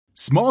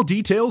Small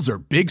details are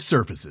big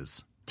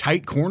surfaces.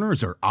 Tight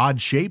corners are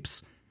odd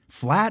shapes.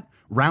 Flat,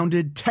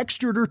 rounded,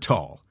 textured, or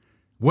tall.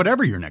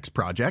 Whatever your next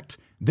project,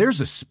 there's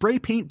a spray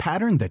paint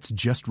pattern that's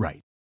just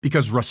right.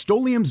 Because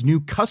Rust-Oleum's new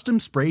Custom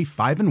Spray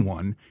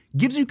 5-in-1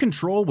 gives you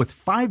control with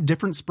 5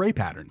 different spray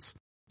patterns.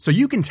 So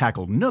you can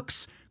tackle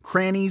nooks,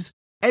 crannies,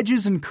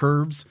 edges, and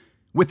curves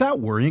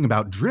without worrying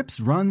about drips,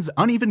 runs,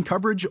 uneven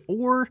coverage,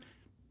 or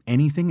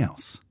anything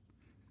else.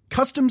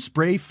 Custom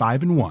Spray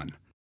 5-in-1.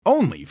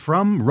 Only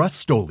from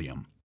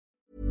Rust-Oleum.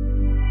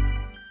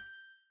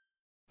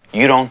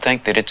 You don't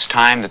think that it's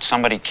time that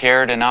somebody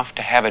cared enough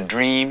to have a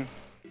dream?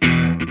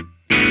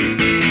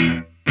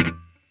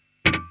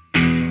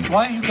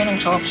 Why are you getting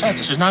so upset?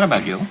 This is not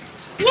about you.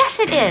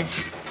 Yes, it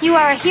is. You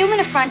are a human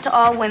affront to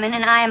all women,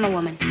 and I am a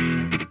woman.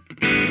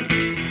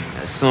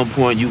 At some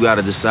point, you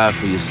gotta decide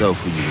for yourself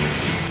who you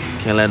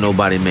are. Can't let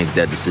nobody make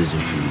that decision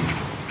for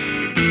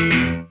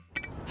you.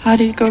 How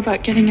do you go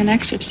about getting an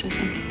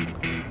exorcism?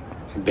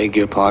 I beg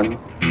your pardon?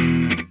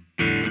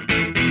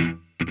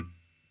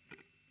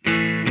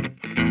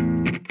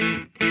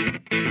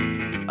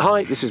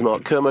 Hi, this is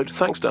Mark Kermode.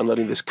 Thanks for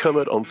downloading this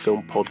Kermode on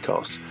Film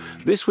podcast.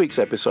 This week's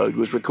episode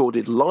was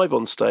recorded live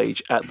on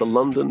stage at the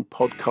London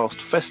Podcast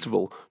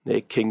Festival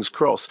near King's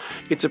Cross.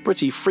 It's a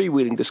pretty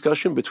freewheeling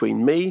discussion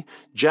between me,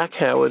 Jack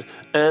Howard,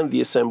 and the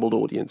assembled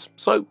audience.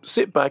 So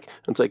sit back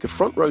and take a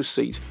front row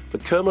seat for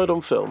Kermode on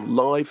Film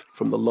live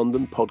from the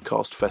London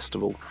Podcast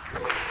Festival.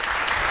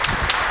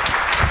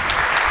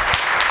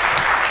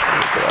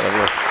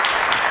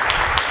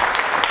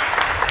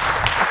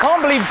 I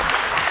can't believe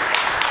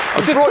I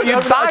just brought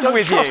your bag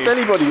with you. I don't trust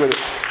anybody with it.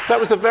 That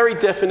was the very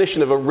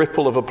definition of a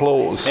ripple of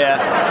applause. Yeah.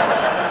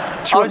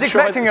 I was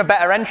expecting a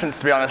better entrance,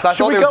 to be honest. I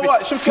thought there would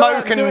be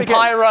smoke and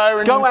pyro.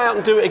 And go out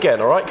and do it again,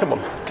 all right? Come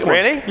on.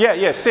 Really?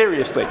 Yeah,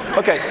 seriously.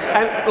 Okay,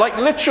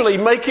 and literally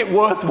make it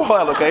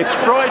worthwhile, okay? It's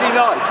Friday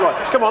night.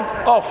 Right, come on,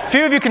 off. A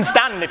few of you can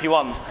stand if you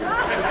want.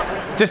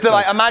 Just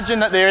to imagine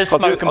that there is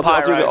smoke and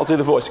pyro. I'll do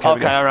the voice.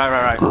 Okay,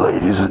 right.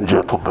 Ladies and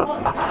gentlemen,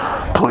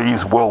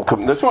 please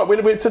welcome. That's right,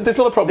 there's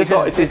not a problem. It's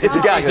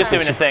a gag. He's just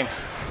doing a thing.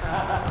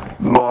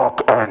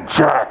 Mark and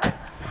Jack.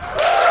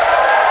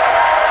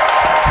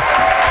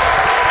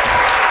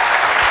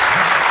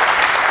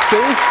 See?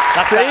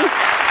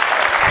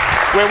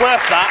 We're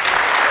worth that.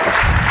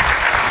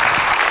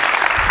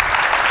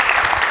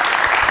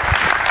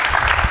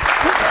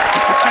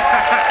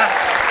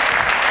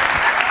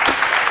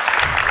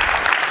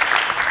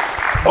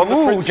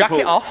 Ooh,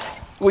 jacket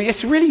off. Well,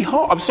 it's really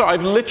hot. I'm sorry,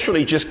 I've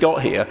literally just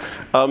got here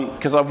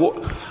because I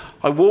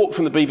walked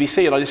from the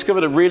BBC and I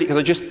discovered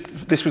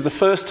this was the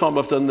first time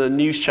I've done the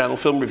News Channel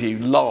film review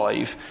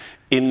live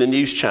in the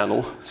News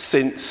Channel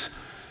since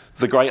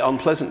the great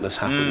unpleasantness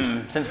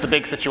happened. Since the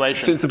big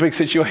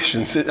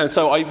situation. And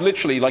so I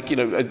literally,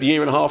 a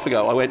year and a half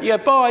ago, I went, yeah,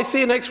 bye,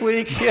 see you next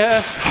week,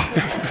 yeah.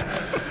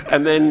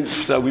 And then,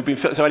 so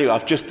anyway,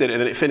 I've just did it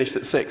and then it finished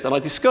at 6. And I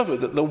discovered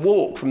that the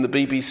walk from the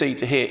BBC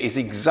to here is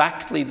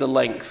exactly the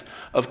length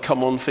of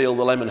Come On Feel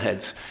the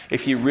Lemonheads,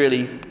 if you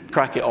really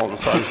crack it on.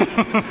 So,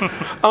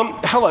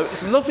 hello,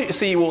 it's lovely to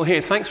see you all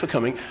here. Thanks for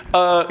coming.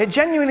 It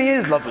genuinely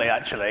is lovely,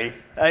 actually.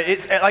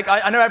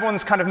 I know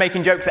everyone's kind of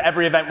making jokes at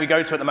every event we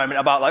go to at the moment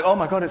about oh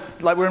my God,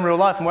 it's like we're in real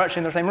life and we're actually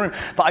in the same room.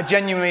 But I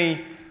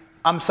genuinely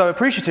am so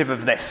appreciative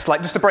of this.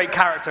 Just to break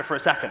character for a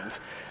second.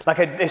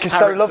 It's just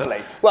so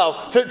lovely.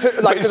 Well,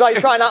 because I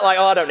try and act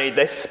I don't need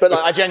this, but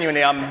I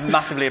genuinely am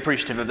massively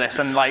appreciative of this.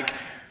 And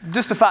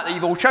just the fact that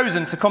you've all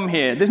chosen to come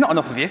here, there's not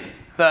enough of you,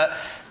 but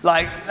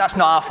that's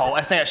not our fault.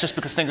 I think it's just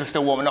because things are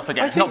still warming up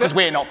again. It's not because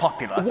we're not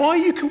popular. Why are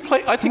you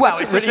complaining? I think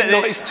that's a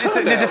really nice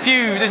turnout. There's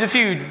a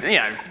few,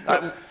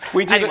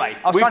 anyway,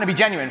 I was trying to be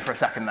genuine for a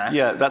second there.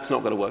 Yeah, that's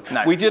not going to work.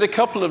 No. We did a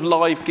couple of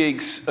live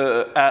gigs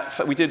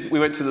we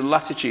went to the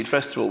Latitude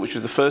Festival, which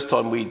was the first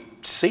time we'd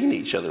seen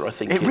each other, I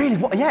think.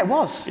 It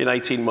was. In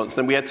 18 months.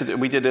 Then we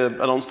did an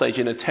onstage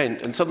in a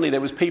tent, and suddenly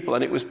there was people,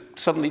 and it was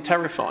suddenly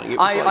terrifying.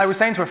 I was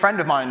saying to a friend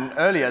of mine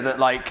earlier that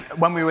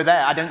when we were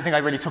there, I don't think I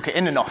really took it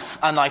in enough,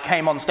 and I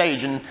came on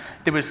stage and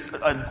there was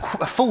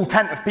a full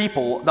tent of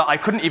people that I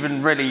couldn't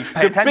even really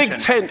pay attention. It's a big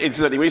tent,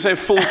 incidentally. When you say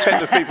full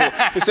tent of people,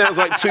 it sounds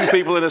like 2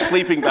 people in a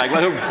sleeping bag,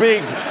 like a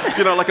big,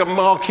 like a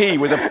marquee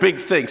with a big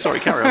thing. Sorry,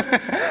 carry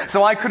on.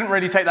 So I couldn't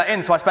really take that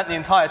in, so I spent the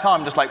entire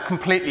time just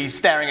completely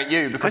staring at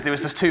you because there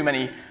was just too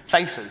many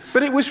faces.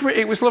 But it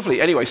was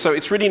lovely. Anyway, so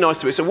it's really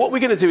nice to be. So what we're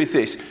going to do is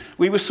this.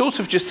 We were sort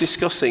of just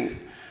discussing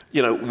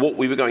what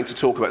we were going to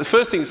talk about. The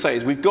first thing to say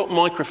is we've got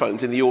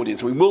microphones in the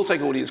audience. We will take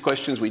audience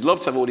questions. We'd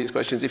love to have audience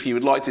questions if you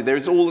would like to. There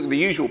is all the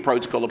usual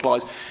protocol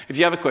applies. If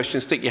you have a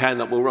question, stick your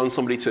hand up. We'll run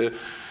somebody to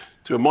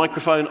a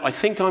microphone. I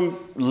think I'm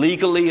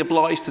legally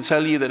obliged to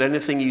tell you that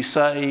anything you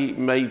say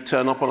may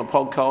turn up on a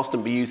podcast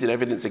and be used in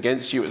evidence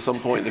against you at some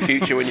point in the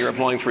future when you're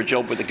applying for a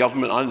job with the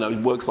government. I don't know, it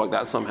works like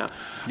that somehow.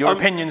 Your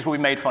opinions will be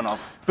made fun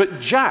of. But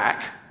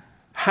Jack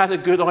had a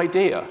good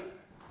idea.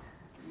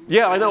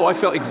 Yeah, I know, I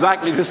felt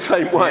exactly the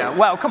same way. Yeah,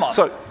 well, come on.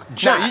 So,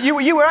 Jack... No,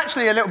 you were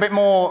actually a little bit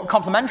more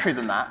complimentary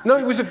than that. No,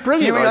 it was a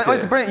brilliant idea. It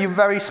was brilliant. You're a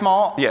very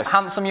smart, yes,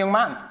 handsome young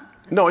man.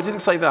 No, I didn't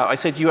say that. I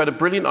said you had a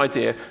brilliant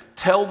idea.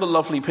 Tell the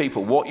lovely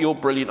people what your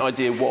brilliant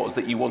idea was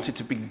that you wanted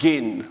to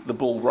begin the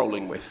ball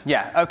rolling with.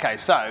 Yeah, okay,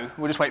 so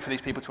we'll just wait for these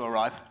people to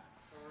arrive.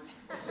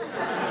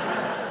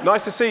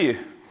 Nice to see you.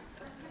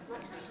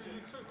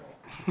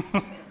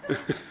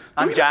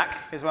 And Jack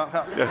as well.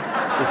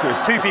 Yeah.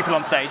 There's 2 people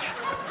on stage.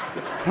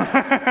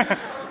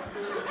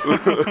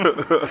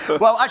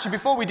 Well, actually,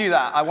 before we do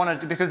that, I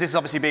wanted, because this is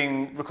obviously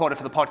being recorded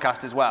for the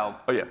podcast as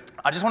well. Oh, yeah.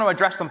 I just want to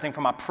address something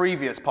from our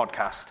previous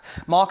podcast.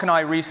 Mark and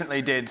I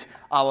recently did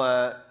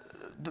our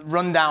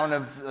rundown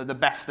of the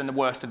best and the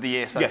worst of the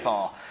year so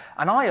far.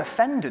 And I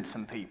offended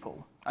some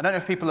people. I don't know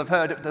if people have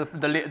heard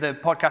the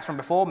podcast from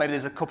before. Maybe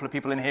there's a couple of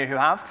people in here who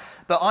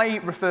have. But I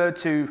referred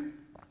to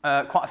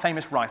quite a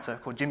famous writer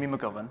called Jimmy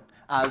McGovern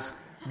as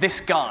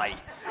this guy.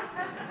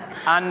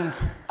 And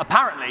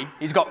apparently,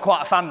 he's got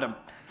quite a fandom.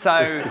 So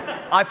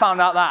I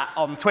found out that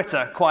on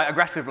Twitter quite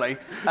aggressively.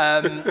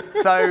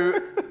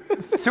 So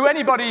to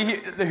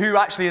anybody who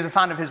actually is a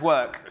fan of his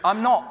work,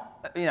 I'm not,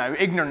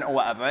 ignorant or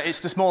whatever. It's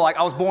just more like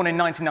I was born in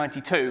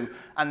 1992,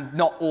 and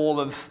not all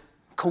of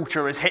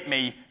culture has hit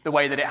me the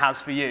way that it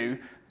has for you.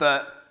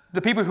 But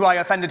the people who I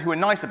offended who are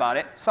nice about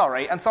it,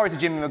 sorry. And sorry to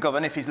Jimmy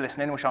McGovern if he's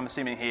listening, which I'm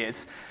assuming he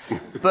is.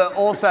 But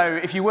also,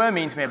 if you were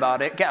mean to me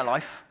about it, get a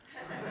life.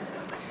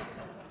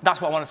 That's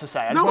what I wanted to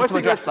say. I just wanted to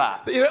address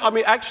that.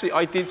 Actually,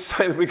 I did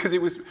say that because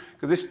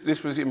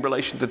this was in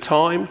relation to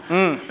Time,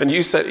 and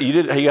you said you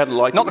hadn't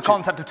liked it. Not the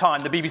concept of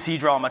Time, the BBC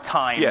drama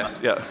Time. Yes,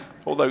 yeah.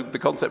 Although the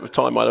concept of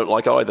Time I don't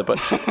like either.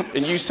 But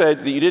and you said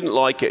that you didn't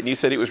like it, and you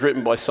said it was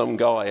written by some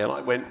guy, and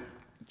I went,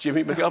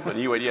 Jimmy McGovern. And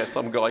you went, yeah,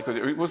 some guy.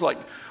 It was like,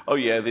 oh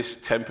yeah, this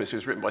Tempest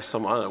was written by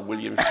some, I don't know,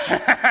 William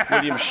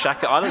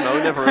Shackett. I don't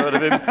know, never heard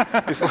of him.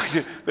 It's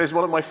like, there's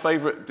one of my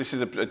favourite, this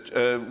is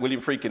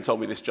William Friedkin told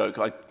me this joke.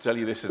 I tell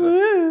you this is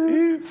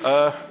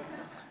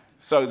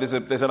so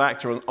there's an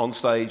actor on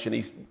stage and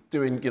he's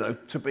doing,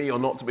 To Be or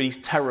Not to Be. He's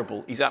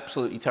terrible. He's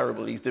absolutely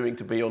terrible. He's doing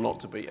To Be or Not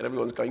to Be. And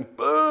everyone's going,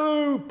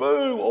 boo,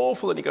 boo,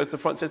 awful. And he goes to the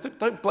front and says,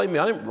 don't blame me.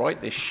 I didn't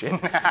write this shit.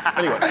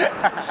 Anyway,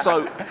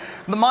 so...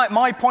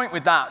 My point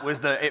with that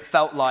was that it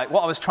felt like,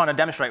 what I was trying to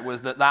demonstrate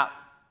was that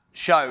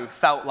show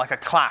felt like a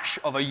clash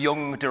of a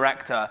young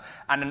director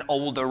and an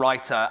older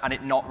writer, and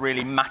it not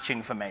really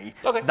matching for me.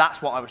 Okay. That's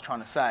what I was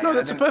trying to say. No,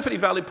 that's a perfectly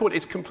valid point.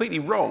 It's completely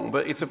wrong,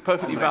 but it's a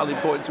perfectly valid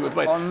point to have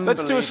made.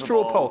 Let's do a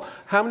straw poll.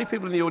 How many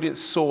people in the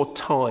audience saw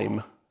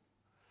Time?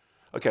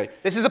 Okay.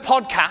 This is a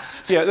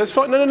podcast. Yeah, that's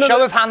fine. No.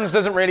 Show of hands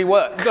doesn't really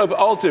work. No, but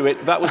I'll do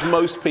it. That was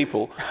most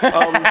people.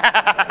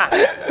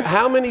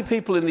 How many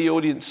people in the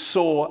audience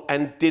saw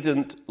and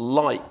didn't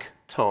like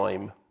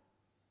Time?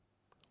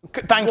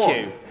 Thank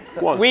you.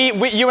 One.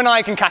 You and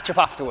I can catch up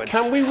afterwards.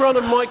 Can we run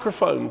a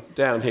microphone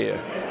down here?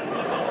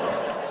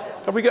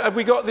 Have we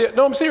got the...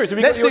 No, I'm serious.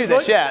 Let's do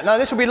this, yeah. No,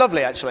 this would be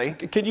lovely, actually.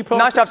 Can you pass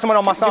nice to have someone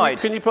on my side.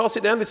 Can you pass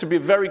it down? This would be a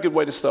very good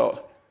way to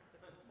start.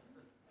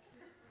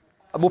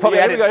 We'll probably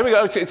edit... Here we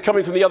go. It's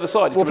coming from the other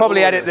side. We'll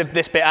probably edit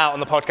this bit out on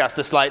the podcast,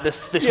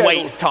 this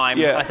wait time,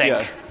 I think.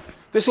 Yeah.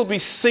 This will be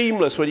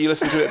seamless when you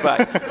listen to it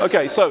back.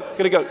 Okay, so,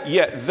 going to go,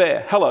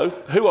 there. Hello,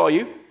 who are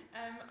you?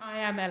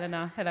 I am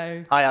Eleanor.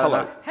 Hello. Hi,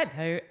 Eleanor.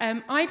 Hello.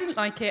 I didn't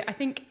like it. I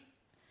think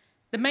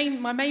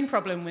my main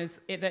problem was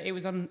that it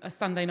was on a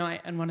Sunday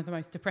night, and one of the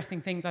most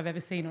depressing things I've ever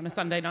seen on a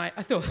Sunday night.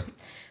 I thought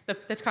the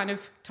kind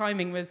of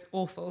timing was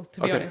awful,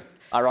 to be honest.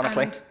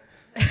 Ironically.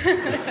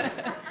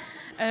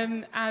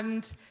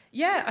 And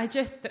yeah, I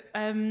just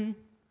I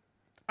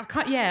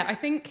can't. Yeah, I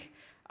think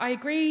I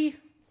agree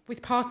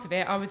with part of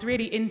it. I was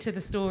really into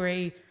the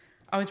story.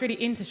 I was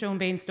really into Sean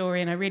Bean's story,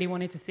 and I really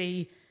wanted to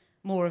see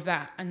more of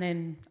that, and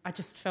then I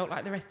just felt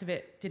like the rest of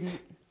it didn't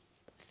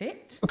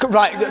fit.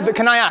 Right,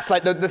 can I ask,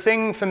 the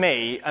thing for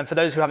me, and for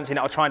those who haven't seen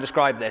it, I'll try and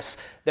describe this.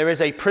 There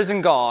is a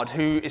prison guard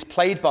who is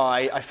played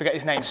by, I forget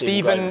his name,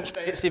 Stephen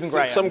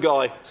Graham. Some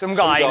guy, Stephen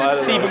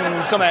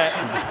Summit.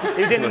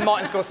 He's in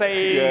Martin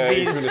Scorsese,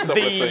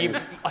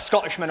 he's a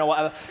Scottishman or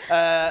whatever.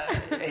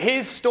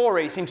 His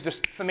story seemed to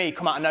just, for me,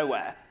 come out of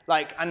nowhere.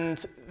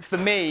 And for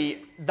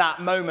me,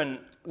 that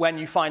moment when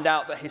you find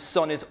out that his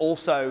son is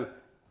also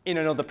in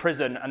another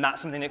prison, and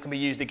that's something that can be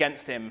used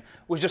against him,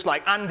 was just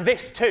and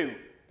this too,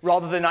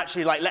 rather than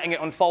actually letting it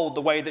unfold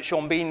the way that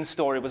Sean Bean's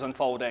story was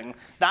unfolding.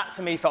 That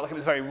to me felt like it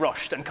was very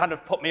rushed and kind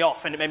of put me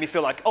off, and it made me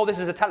feel like, oh, this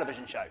is a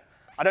television show.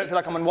 I don't feel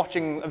like I'm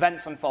watching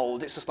events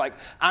unfold. It's just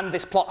and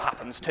this plot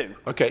happens too.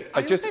 Okay,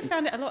 I also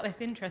found it a lot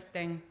less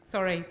interesting,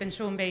 than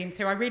Sean Bean's,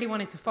 who I really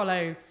wanted to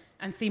follow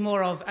and see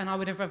more of, and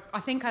I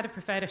think I'd have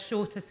preferred a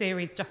shorter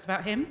series just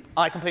about him.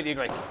 I completely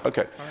agree.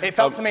 Okay. It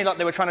felt to me like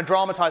they were trying to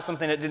dramatise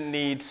something that didn't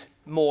need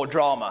more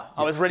drama.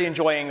 I was really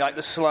enjoying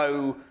the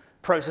slow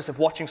process of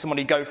watching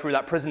somebody go through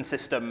that prison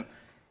system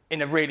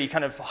in a really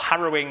kind of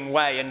harrowing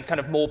way and kind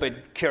of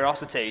morbid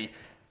curiosity.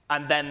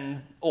 And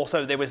then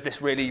also there was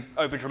this really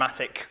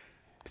overdramatic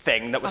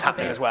thing that was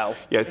happening as well.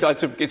 Yeah,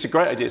 it's a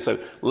great idea. So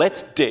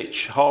let's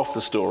ditch half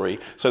the story.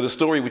 So the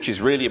story which is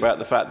really about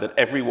the fact that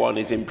everyone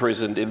is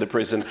imprisoned in the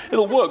prison.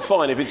 It'll work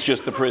fine if it's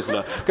just the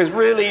prisoner. Because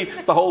really,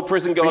 the whole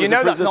prison guard is a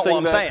prisoner that's not thing.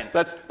 What I'm saying.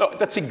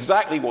 That's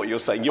exactly what you're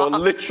saying. You're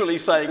literally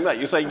saying that.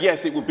 You're saying,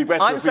 yes, it would be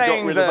better if we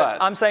got rid of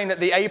that. I'm saying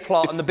that the A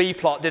plot and the B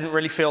plot didn't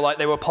really feel like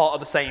they were part of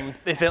the same.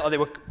 They felt like they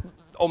were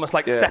almost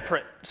like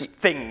separate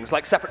things,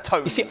 like separate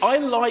tones. You see, I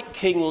like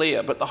King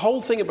Lear, but the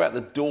whole thing about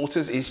the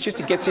daughters is just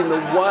it gets in the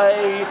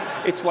way.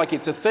 It's like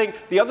it's a thing.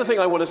 The other thing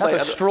I want to say...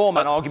 That's a straw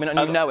man argument,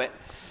 and you know it.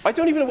 I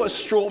don't even know what a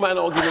straw man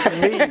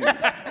argument means.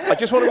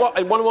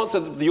 I want to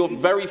answer your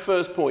very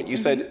first point. You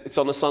said it's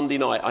on a Sunday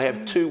night. I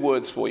have 2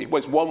 words for you. Well,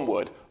 it's 1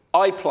 word.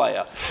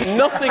 iPlayer.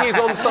 Nothing is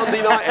on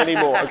Sunday night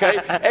anymore,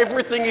 okay?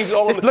 Everything is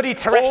on this bloody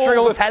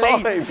terrestrial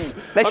telly.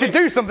 They should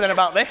do something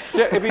about this.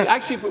 Yeah, I mean,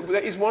 actually,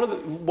 it's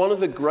one of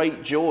the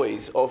great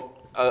joys of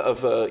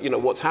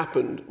what's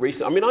happened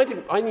recently. I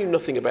mean, I knew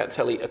nothing about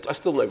telly. I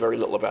still know very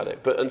little about it.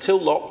 But until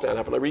lockdown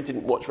happened, I really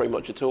didn't watch very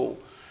much at all.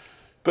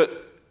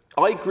 But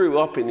I grew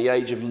up in the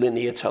age of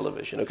linear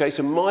television, okay?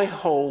 So my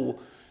whole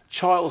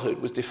childhood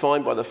was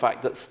defined by the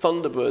fact that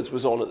Thunderbirds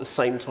was on at the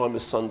same time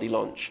as Sunday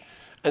lunch.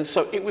 And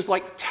so it was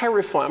like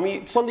terrifying. I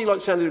mean, Sunday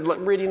lunch sounded like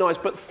really nice,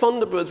 but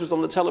Thunderbirds was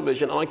on the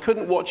television and I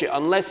couldn't watch it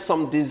unless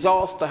some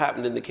disaster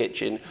happened in the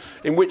kitchen,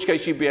 in which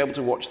case you'd be able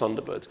to watch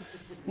Thunderbirds.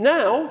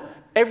 Now,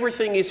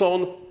 everything is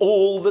on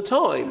all the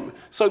time.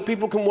 So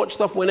people can watch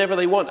stuff whenever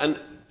they want. And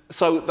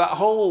so the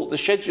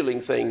scheduling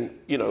thing,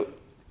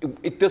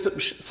 it doesn't,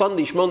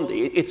 Sunday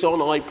Shmonday, it's on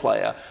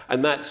iPlayer,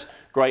 and that's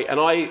great. And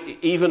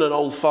even an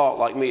old fart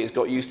like me has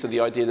got used to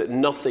the idea that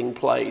nothing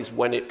plays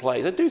when it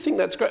plays. I do think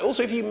that's great.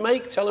 Also, if you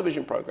make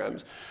television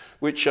programs,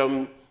 which,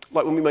 like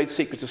when we made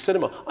Secrets of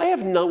Cinema, I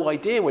have no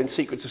idea when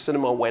Secrets of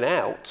Cinema went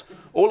out.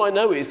 All I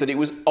know is that it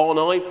was on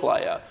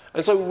iPlayer.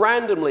 And so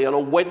randomly on a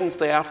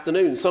Wednesday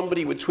afternoon,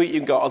 somebody would tweet you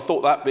and go, I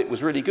thought that bit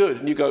was really good.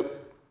 And you go,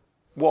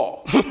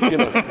 what?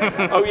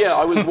 Oh yeah,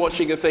 I was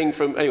watching a thing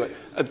from, anyway.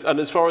 And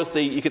as far as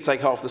you could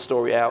take half the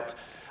story out.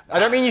 I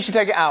don't mean you should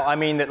take it out. I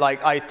mean that,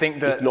 I think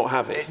that... Just not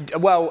have it.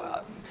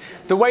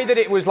 The way that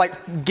it was,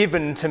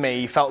 given to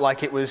me felt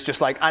like it was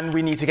just and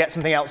we need to get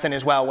something else in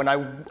as well. When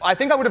I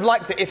think I would have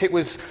liked it if it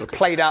was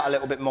played out a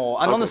little bit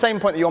more. And on the same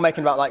point that you're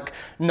making about,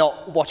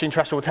 not watching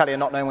terrestrial telly and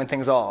not knowing when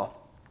things are,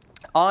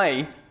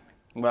 I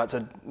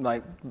don't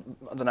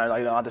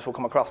know how this will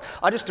come across.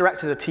 I just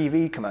directed a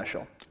TV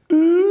commercial.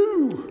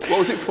 Ooh! What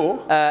was it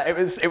for?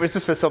 It was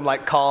just for some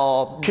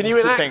car. Can you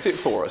enact it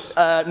for us?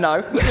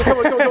 No.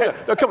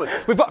 Come on.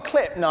 We've got a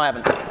clip. No, I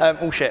haven't.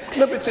 Oh shit.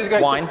 No, but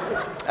it's wine.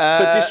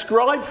 So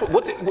describe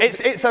what's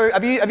it. So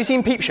have you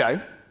seen Peep Show?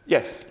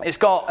 Yes. It's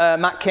got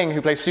Matt King,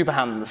 who plays Super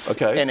Hands,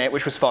 in it,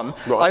 which was fun.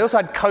 Right. I also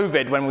had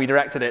COVID when we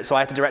directed it, so I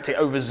had to direct it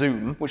over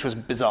Zoom, which was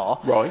bizarre.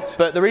 Right.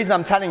 But the reason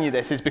I'm telling you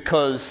this is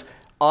because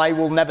I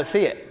will never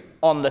see it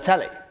on the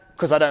telly,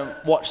 because I don't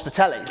watch the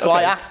telly. So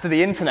I asked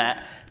the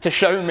internet to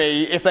show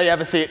me if they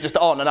ever see it just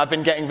on, and I've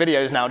been getting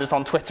videos now just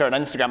on Twitter and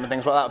Instagram and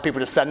things like that,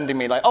 people just sending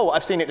me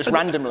I've seen it just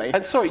randomly.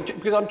 And sorry,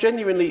 because I'm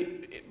genuinely...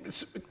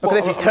 Look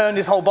at this, he's turned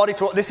his whole body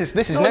to... This is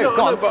new,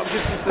 go on. No, but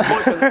this is the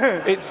point.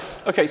 It's...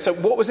 Okay, so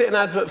what was it an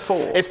advert for?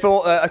 It's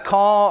for a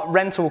car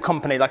rental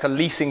company, a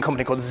leasing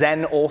company called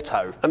Zen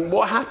Auto. And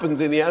what happens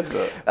in the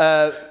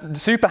advert?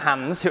 Super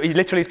Hands, he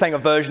literally is playing a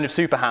version of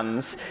Super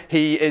Hands.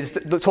 He is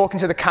talking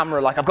to the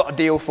camera I've got a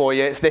deal for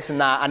you, it's this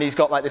and that, and he's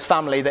got this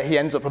family that he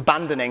ends up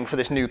abandoning for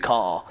this new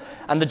car.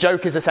 And the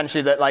joke is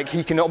essentially that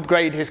he can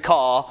upgrade his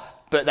car,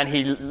 but then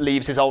he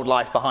leaves his old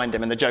life behind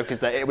him, and the joke is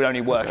that it would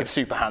only work if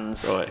Super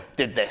Hands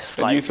did this.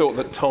 And you thought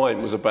that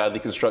Time was a badly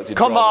constructed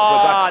drama.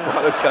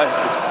 But that's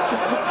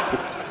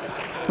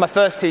okay. It's my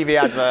first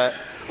TV advert.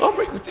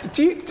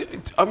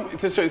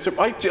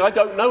 I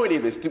don't know any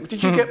of this.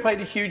 Did you get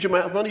paid a huge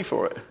amount of money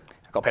for it?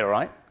 I got paid all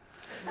right.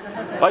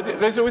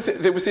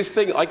 There was this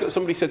thing.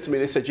 Somebody said to me.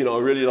 They said, I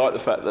really like the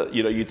fact that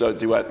you don't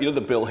do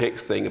the Bill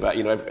Hicks thing about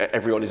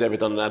everyone who's ever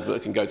done an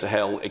advert can go to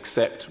hell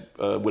except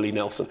Willie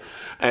Nelson,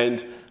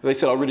 and they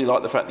said I really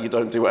like the fact that you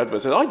don't do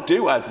adverts. And I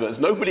do adverts.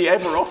 Nobody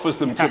ever offers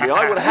them to me.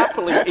 I would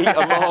happily eat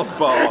a Mars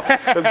bar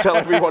and tell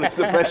everyone it's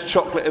the best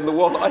chocolate in the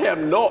world. I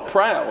am not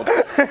proud,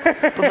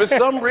 but for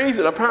some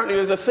reason, apparently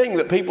there's a thing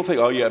that people think,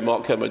 oh yeah,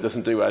 Mark Kermode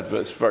doesn't do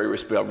adverts. I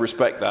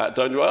respect that.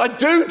 I do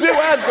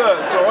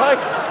adverts. All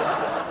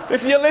right.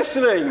 If you're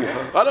listening,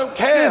 I don't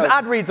care. There's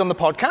ad reads on the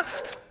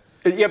podcast.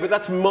 Yeah, but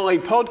that's my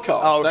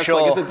podcast. Oh, that's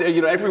sure.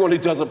 Everyone who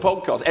does a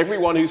podcast,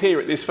 everyone who's here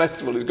at this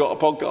festival who's got a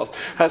podcast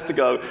has to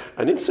go,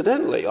 and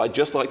incidentally, I'd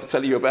just like to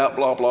tell you about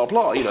blah, blah,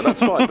 blah. That's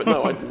fine, but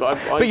no,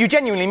 But you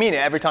genuinely mean it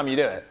every time you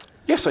do it?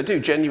 Yes, I do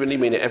genuinely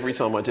mean it every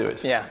time I do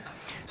it. Yeah.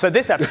 So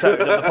this episode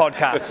of the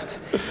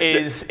podcast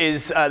is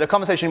the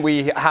conversation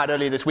we had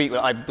earlier this week.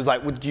 I was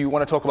like, do you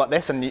want to talk about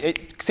this? And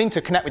it seemed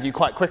to connect with you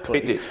quite quickly.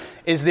 It did.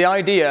 Is the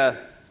idea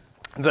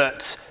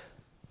that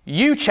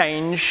you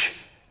change,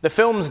 the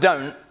films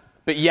don't,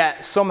 but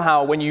yet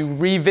somehow when you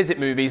revisit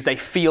movies, they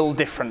feel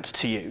different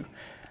to you.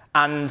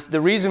 And the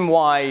reason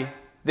why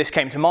this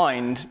came to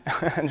mind,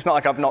 and it's not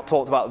like I've not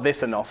talked about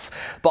this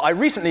enough, but I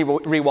recently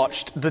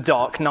rewatched The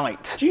Dark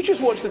Knight. Do you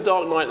just watch The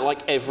Dark Knight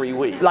like every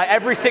week? Like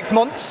every 6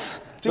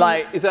 months.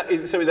 Is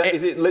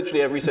it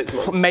literally every 6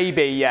 months?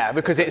 Maybe, yeah,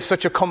 because it's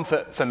such a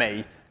comfort for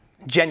me.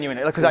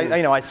 Genuinely, because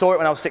I saw it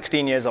when I was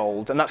 16 years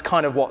old, and that's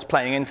kind of what's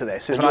playing into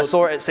this. Is when I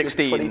saw it at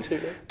 16,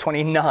 22,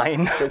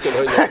 29,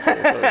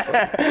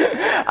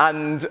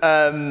 and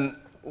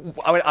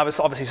I was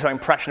obviously so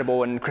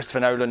impressionable, and Christopher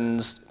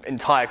Nolan's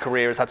entire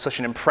career has had such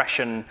an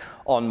impression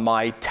on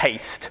my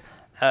taste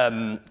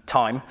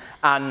time.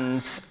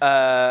 And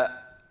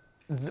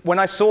when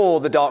I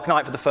saw The Dark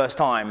Knight for the first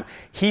time,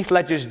 Heath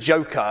Ledger's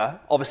Joker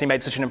obviously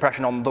made such an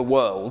impression on the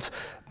world,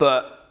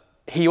 but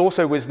he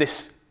also was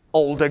this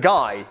older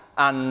guy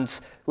and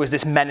was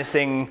this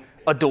menacing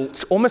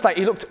adult, almost like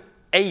he looked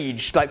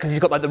aged, like because he's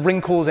got like the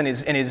wrinkles in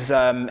his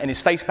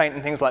face paint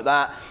and things like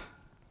that.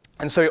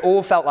 And so it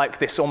all felt like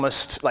this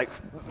almost like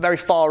very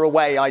far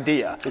away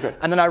idea. Okay.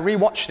 And then I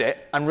rewatched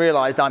it and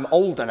realized I'm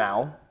older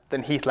now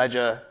than Heath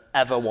Ledger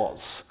ever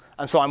was.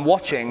 And so I'm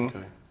watching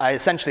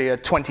essentially a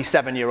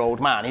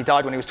 27-year-old man. He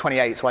died when he was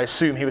 28, so I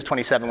assume he was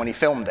 27 when he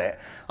filmed it.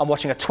 I'm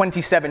watching a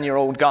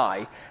 27-year-old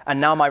guy,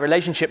 and now my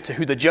relationship to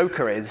who the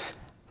Joker is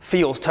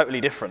feels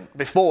totally different.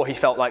 Before, he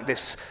felt like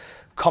this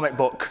comic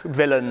book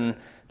villain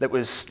that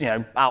was,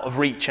 out of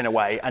reach in a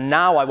way. And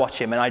now I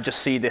watch him and I just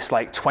see this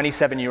like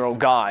 27-year-old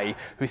guy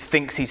who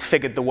thinks he's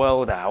figured the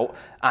world out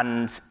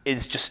and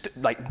is just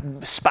like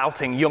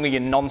spouting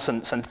Jungian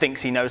nonsense and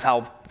thinks he knows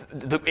how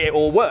it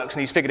all works and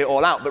he's figured it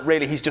all out, but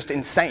really he's just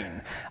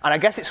insane. And I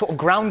guess it sort of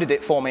grounded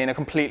it for me in a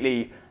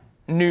completely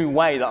new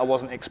way that I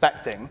wasn't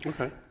expecting.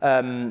 Okay.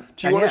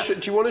 Do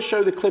you want to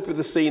show the clip of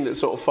the scene that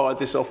sort of fired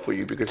this off for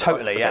you? Because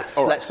totally, yes.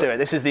 Right, Let's do it.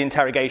 This is the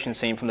interrogation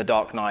scene from The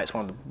Dark Knight. It's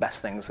one of the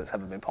best things that's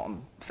ever been put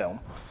on film.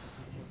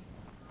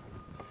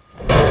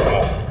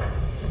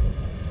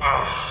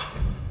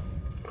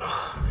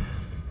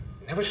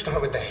 Never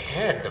start with the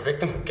head. The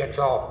victim gets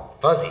all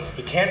fuzzy.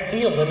 He can't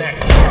feel the neck.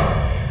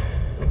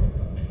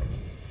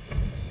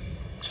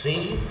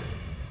 See?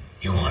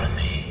 You wanted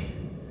me.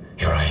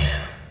 Here I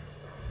am.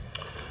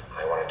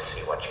 I wanted to see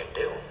what you'd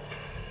do.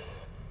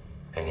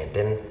 And you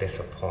didn't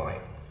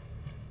disappoint.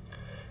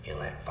 You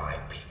let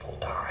 5 people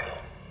die.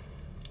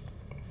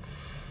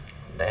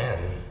 Then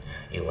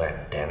you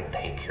let Dent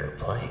take your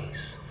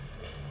place.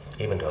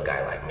 Even to a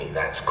guy like me,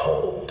 that's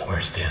cold.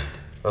 Where's Dent?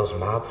 Those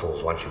mob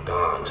fools want you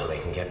gone so they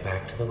can get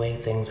back to the way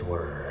things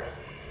were.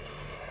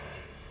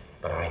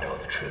 But I know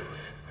the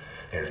truth.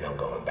 There's no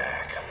going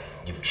back.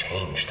 You've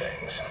changed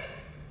things.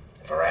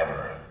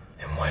 Forever.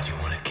 And why'd you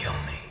want to kill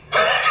me?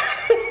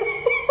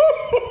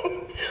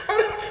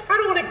 I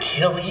don't want to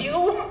kill you.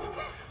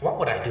 What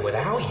would I do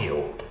without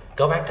you?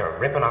 Go back to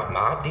ripping off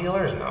mob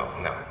dealers? No.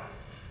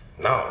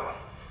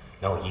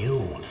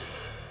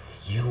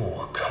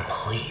 You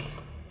complete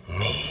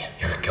me.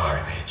 You're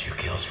garbage. You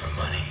kills for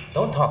money.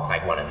 Don't talk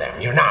like one of them.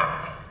 You're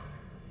not.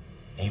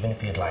 Even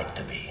if you'd like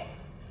to be.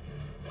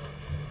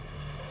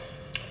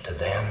 To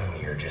them,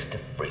 you're just a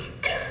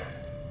freak.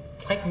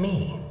 Like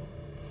me.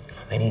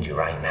 They need you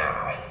right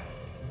now.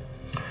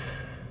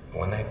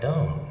 When they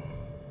don't,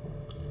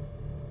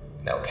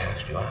 they'll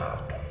cast you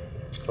out.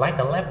 Like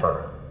a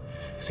leper.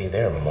 See,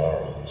 their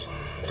morals,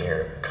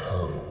 their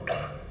code.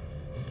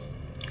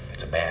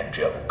 It's a bad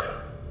joke.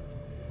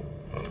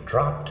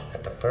 Dropped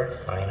at the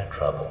first sign of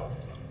trouble.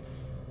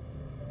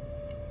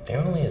 They're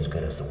only as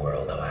good as the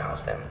world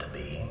allows them to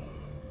be.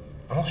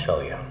 I'll show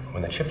you.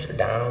 When the chips are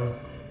down,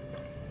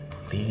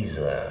 these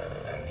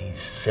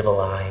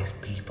civilized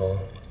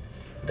people,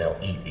 they'll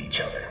eat each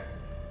other.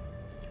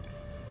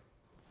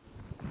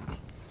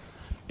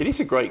 It is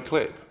a great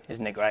clip.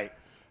 Isn't it great?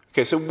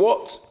 Okay, so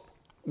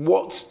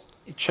what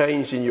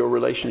changed in your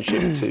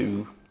relationship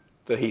to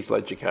the Heath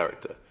Ledger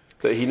character?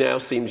 That he now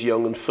seems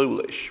young and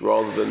foolish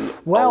rather than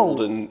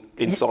old and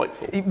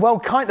insightful.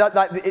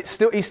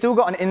 He's still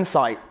got an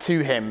insight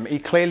to him. He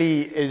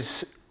clearly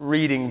is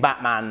reading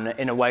Batman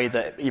in a way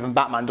that even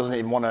Batman doesn't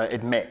even want to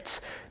admit.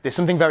 There's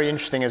something very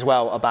interesting as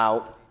well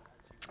about,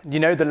 the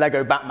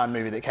Lego Batman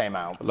movie that came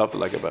out. I love the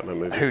Lego Batman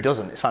movie. Who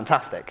doesn't? It's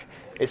fantastic.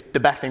 It's the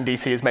best thing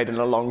DC has made in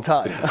a long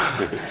time.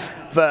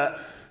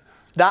 But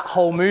that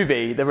whole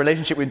movie, the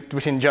relationship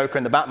between Joker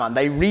and the Batman,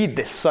 they read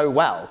this so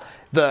well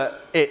that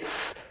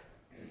it's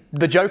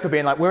the Joker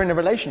being like, we're in a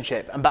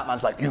relationship, and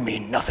Batman's like, you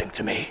mean nothing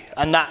to me.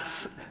 And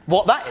that's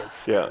what that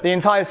is. Yeah. The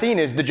entire scene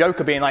is the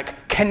Joker being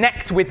like,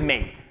 connect with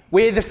me.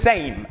 We're the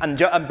same. And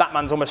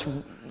Batman's almost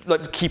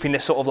like keeping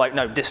this sort of like,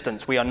 no,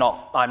 distance. I'm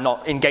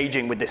not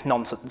engaging with this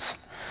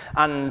nonsense.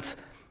 And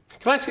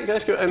Can I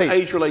ask you an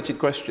age-related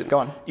question? Go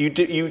on. You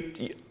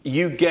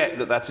get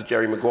that that's a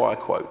Jerry Maguire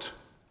quote?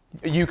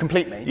 You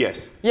complete me?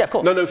 Yes. Yeah, of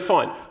course. No,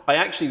 fine.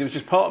 There was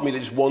just part of me that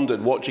just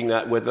wondered, watching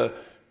that,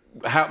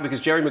 because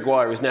Jerry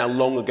Maguire is now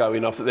long ago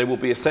enough that there will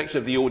be a section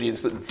of the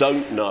audience that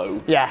don't know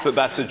that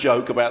that's a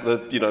joke about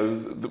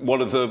one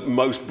of the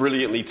most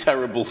brilliantly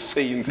terrible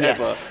scenes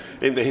ever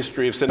in the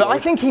history of cinema. But I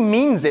think he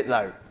means it,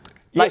 though.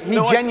 Like, he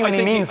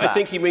genuinely means that. I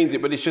think he means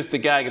it, but it's just the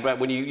gag about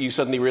when you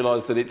suddenly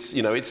realise that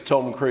it's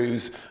Tom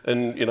Cruise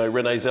and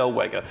Renee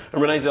Zellweger.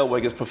 And Renee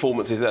Zellweger's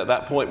performance is at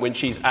that point when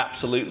she's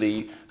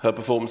absolutely, her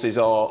performances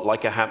are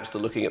like a hamster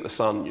looking at the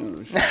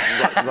sun,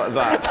 like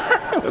that.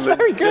 That's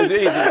very good.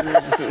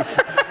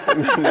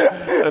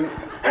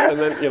 And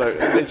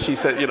then she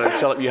said,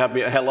 shut up, you have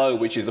me at hello,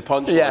 which is the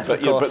punchline. Yes, but,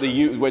 of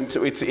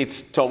course.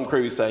 It's Tom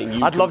Cruise saying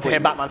you. I'd love to hear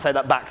Batman say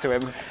that back to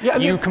him. Yeah,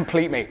 you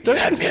complete me.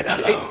 That'd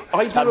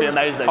be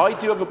amazing.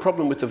 I do have a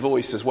problem with the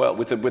voice as well,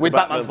 with the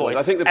Batman's voice.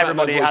 I think the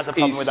Everybody Batman has a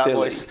problem with that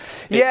silly. voice.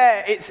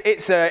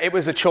 It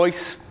was a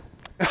choice.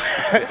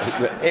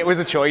 It was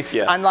a choice,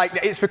 and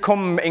it's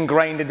become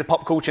ingrained into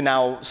pop culture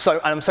now.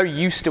 And I'm so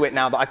used to it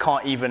now that I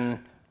can't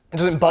even. It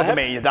doesn't bother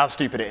me how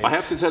stupid it is. I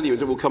have to tell you,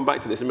 and we'll come back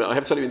to this in a minute. I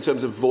have to tell you in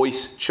terms of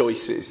voice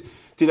choices.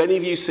 Did any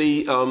of you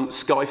see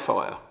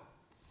Skyfire?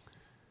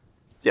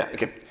 Yeah.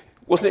 Okay.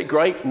 Wasn't it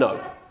great? No.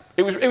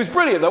 It was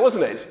brilliant though,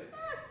 wasn't it?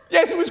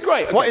 Yes, it was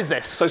great. Okay. What is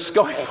this? So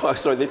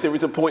Skyfire, there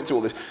is a point to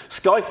all this.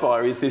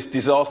 Skyfire is this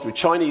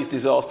Chinese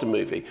disaster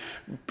movie.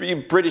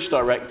 British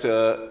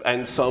director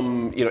and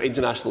some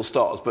international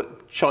stars,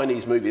 but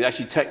Chinese movie.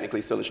 Actually, technically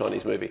still a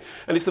Chinese movie.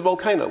 And it's the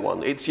volcano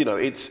one. It's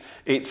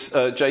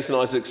Jason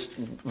Isaacs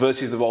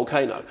versus the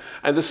volcano.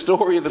 And the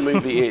story of the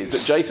movie is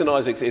that Jason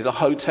Isaacs is a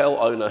hotel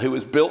owner who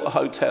has built a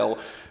hotel.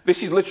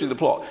 This is literally the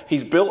plot.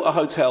 He's built a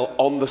hotel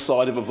on the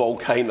side of a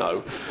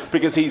volcano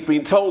because he's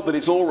been told that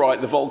it's all right,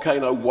 the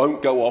volcano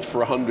won't go off for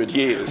 100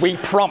 years. We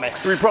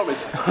promise. We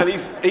promise. And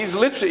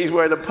he's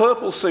wearing a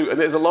purple suit, and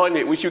there's a line in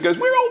it which he goes,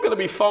 "We're all going to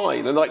be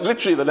fine." And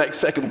literally the next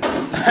second,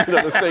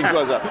 the thing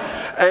blows up.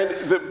 And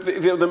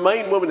the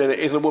main woman in it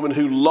is a woman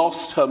who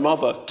lost her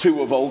mother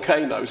to a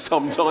volcano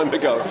some time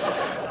ago.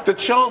 The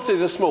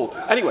chances are small.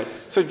 Anyway,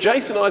 so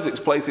Jason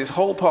Isaacs plays this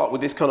whole part with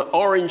this kind of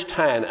orange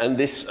tan and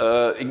this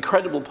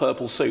incredible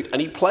purple suit,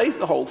 and he plays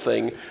the whole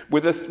thing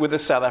with a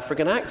South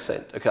African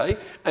accent, okay?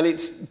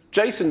 And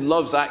Jason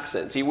loves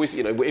accents. He always,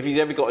 if he's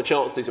ever got a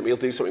chance to do something, he'll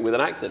do something with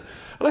an accent.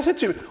 And I said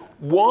to him,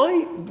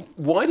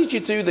 why did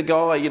you do the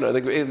guy,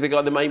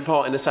 the main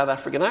part in a South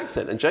African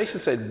accent? And Jason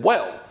said,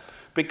 well,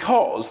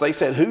 because they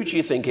said, who do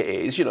you think it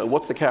is?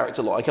 What's the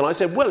character like? And I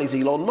said, well, he's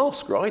Elon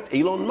Musk, right?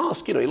 Elon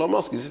Musk, Elon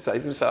Musk is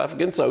South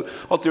African, so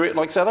I'll do it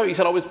like South African. He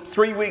said, I was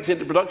 3 weeks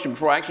into production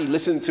before I actually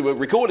listened to a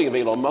recording of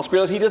Elon Musk,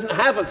 realised he doesn't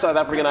have a South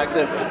African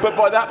accent, but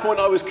by that point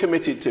I was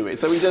committed to it.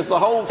 So he does the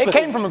whole thing. It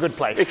came from a good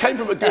place. It came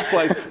from a good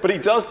place, but he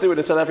does do it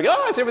in South Africa.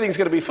 Everything's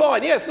going to be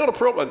fine. Yeah, it's not a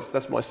problem.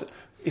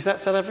 Is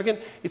that South African?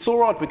 It's all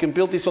right. We can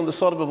build this on the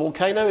side of a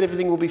volcano and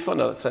everything will be fun.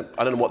 No,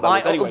 I don't know what that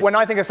is. Anyway. When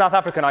I think of South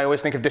African, I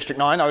always think of District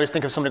 9. I always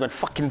think of somebody going,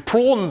 fucking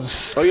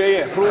prawns. Oh,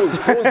 yeah. Prawns,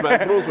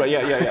 man.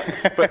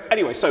 Yeah. But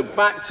anyway, so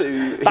back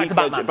to Heath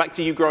Ledger. Back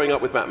to you growing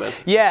up with Batman.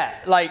 Yeah,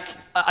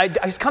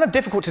 it's kind of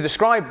difficult to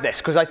describe this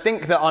because I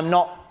think that I'm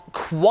not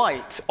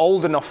quite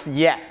old enough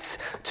yet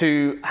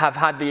to have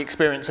had the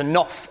experience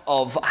enough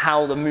of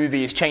how the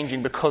movie is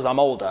changing because I'm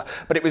older.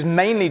 But it was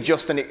mainly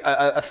just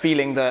a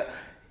feeling that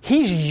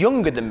he's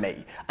younger than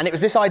me. And it was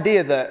this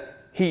idea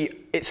that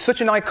it's such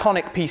an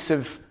iconic piece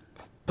of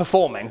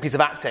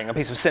acting, a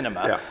piece of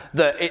cinema,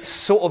 that it's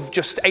sort of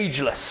just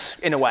ageless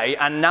in a way.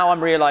 And now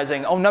I'm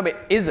realising, oh no, it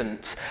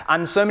isn't.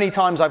 And so many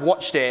times I've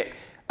watched it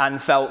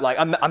and felt like,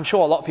 I'm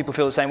sure a lot of people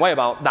feel the same way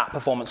about that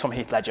performance from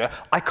Heath Ledger.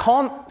 I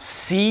can't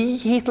see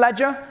Heath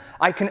Ledger,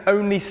 I can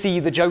only see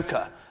the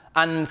Joker.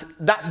 And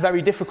that's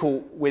very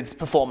difficult with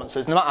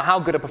performances. No matter how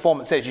good a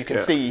performance is, you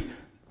can see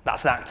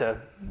that's an actor.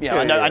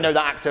 I know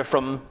that actor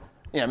from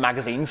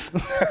magazines.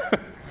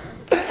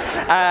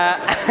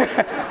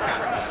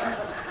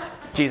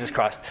 Jesus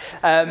Christ.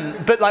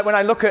 But when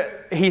I look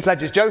at Heath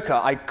Ledger's Joker,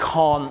 I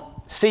can't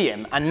see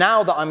him. And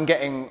now that I'm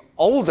getting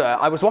older,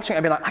 I was watching it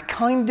and being like, I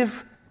kind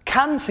of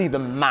can see the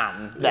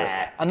man there.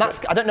 Yeah. And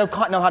I don't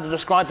quite know how to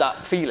describe that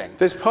feeling.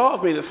 There's part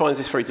of me that finds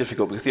this very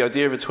difficult because the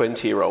idea of a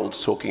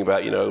 20-year-old talking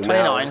about, 29.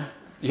 Now,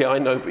 yeah, I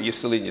know, but you're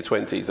still in your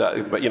 20s.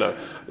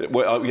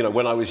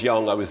 When I was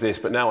young, I was this,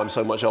 but now I'm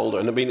so much older.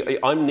 And I mean,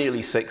 I'm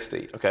nearly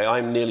 60, okay?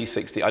 I'm nearly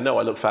 60. I know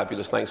I look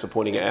fabulous, thanks for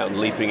pointing it out and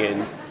leaping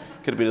in.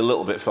 Could have been a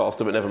little bit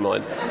faster, but never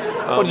mind.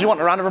 What did you want,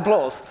 a round of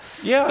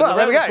applause? Yeah, well,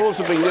 there we go. Applause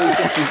for being nearly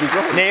 60 would be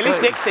great. Nearly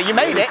 60, you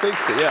made nearly it.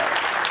 60, yeah.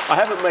 I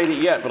haven't made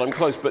it yet, but I'm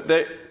close. But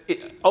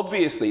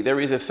obviously, there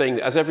is a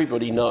thing, as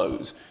everybody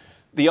knows,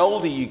 the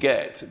older you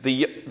get,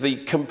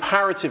 the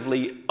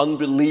comparatively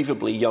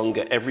unbelievably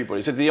younger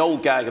everybody. So the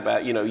old gag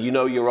about,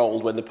 you're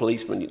old when the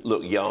policemen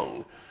look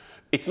young.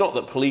 It's not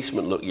that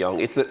policemen look young,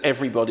 it's that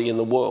everybody in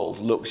the world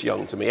looks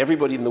young to me.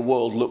 Everybody in the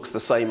world looks the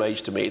same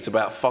age to me. It's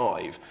about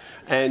 5.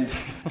 And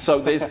so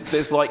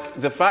there's like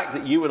the fact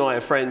that you and I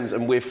are friends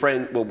and we're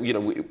friends, well,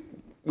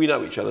 we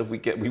know each other, we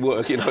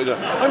work, I'm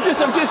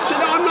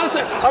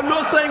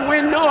not saying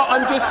we're not,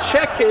 I'm just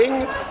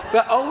checking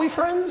that, are we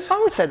friends? I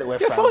would say that we're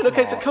friends. Yeah, fine,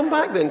 okay, so come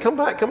back then, come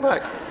back.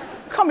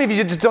 I can't believe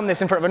you've just done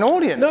this in front of an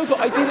audience. No,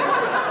 but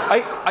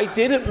I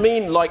didn't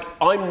mean like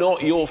I'm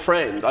not your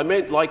friend. I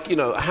meant like,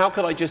 how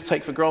could I just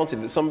take for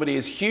granted that somebody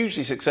is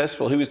hugely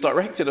successful who has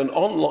directed an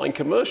online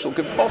commercial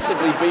could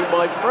possibly be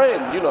my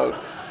friend,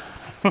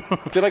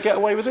 Did I get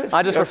away with it?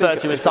 I just referred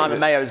to you as Simon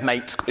Mayo's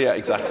mate. Yeah,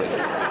 exactly.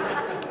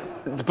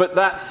 But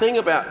that thing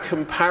about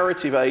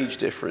comparative age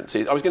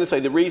differences, I was going to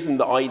say the reason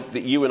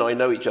that you and I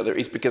know each other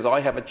is because I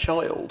have a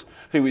child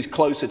who is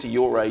closer to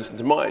your age than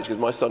to my age, because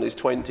my son is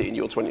 20 and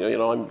you're 20,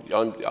 and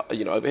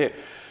I'm over here.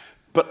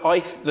 But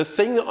the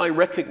thing that I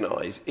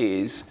recognise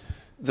is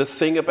the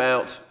thing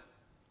about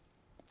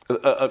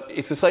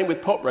it's the same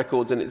with pop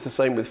records and it's the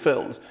same with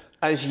films.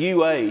 As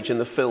you age and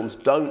the films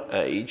don't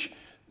age,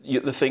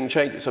 the thing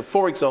changes. So,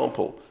 for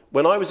example,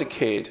 when I was a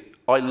kid,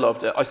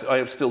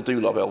 I still do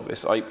love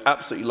Elvis. I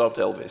absolutely loved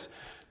Elvis.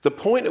 The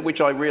point at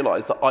which I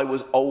realised that I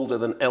was older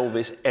than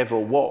Elvis ever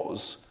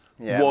was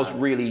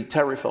really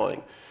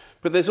terrifying.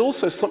 But there's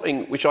also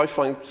something which I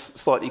find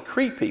slightly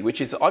creepy, which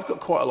is that I've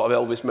got quite a lot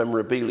of Elvis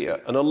memorabilia.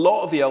 And a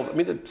lot of the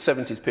the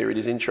 70s period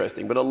is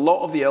interesting, but a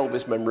lot of the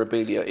Elvis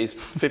memorabilia is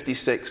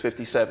 56,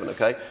 57,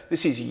 okay?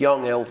 This is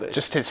young Elvis.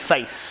 Just his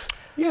face.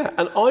 Yeah,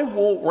 and I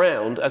walk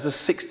round as a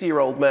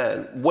 60-year-old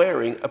man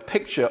wearing a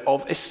picture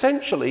of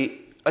essentially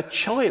a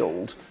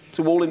child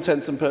to all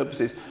intents and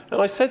purposes.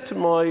 And I said to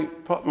my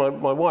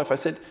wife, I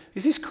said,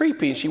 is this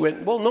creepy? And she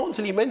went, well, not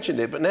until you mentioned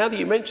it, but now that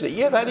you mention it,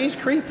 yeah, that is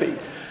creepy.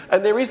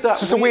 And there is that...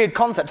 So it's a weird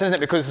concept, isn't it?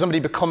 Because somebody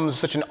becomes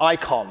such an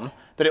icon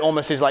that it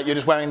almost is like you're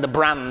just wearing the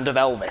brand of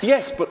Elvis.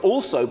 Yes, but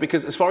also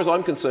because, as far as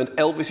I'm concerned,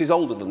 Elvis is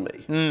older than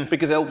me.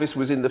 Because Elvis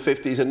was in the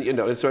 50s and,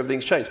 and so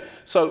everything's changed.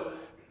 So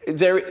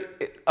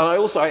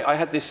I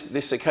had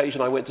this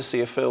occasion, I went to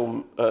see a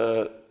film,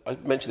 I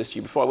mentioned this to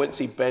you before, I went to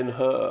see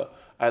Ben-Hur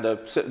at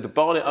the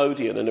Barnet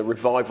Odeon and a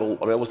revival.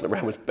 I mean, I wasn't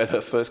around when Ben-Hur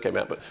first came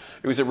out, but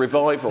it was a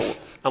revival,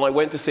 and I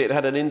went to see it. It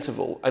had an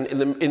interval, and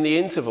in the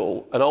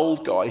interval, an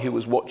old guy who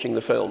was watching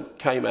the film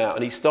came out,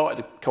 and he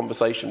started a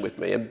conversation with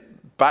me, and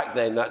back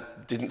then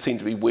that didn't seem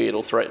to be weird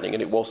or threatening,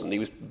 and it wasn't. He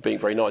was being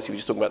very nice. He was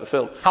just talking about the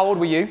film. How old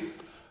were you?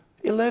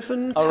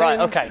 11, 10, oh, right,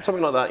 okay.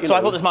 Something like that. So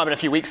I thought this might have been a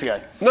few weeks ago.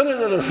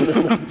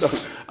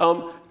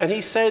 No. And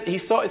he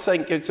started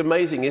saying, it's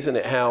amazing, isn't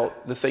it, how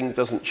the thing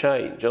doesn't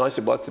change? And I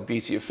said, well, that's the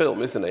beauty of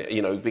film, isn't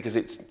it? Because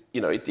it's,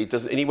 it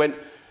doesn't. And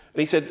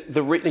he said,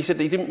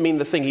 he didn't mean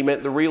the thing, he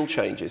meant the real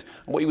changes.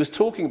 And what he was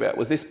talking about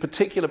was this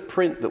particular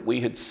print that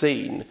we had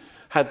seen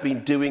had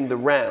been doing the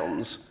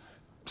rounds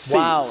since.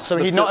 Wow, so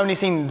he'd not only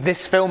seen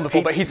this film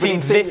before, but he'd seen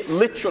this.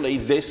 Literally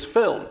this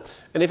film.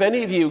 And if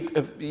any of you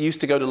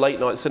used to go to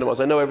late-night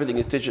cinemas, I know everything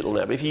is digital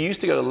now, but if you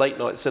used to go to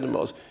late-night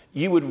cinemas,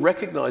 you would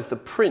recognise the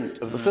print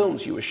of the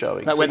films you were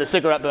showing. Like where the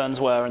cigarette burns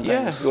were and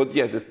things. Well,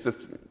 yeah,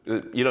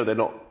 they're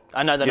not...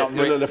 I know they're not...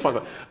 No, they're fine.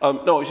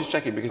 No, I was just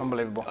checking because...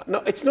 Unbelievable. No,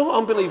 it's not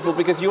unbelievable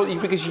because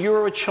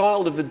you're a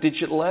child of the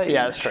digital age.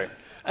 Yeah, that's true.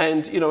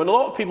 And, and a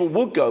lot of people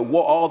would go,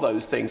 what are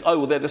those things? Oh,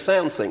 well, they're the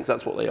sound sinks,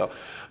 that's what they are.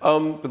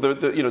 But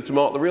to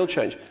mark the real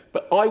change.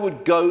 But I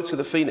would go to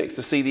the Phoenix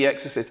to see The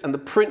Exorcist, and the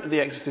print of The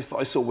Exorcist that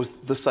I saw was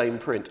the same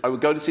print. I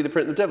would go to see the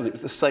print of The Devils, it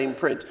was the same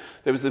print.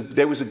 There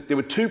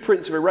were two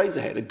prints of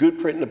Eraserhead, a good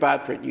print and a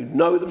bad print. You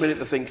know the minute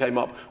the thing came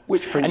up,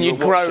 which print and you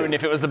were watching. And you'd groan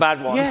if it was the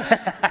bad one.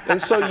 Yes.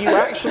 And so you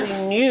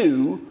actually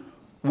knew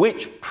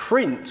which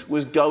print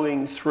was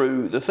going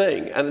through the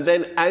thing. And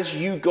then as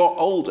you got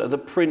older, the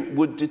print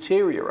would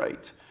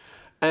deteriorate.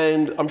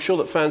 And I'm sure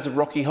that fans of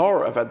Rocky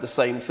Horror have had the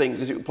same thing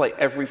because it would play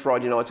every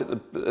Friday night at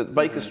the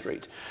Baker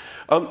Street.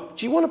 Do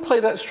you want to play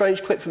that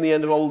strange clip from the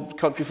end of Old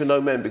Country for No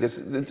Men? Because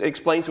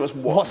explain to us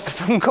what's the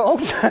film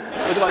called? What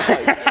did I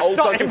say? Old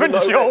Not Country even for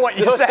No sure Men. what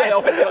you did said. I say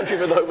Old Country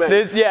for No Men?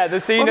 The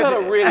scene. I've had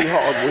a really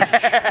hard week.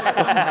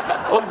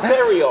 I'm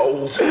very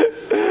old.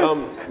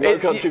 No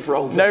Country for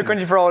Old Men. No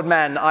Country for Old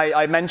Men.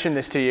 I mentioned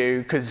this to you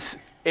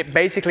because it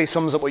basically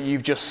sums up what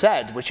you've just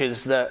said, which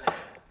is that.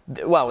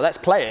 Well, let's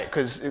play it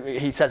because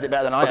he says it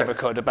better than I ever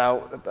could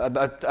about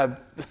a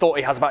thought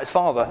he has about his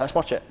father. Let's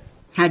watch it.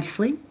 How'd you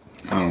sleep?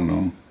 I don't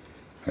know.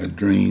 Had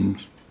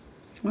dreams.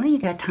 Well, you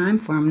got time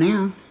for them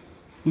now.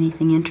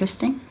 Anything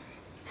interesting?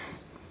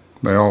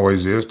 There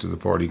always is to the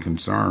party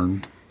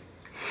concerned.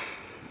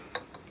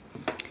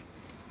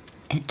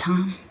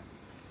 Tom,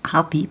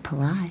 I'll be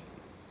polite.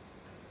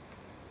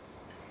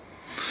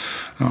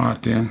 All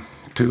right, then.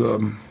 Two of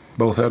them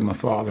both had my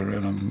father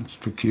in them. It's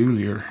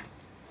peculiar.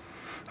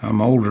 I'm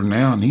older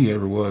now than he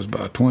ever was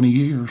by 20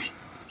 years.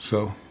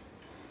 So,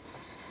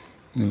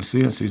 in a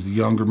sense, he's the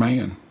younger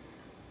man.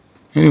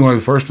 Anyway,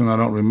 the first one I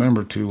don't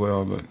remember too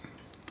well, but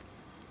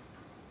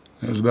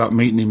it was about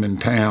meeting him in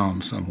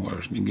town somewhere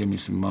and he gave me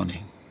some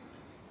money.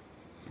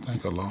 I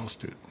think I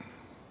lost it.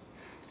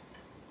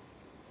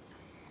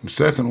 The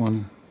second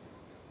one,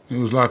 it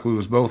was like we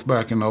was both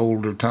back in the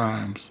older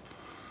times.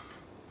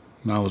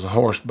 And I was a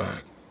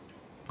horseback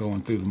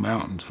going through the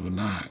mountains of a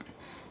night.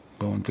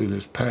 Going through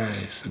this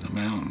pass in the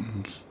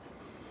mountains.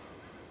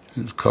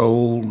 It was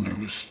cold and there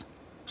was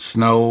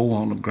snow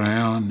on the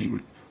ground. He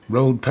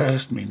rode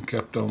past me and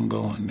kept on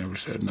going, never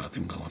said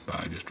nothing going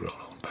by, just rode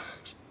on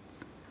past.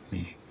 And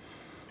he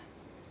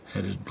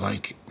had his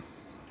blanket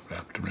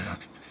wrapped around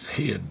him and his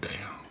head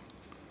down.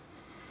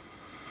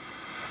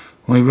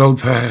 When he rode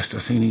past, I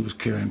seen he was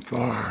carrying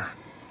fire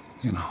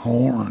in a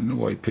horn, the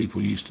way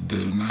people used to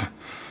do. And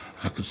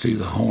I could see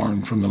the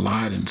horn from the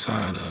light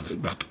inside of it,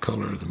 about the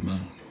color of the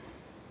moon.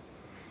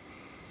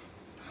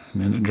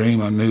 And in the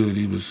dream, I knew that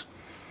he was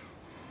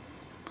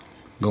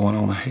going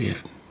on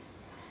ahead.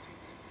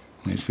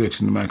 He's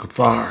fixing to make a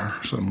fire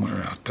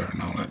somewhere out there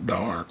and all that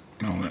dark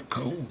and all that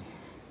cold.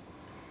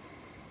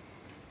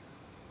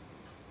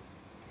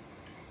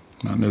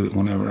 And I knew that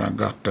whenever I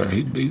got there,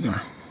 he'd be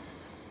there.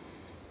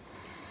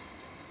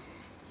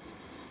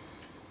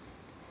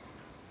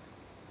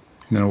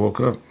 And then I woke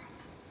up.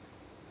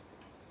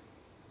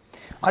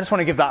 I just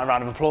want to give that a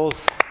round of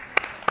applause.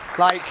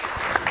 Like,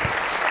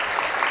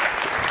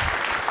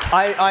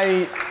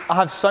 I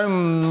have so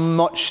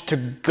much to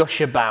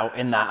gush about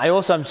in that. I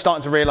also am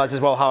starting to realise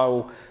as well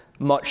how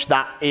much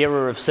that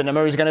era of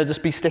cinema is going to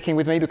just be sticking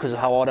with me because of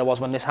how old I was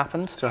when this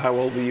happened. So how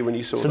old were you when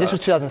you saw that? So this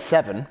was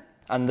 2007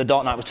 and The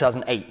Dark Knight was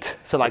 2008.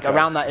 So like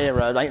around that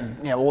era, like,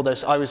 you know, all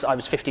those, I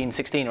was 15,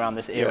 16 around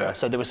this era. Yeah.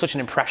 So there was such an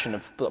impression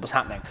of what was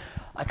happening.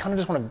 I kind of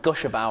just want to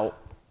gush about,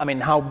 I mean,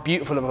 how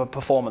beautiful of a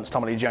performance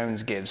Tommy Lee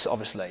Jones gives,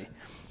 obviously.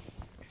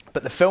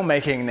 But the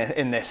filmmaking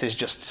in this is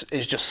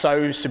just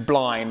so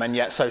sublime and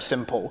yet so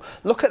simple.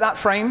 Look at that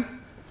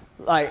frame.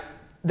 Like,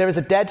 there is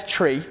a dead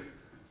tree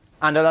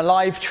and an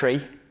alive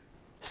tree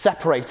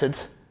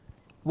separated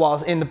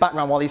whilst in the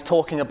background while he's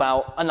talking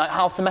about, and like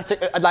how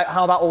thematic, like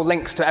how that all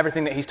links to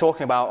everything that he's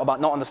talking about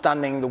not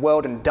understanding the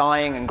world and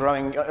dying and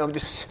growing.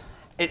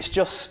 It's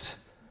just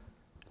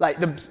like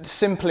the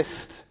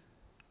simplest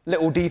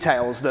little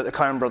details that the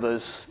Coen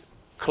brothers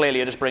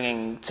clearly are just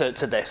bringing to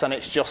this, and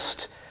it's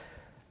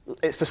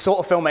the sort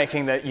of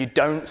filmmaking that you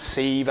don't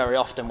see very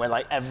often, where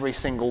like every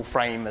single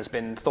frame has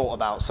been thought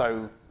about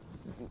so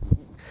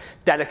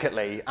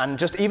delicately. And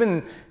just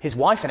even his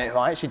wife in it, who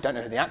I actually don't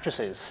know who the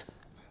actress is,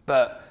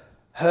 but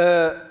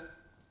her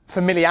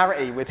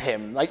familiarity with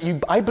him, like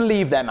I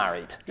believe they're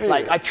married.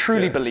 I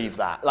truly believe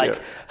that.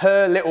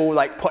 Her little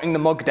like putting the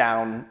mug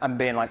down and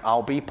being like,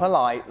 I'll be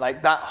polite,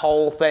 like that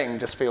whole thing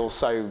just feels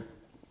so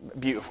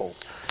beautiful.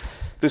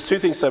 There's two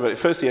things to say about it.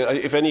 Firstly,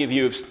 if any of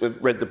you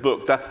have read the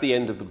book, that's the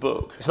end of the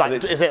book. Is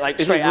it like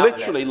it straight is out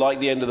literally like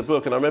the end of the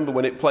book. And I remember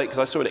when it played, because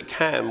I saw it at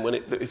Cannes, when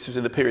it was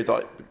in the period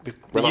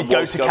when I was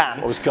going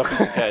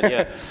to Cannes,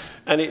 yeah.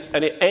 And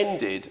it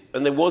ended,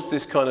 and there was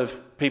this kind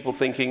of people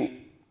thinking,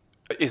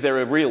 is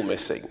there a reel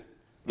missing?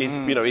 Is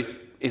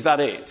that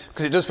it?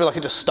 Because it does feel like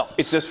it just stops.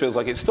 It just feels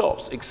like it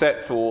stops, except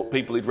for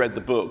people who'd read the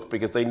book,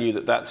 because they knew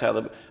that that's how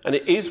and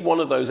it is one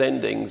of those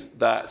endings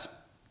that,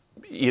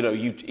 you know,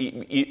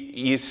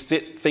 you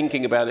sit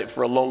thinking about it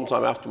for a long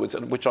time afterwards,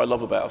 which I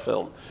love about a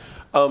film.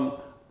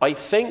 I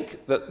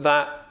think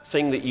that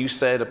thing that you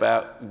said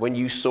about when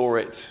you saw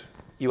it,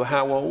 you were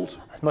how old?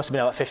 It must have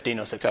been about 15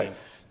 or 16. Okay.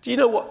 Do you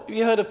know what? Have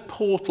you heard of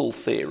portal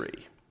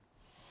theory?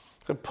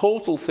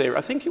 Portal theory,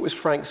 I think it was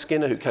Frank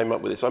Skinner who came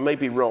up with this. I may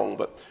be wrong,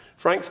 but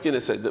Frank Skinner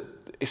said that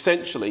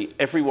essentially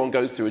everyone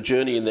goes through a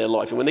journey in their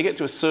life, and when they get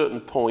to a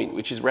certain point,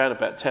 which is around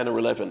about 10 or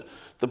 11,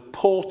 the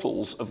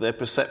portals of their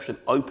perception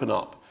open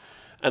up.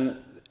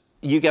 And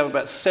you have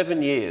about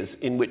 7 years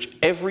in which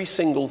every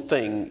single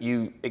thing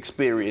you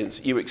experience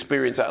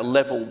at a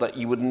level that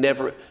you would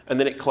never, and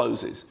then it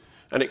closes.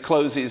 And it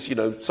closes, you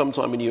know,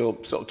 sometime in your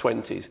sort of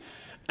 20s.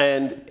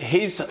 And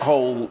his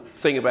whole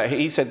thing about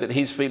he said that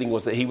his feeling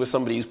was that he was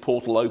somebody whose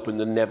portal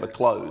opened and never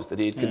closed, that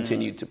he had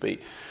continued to be.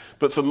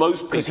 But for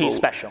most people... Because he's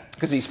special.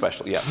 Because he's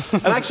special, yeah.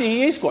 And actually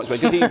he is quite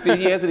special, because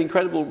he has an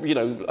incredible, you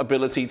know,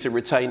 ability to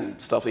retain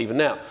stuff even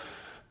now.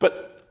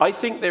 But I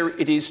think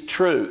it is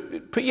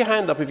true. Put your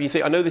hand up if you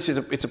think... I know it's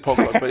a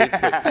podcast,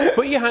 but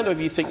put your hand up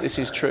if you think this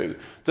is true,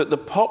 that the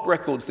pop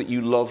records that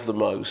you love the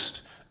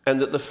most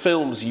and that the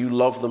films you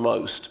love the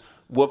most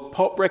were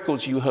pop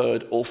records you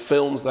heard or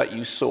films that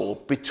you saw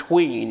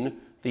between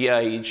the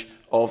age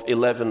of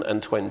 11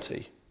 and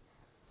 20.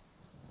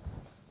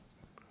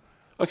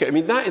 Okay, I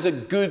mean, that is a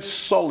good,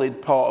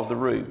 solid part of the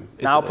room.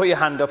 Now, put your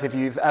hand up if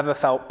you've ever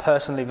felt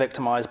personally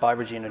victimised by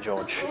Regina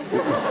George.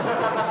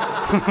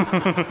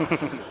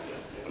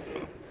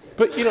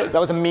 But, you know... That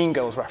was a Mean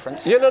Girls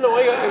reference. Yeah, no,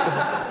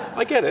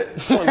 I get it.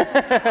 It's fine.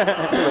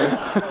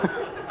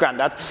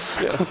 Grandad.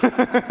 Yeah.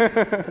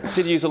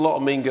 Did use a lot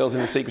of Mean Girls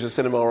in the Secrets of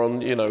Cinema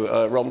on, you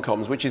know,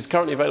 rom-coms, which is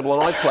currently available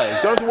on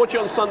iPlayer. Don't have to watch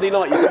it on Sunday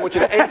night. You can watch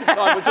it at any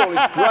time at all.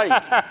 It's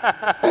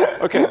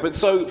great. Okay, but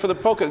so for the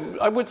podcast,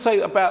 I would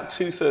say about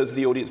 2/3 of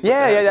the audience.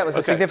 Yeah, that was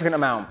a significant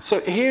amount. So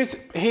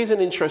here's an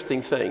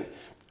interesting thing.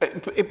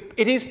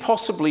 It is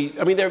possibly.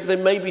 I mean, there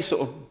may be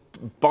sort of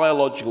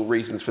biological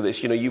reasons for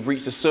this. You know, you've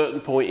reached a certain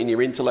point in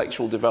your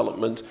intellectual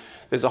development.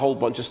 There's a whole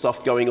bunch of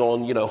stuff going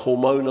on, you know,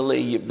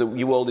 hormonally,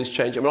 your world is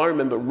changing. I mean, I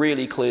remember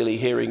really clearly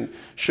hearing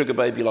Sugar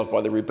Baby Love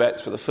by the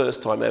Rubettes for the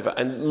first time ever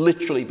and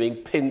literally being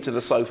pinned to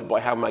the sofa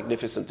by how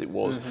magnificent it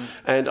was. Mm-hmm.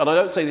 And I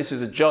don't say this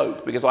as a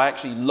joke, because I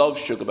actually love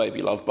Sugar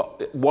Baby Love,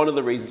 but one of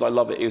the reasons I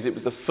love it is it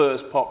was the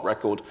first pop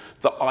record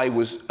that I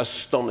was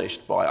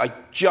astonished by. I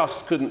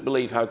just couldn't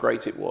believe how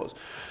great it was.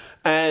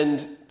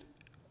 And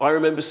I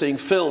remember seeing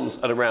films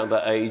at around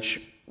that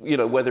age, you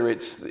know, whether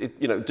it's,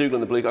 you know, Dougal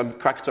and the Blue,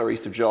 Krakatoa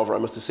East of Java, I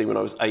must have seen when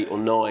I was 8 or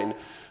 9.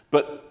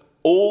 But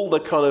all the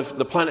kind of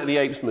the Planet of the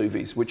Apes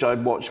movies, which I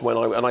watched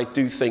and I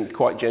do think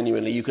quite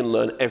genuinely you can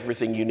learn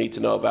everything you need to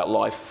know about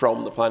life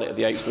from the Planet of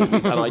the Apes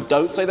movies, and I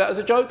don't say that as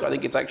a joke. I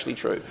think it's actually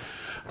true.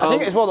 I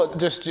think as well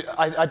that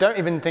I don't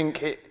even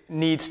think it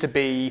needs to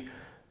be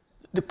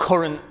the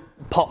current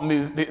pop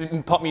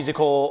music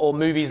or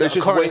movies that are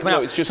currently coming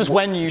out. It's just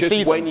when you see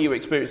them. when you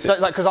experience it.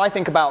 So, because I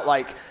think about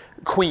like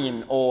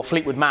Queen or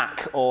Fleetwood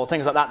Mac or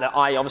things like that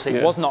I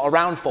obviously was not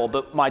around for,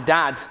 but my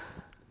dad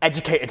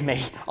educated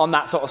me on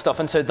that sort of stuff,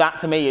 and so that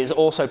to me is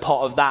also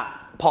part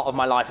of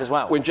my life as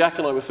well. When Jack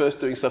and I were first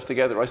doing stuff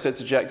together, I said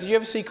to Jack, "Did you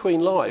ever see Queen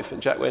live?"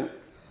 And Jack went.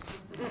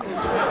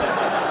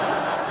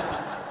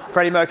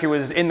 Freddie Mercury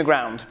was in the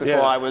ground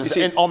before I was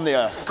on the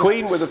earth.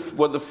 Queen were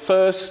the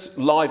first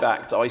live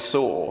act I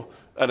saw.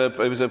 It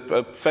was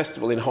a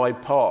festival in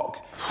Hyde Park,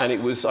 and I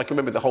can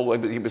remember the whole way,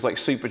 but it was like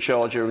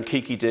Supercharger and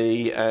Kiki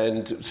Dee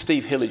and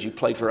Steve Hillage, who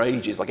played for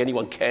ages, like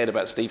anyone cared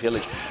about Steve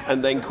Hillage,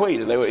 and then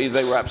Queen, and they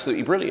were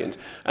absolutely brilliant.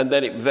 And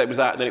then there was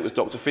that, and then it was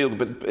Dr. Field,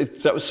 but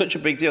that was such a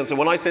big deal. So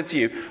when I said to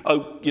you,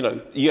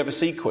 you ever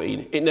see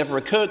Queen, it never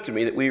occurred to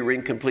me that we were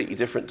in completely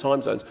different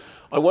time zones.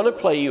 I want to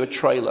play you a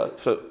trailer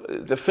for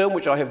the film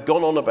which I have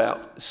gone on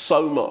about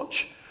so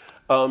much,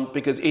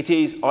 because it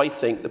is, I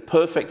think, the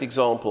perfect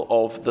example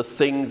of the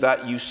thing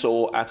that you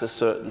saw at a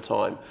certain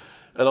time.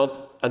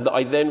 And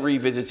I then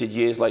revisited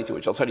years later,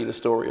 which I'll tell you the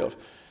story of.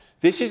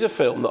 This is a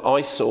film that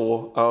I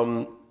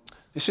saw,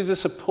 this is a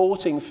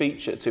supporting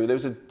feature to, there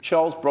was a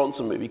Charles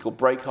Bronson movie called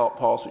Breakheart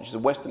Pass, which is a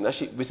Western,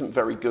 actually it wasn't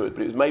very good,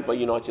 but it was made by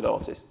United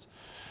Artists.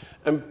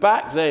 And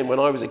back then, when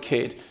I was a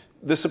kid,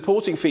 the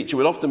supporting feature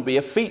would often be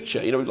a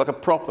feature, like a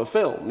proper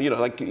film.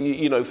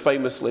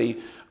 Famously,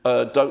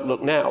 Don't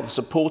Look Now. The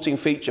supporting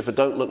feature for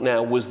Don't Look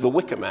Now was The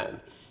Wicker Man.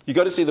 You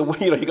go to see you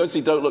go to see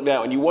Don't Look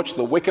Now, and you watch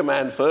The Wicker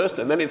Man first,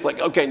 and then it's like,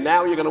 okay,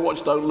 now you're going to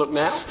watch Don't Look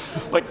Now.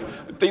 Like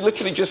they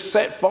literally just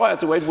set fire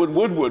to Edward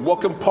Woodward.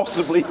 What can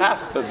possibly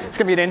happen? It's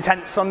going to be an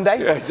intense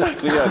Sunday. Yeah,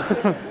 exactly.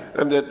 Yeah.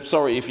 And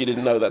sorry if you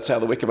didn't know that's how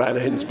The Wicker Man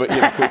ends, but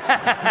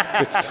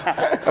I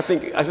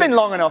think it's been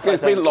long enough. It's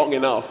been long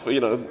enough.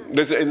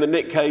 There's in the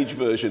Nick Cage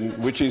version,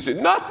 which is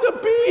not the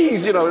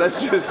bees.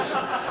 That's just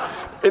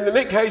in the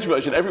Nick Cage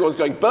version. Everyone's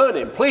going, burn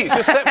him, please.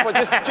 Just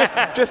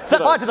set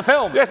fire to the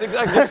film. Yes,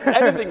 exactly. Just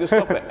anything to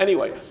stop it.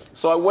 Anyway,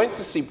 so I went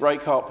to see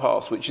Breakheart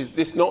Pass, which is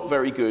this not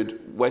very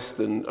good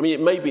Western. I mean,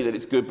 it may be that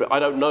it's good, but I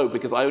don't know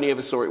because I only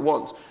ever saw it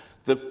once.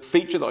 The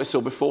feature that I saw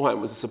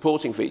beforehand was a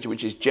supporting feature,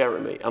 which is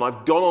Jeremy. And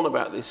I've gone on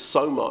about this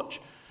so much.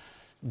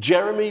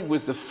 Jeremy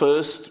was the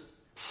first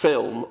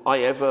film I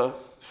ever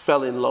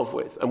fell in love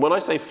with. And when I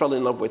say fell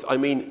in love with, I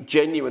mean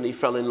genuinely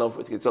fell in love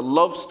with. It's a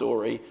love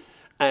story,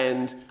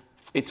 and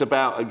it's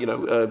about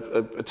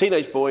a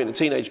teenage boy and a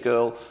teenage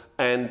girl,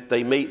 and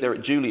they meet. They're at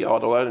Juilliard.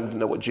 I don't even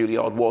know what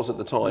Juilliard was at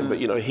the time, but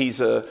he's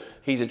a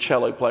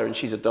cello player and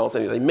she's a dancer.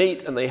 Anyway, they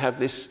meet and they have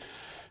this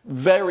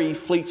very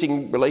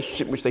fleeting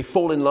relationship in which they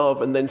fall in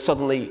love, and then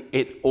suddenly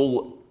it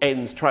all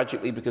ends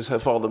tragically because her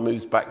father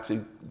moves back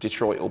to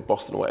Detroit or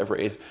Boston or whatever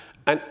it is.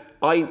 And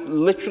I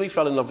literally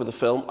fell in love with the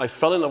film. I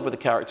fell in love with the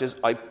characters.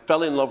 I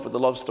fell in love with the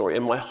love story,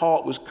 and my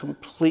heart was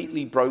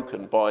completely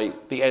broken by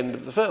the end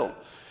of the film.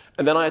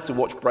 And then I had to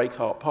watch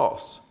Breakheart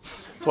Pass.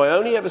 So I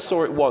only ever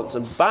saw it once,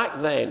 and back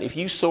then, if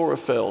you saw a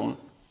film,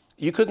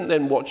 you couldn't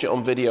then watch it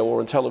on video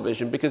or on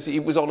television because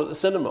it was on at the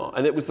cinema,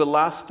 and it was the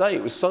last day.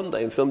 It was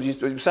Sunday, and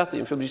it was Saturday,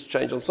 and films used to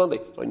change on Sunday.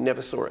 So I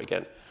never saw it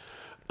again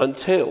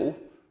until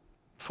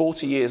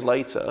 40 years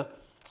later.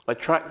 I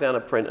tracked down a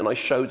print and I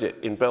showed it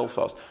in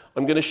Belfast.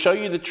 I'm going to show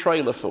you the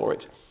trailer for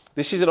it.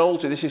 This is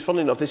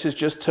funnily enough, this has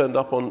just turned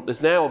up on.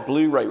 There's now a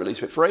Blu-ray release,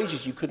 but for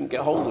ages you couldn't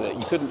get hold of it.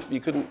 You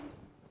couldn't.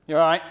 You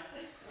all right?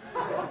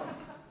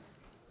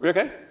 We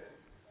okay?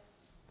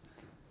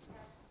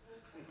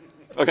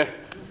 Okay.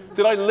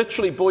 Did I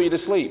literally bore you to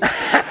sleep?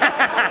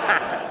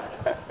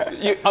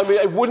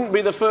 It wouldn't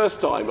be the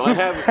first time.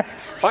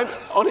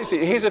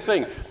 Honestly, here's the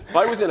thing.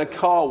 I was in a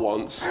car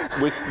once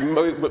with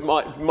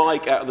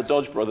Mike out of the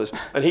Dodge Brothers,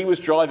 and he was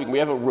driving. We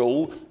have a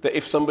rule that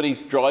if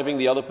somebody's driving,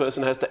 the other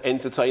person has to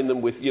entertain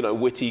them with,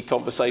 witty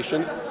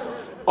conversation.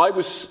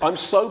 I'm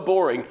so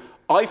boring,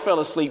 I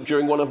fell asleep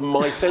during one of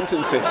my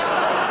sentences.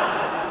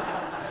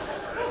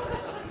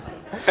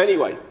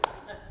 Anyway.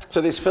 So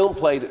this film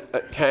played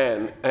at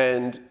Cannes,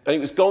 and it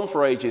was gone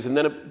for ages. And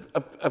then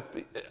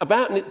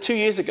about 2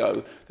 years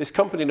ago, this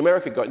company in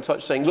America got in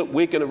touch saying, look,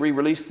 we're going to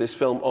re-release this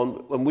film,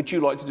 and would you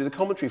like to do the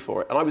commentary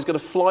for it? And I was going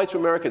to fly to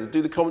America to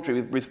do the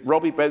commentary with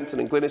Robbie Benson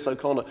and Glynis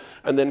O'Connor,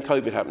 and then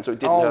COVID happened, so it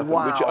didn't happen.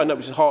 Wow. Which I know,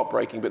 which is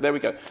heartbreaking, but there we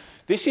go.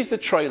 This is the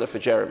trailer for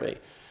Jeremy.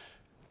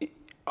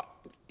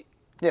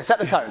 Yeah, set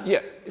the tone.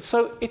 Yeah,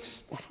 so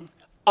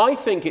I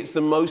think it's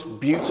the most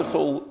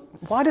beautiful...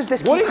 Why does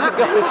this keep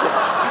happening?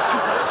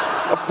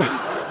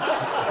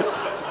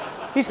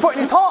 He's putting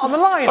his heart on the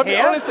line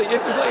here. Honestly,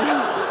 this is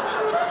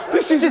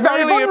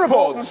very really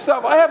important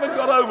stuff. I haven't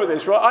got over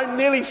this, right? I'm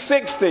nearly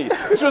 60.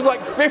 This was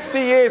like 50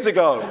 years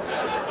ago.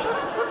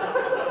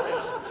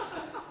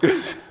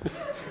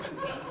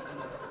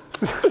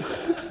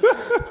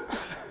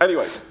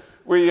 Anyway,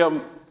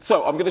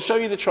 So I'm going to show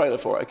you the trailer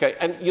for it, okay?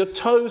 And your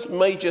toes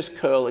may just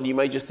curl and you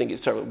may just think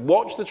it's terrible.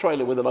 Watch the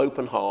trailer with an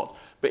open heart,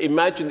 but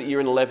imagine that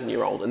you're an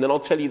 11-year-old, and then I'll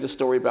tell you the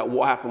story about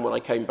what happened when I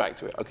came back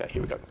to it. Okay,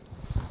 here we go.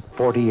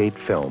 48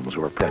 films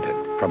were printed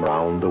from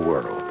around the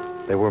world.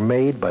 They were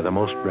made by the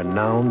most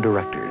renowned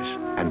directors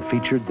and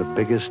featured the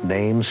biggest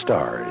name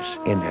stars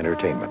in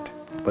entertainment.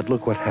 But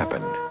look what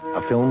happened.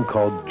 A film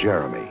called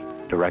Jeremy,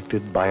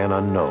 directed by an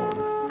unknown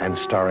and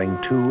starring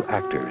 2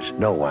 actors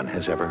no one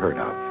has ever heard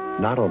of,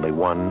 not only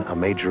won a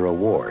major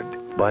award,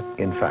 but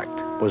in fact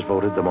was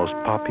voted the most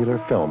popular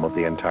film of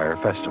the entire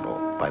festival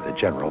by the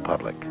general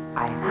public.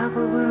 I have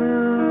a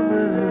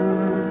balloon,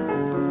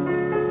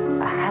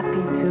 a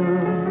happy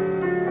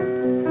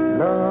tune,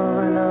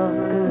 love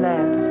enough to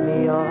last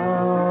me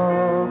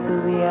all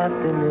through the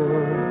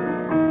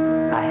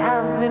afternoon. I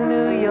have the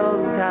New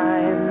York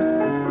Times,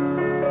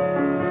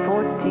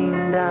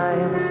 14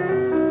 dimes,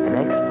 and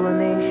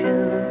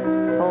explanations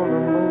for the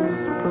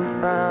most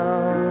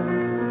profound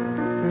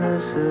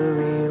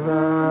nursery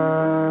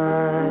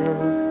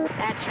rhymes.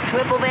 That's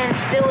Triple Band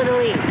still in the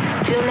lead.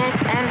 Tunex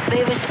and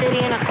Favorite City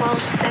in a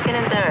close second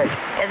and third.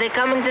 As they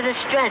come into the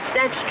stretch,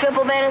 that's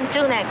Triple Band and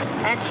Tunex.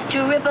 That's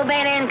Triple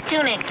Band and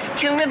Tunex.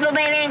 Triple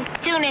Band and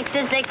Tunex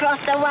as they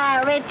cross the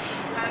wire. It's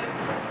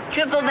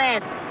Triple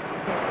Band.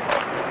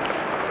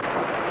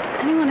 Does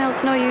anyone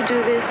else know you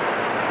do this?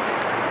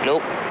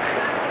 Nope.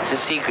 It's a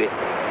secret.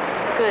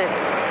 Good.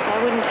 So I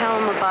wouldn't tell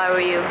them if I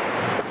were you.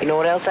 You know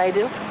what else I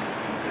do?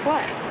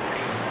 What?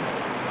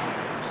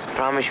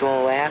 Promise you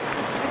won't laugh? I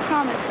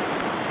promise.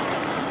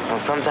 Well,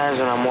 sometimes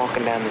when I'm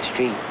walking down the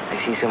street, I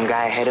see some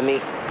guy ahead of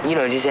me. You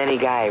know, just any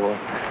guy. Well,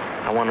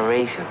 I want to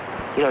race him.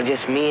 You know,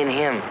 just me and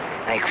him.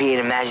 I create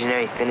an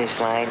imaginary finish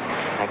line.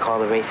 I call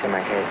the race in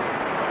my head.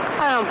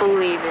 I don't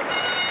believe it.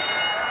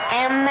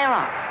 And they're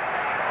off.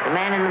 The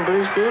man in the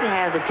blue suit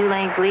has a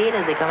 2-length lead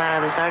as they come out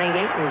of the starting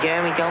gate, and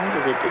Jeremy Jones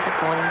is a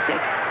disappointing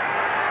second.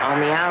 On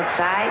the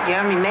outside,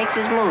 Jeremy makes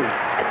his move.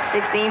 At the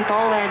 16th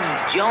pole, that's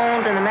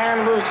Jones and the man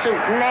in the blue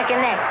suit, neck and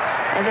neck.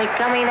 As they're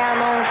coming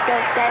down the home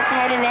stretch, that's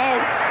head and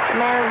head.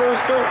 The man in the blue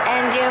suit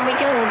and Jeremy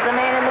Jones. The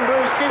man in the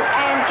blue suit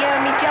and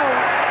Jeremy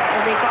Jones.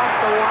 As they cross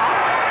the wire.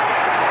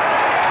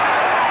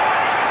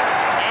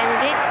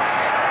 And it's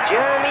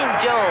Jeremy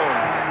Jones.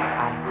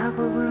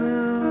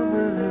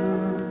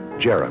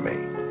 Jeremy,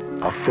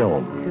 a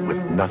film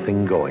with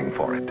nothing going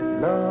for it,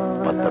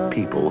 but the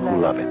people who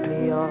love it.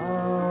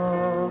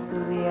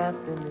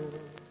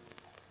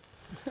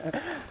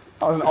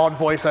 That was an odd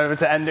voiceover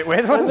to end it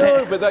with, wasn't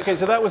it? No, but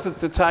so that was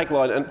the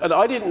tagline. And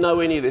I didn't know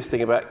any of this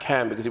thing about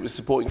Cannes because it was a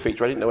supporting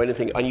feature. I didn't know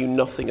anything. I knew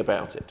nothing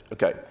about it.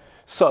 Okay.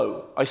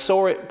 So I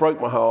saw it, broke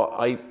my heart.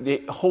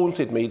 It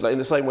haunted me like in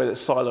the same way that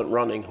Silent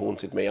Running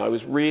haunted me. I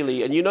was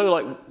really... And you know,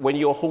 like, when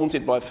you're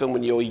haunted by a film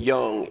when you're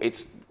young,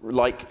 it's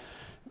like...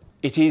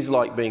 It is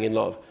like being in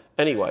love.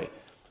 Anyway,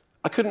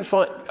 I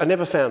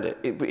never found it.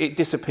 It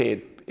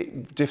disappeared.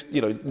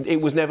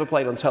 It was never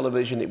played on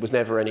television. It was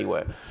never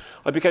anywhere.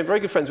 I became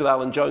very good friends with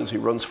Alan Jones, who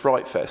runs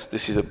Fright Fest.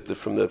 This is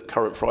from the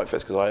current Fright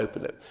Fest because I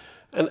opened it.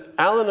 And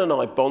Alan and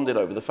I bonded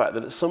over the fact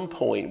that at some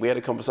point we had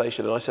a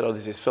conversation and I said,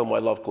 there's this film I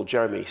love called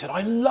Jeremy. He said,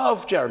 I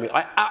love Jeremy.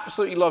 I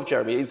absolutely love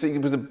Jeremy.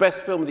 It was the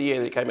best film of the year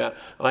that it came out.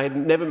 And I had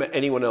never met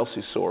anyone else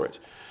who saw it.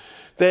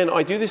 Then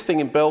I do this thing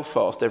in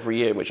Belfast every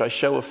year in which I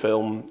show a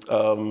film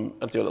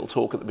and do a little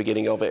talk at the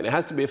beginning of it. And it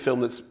has to be a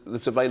film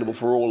that's available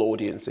for all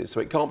audiences. So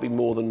it can't be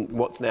more than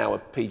what's now a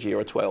PG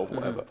or a 12 or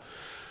whatever.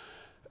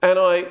 And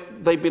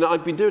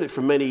I've been doing it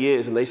for many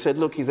years, and they said,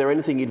 look, is there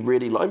anything you'd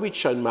really like? We'd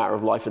shown Matter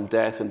of Life and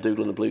Death and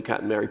Doodle and the Blue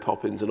Cat and Mary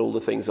Poppins and all the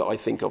things that I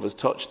think of as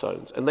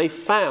touchstones. And they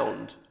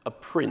found a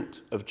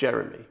print of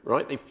Jeremy,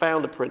 right? They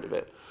found a print of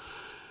it.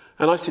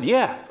 And I said,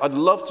 yeah, I'd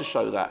love to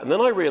show that. And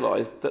then I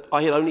realised that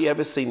I had only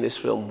ever seen this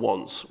film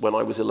once when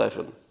I was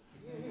 11.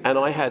 And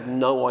I had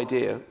no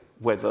idea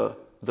whether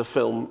the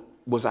film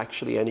was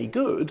actually any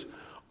good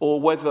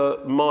or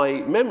whether my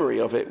memory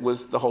of it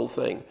was the whole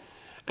thing.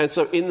 And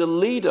so in the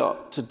lead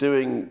up to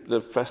doing the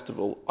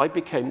festival, I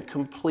became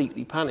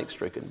completely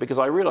panic-stricken because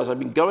I realised I'd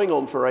been going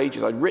on for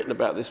ages. I'd written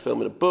about this film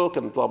in a book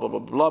and blah, blah, blah,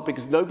 blah,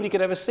 because nobody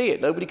could ever see it.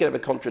 Nobody could ever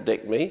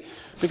contradict me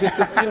because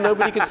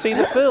nobody could see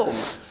the film.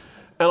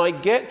 And I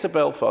get to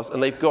Belfast,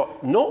 and they've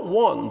got not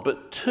one,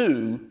 but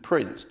 2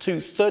 prints, 2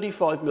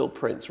 35mm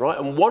prints, right?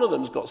 And one of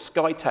them's got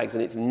Sky tags,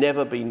 and it's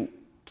never been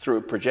through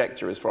a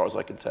projector, as far as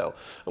I can tell.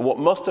 And what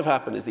must have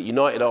happened is that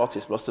United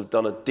Artists must have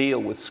done a deal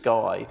with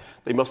Sky.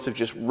 They must have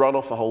just run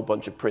off a whole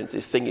bunch of prints.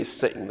 This thing is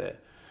sitting there.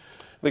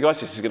 The guy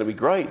says, this is going to be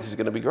great, this is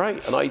going to be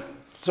great. And I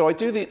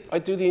do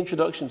the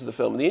introduction to the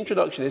film, and the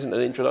introduction isn't an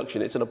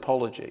introduction, it's an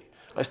apology.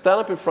 I stand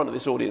up in front of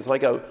this audience, and I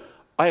go,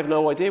 I have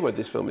no idea whether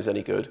this film is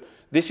any good.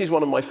 This is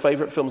one of my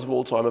favourite films of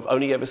all time. I've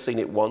only ever seen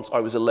it once. I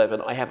was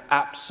 11. I have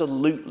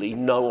absolutely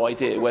no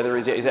idea whether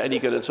is it any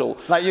good at all.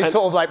 Like you're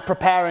sort of like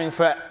preparing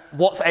for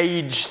what's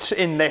aged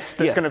in this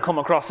that's going to come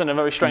across in a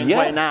very strange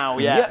way now.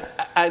 Yeah,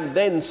 and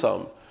then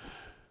some.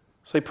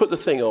 So they put the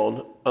thing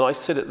on, and I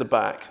sit at the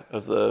back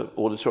of the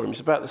auditorium.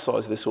 It's about the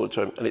size of this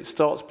auditorium, and it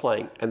starts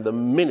playing. And the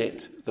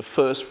minute the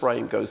first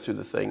frame goes through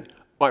the thing,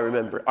 I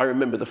remember it. I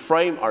remember the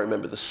frame, I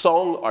remember the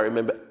song, I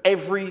remember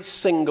every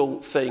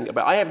single thing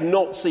about it. I have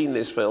not seen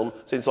this film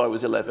since I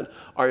was 11.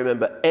 I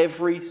remember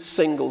every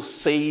single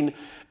scene.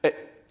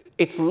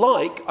 It's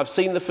like I've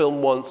seen the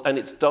film once and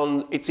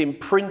it's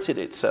imprinted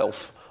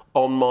itself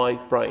on my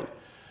brain.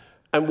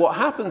 And what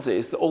happens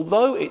is that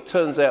although it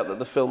turns out that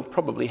the film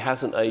probably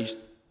hasn't aged,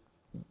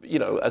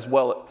 as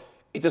well,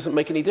 it doesn't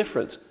make any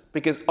difference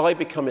because I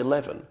become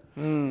 11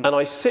 and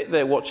I sit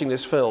there watching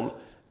this film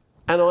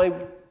and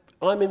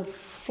I'm in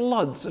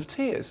floods of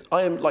tears.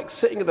 I am like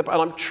sitting at and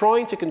I'm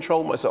trying to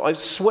control myself. I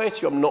swear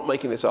to you, I'm not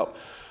making this up.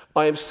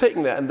 I am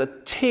sitting there and the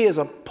tears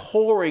are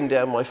pouring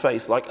down my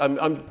face. Like I'm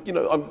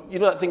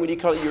that thing when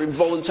you're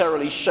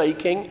involuntarily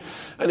shaking,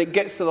 and it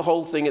gets to the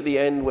whole thing at the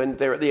end when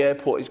they're at the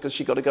airport because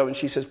she's got to go and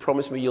she says,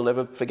 "Promise me you'll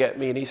never forget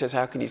me," and he says,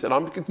 "How can you?" And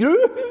I'm,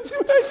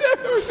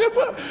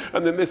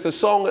 and then there's the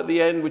song at the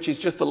end, which is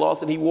just the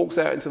last, and he walks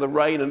out into the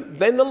rain, and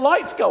then the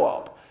lights go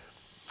up.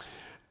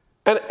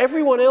 And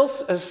everyone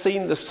else has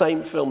seen the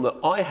same film that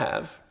I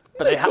have.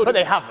 But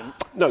they haven't.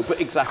 No, but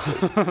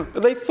exactly.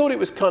 And they thought it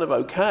was kind of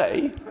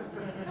okay.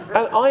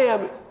 And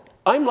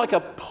I'm like a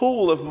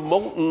pool of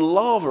molten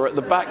lava at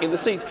the back in the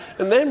seats.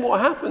 And then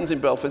what happens in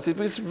Belfast is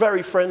it's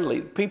very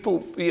friendly.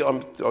 People, I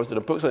was in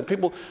a book saying,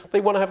 people, they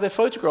want to have their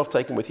photograph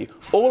taken with you.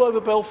 All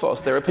over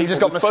Belfast, there are people. You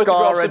just got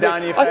mascara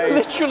down your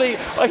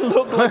face. I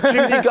look like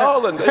Judy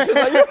Garland. It's just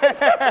like,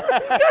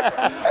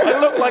 I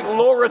look like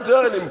Laura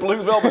Dern in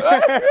Blue Velvet.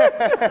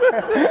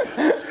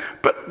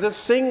 But the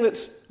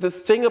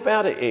thing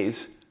about it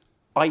is,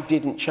 I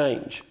didn't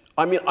change.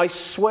 I mean, I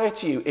swear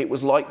to you, it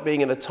was like being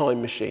in a time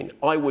machine.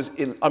 I was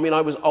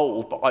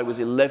old, but I was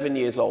 11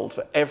 years old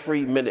for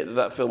every minute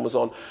that film was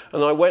on.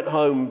 And I went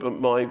home, but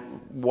my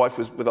wife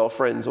was with our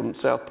friends on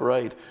South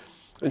Parade,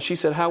 and she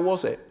said, "How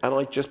was it?" And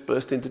I just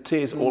burst into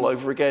tears all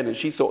over again. And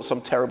she thought some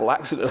terrible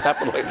accident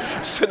happened,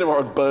 like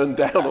cinema had burned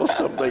down or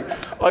something.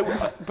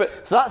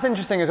 So that's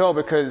interesting as well,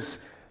 because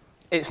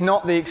it's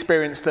not the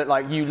experience that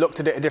like you looked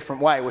at it a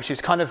different way, which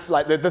is kind of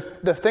like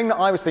the thing that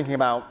I was thinking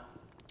about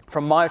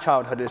from my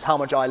childhood is how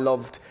much I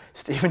loved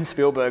Steven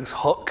Spielberg's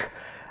Hook.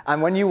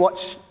 And when you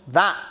watch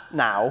that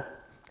now,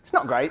 it's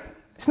not great.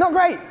 It's not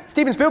great.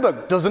 Steven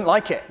Spielberg doesn't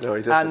like it. No,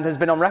 he doesn't. And has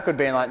been on record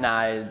being like,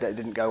 nah, it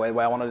didn't go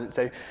where I wanted it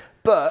to.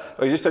 But...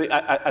 just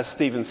as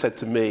Steven said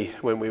to me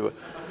when we were...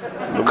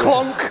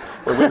 Clonk!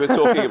 When we were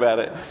talking about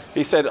it,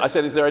 I said,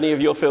 "Is there any of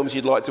your films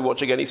you'd like to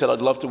watch again?" He said,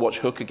 "I'd love to watch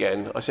Hook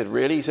again." I said,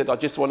 "Really?" He said, "I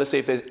just want to see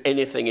if there's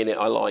anything in it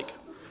I like."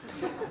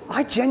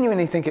 I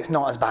genuinely think it's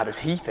not as bad as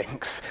he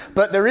thinks.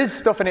 But there is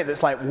stuff in it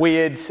that's like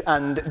weird,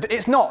 and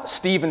it's not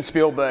Steven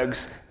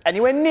Spielberg's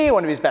anywhere near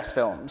one of his best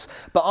films.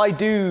 But I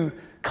do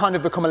kind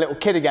of become a little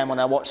kid again when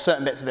I watch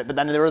certain bits of it. But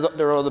then there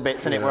are other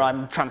bits in it where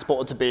I'm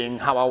transported to being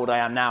how old I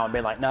am now and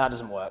being like, no, that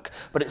doesn't work.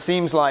 But it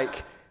seems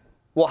like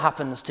what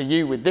happens to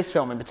you with this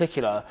film in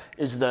particular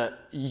is that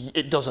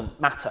it doesn't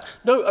matter.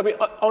 No, I mean,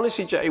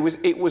 honestly, Jay,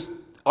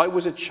 I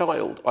was a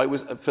child.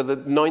 For the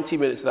 90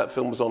 minutes that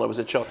film was on, I was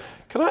a child.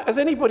 Has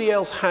anybody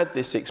else had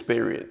this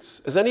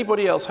experience? Has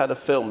anybody else had a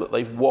film that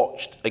they've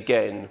watched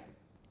again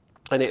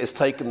and it has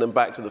taken them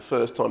back to the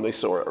first time they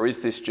saw it? Or is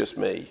this just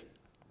me?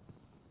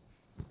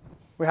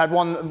 We had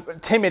one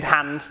timid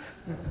hand.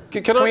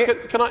 Can I,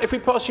 if we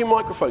pass you a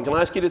microphone, can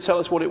I ask you to tell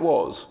us what it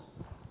was?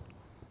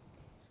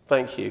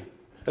 Thank you.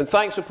 And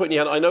thanks for putting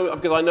your hand.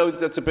 Because I know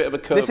that's a bit of a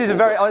curve.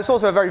 It's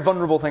also a very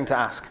vulnerable thing to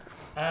ask.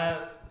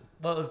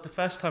 Well, it was the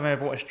first time I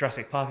ever watched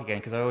Jurassic Park again,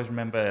 because I always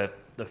remember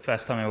the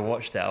first time I ever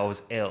watched it, I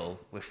was ill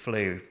with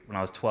flu when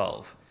I was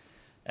 12.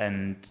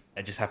 And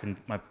it just happened,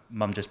 my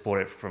mum just bought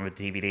it from a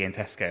DVD in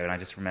Tesco, and I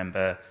just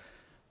remember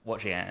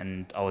watching it,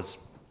 and I was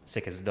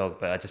sick as a dog,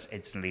 but I just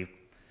instantly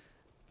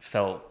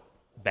felt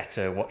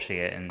better watching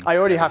it. And I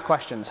already have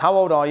questions. How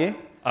old are you?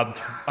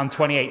 I'm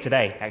 28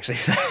 today, actually.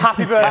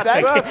 Happy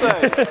birthday.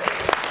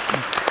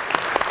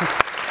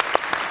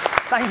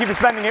 Thank you for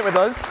spending it with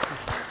us.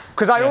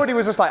 Because I already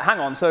was just like, hang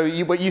on, so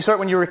you saw it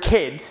when you were a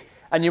kid,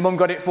 and your mum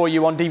got it for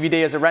you on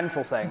DVD as a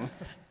rental thing?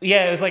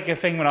 Yeah, it was like a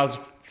thing when I was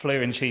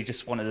flu, and she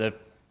just wanted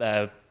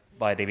to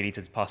buy a DVD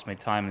to pass me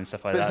time and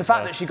stuff like that. But it's the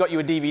fact that she got you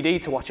a DVD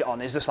to watch it on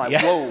is just like,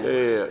 whoa.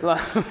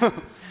 Yeah.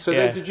 So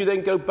then, did you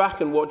then go back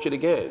and watch it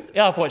again?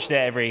 Yeah, I've watched it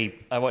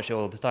I watch it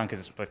all the time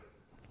because it's my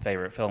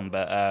favourite film.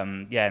 But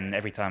and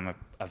every time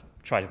I've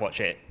tried to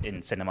watch it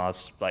in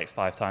cinemas like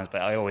 5 times,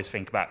 but I always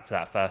think back to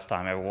that first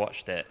time I ever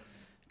watched it.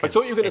 I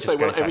thought you were going to say,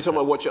 every time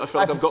I watch it, I feel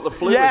like I've got the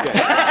flu again.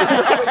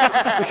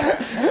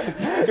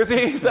 Because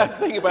here's that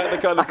thing about the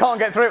kind of... I can't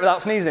get through it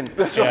without sneezing.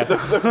 That's right,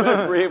 the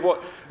memory of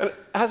what... And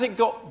has it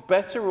got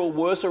better or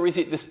worse, or is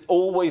it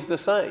always the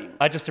same?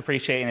 I just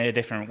appreciate it in a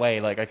different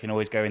way. Like, I can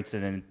always go into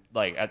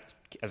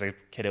as a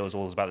kid, it was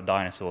always about the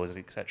dinosaurs,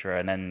 etc.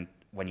 And then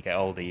when you get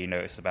older, you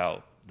notice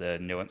about the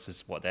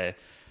nuances, what they're...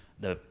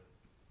 The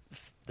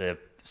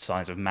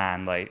signs of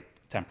man, like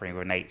tampering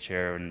with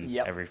nature and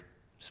every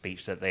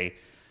speech that they...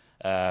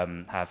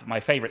 have. My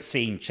favourite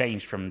scene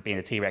changed from being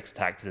a T-Rex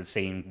attack to the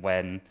scene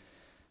when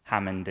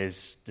Hammond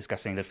is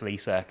discussing the flea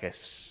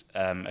circus.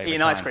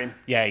 Eating ice cream.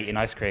 Yeah, eating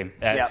ice cream.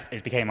 Yep.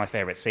 It became my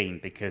favourite scene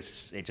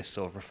because it just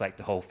sort of reflects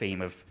the whole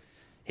theme of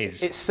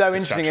his. It's so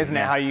interesting, isn't it,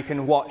 yeah. how you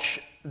can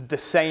watch the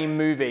same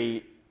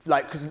movie,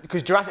 like,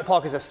 because Jurassic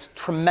Park is a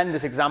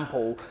tremendous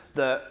example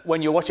that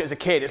when you watch it as a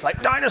kid, it's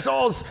like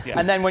dinosaurs,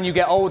 and then when you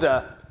get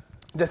older,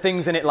 the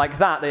things in it like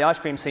that, the ice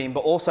cream scene, but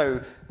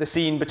also the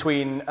scene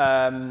between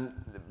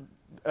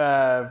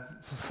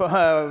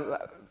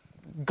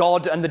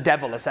God and the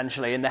devil,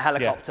 essentially, in the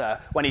helicopter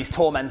when he's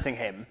tormenting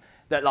him.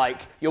 That,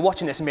 like, you're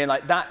watching this and being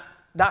like,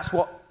 that's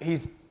what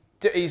he's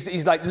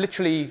like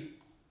literally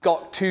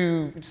got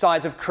two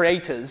sides of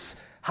creators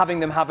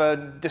having them have a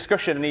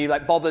discussion, and he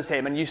like bothers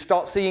him, and you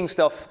start seeing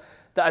stuff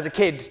that as a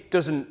kid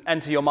doesn't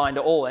enter your mind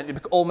at all, and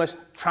it almost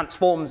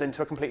transforms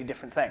into a completely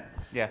different thing.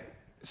 Yeah.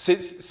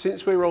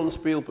 Since we're on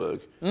Spielberg,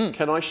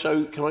 can I show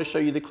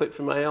you the clip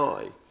from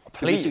AI?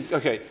 Please.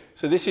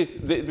 This is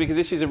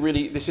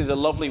a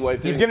lovely way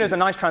of doing it. You've given us a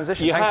nice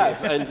transition. You thank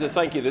have, you. and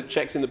thank you. The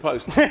check's in the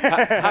post.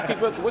 Happy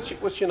birthday.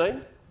 What's your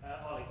name?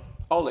 Ollie.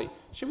 Ollie.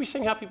 Should we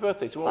sing Happy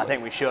Birthday to Ollie? I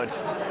think we should.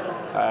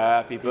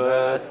 Happy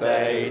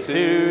birthday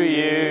to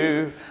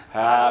you.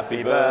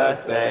 Happy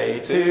birthday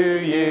to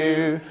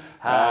you.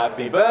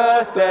 Happy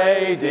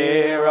birthday,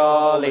 dear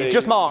Ollie.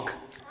 Just Mark.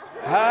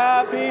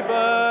 Happy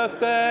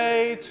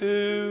birthday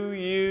to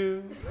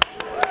you.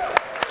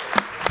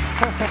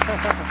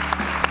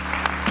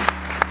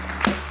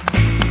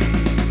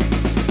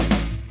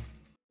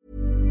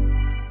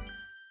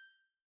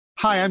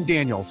 Hi, I'm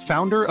Daniel,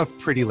 founder of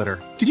Pretty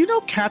Litter. Did you know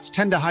cats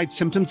tend to hide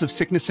symptoms of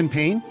sickness and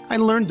pain? I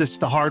learned this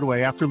the hard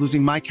way after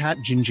losing my cat,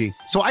 Gingy.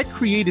 So I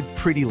created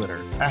Pretty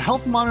Litter, a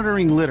health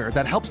monitoring litter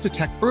that helps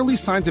detect early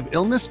signs of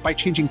illness by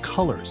changing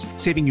colors,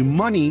 saving you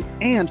money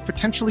and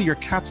potentially your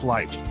cat's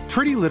life.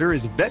 Pretty Litter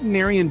is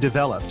veterinarian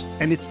developed,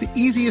 and it's the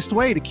easiest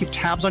way to keep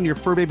tabs on your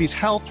fur baby's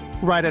health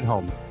right at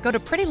home. Go to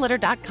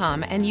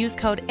prettylitter.com and use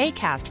code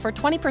ACAST for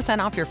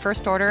 20% off your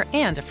first order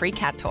and a free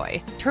cat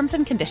toy. Terms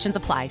and conditions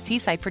apply. See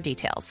site for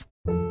details.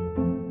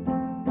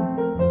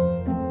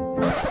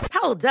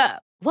 Hold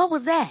up. What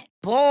was that?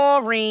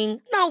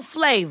 Boring. No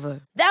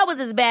flavor. That was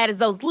as bad as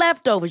those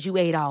leftovers you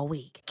ate all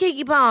week.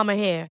 Keke Palmer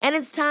here, and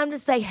it's time to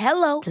say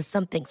hello to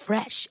something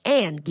fresh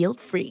and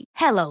guilt-free.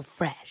 Hello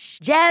Fresh.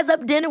 Jazz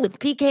up dinner with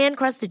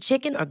pecan-crusted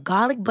chicken or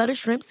garlic butter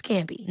shrimp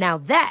scampi. Now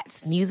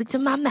that's music to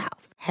my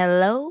mouth.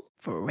 Hello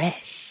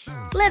Fresh.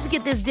 Let's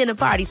get this dinner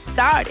party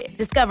started.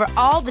 Discover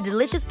all the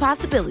delicious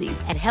possibilities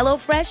at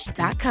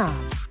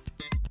hellofresh.com.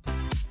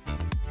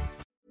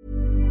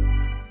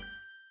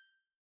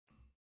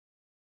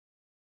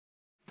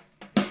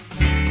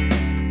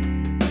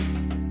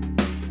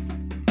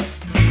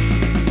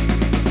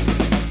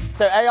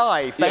 So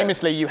AI,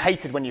 famously, you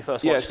hated when you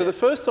first watched it. Yeah, so the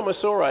first time I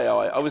saw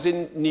AI, I was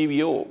in New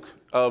York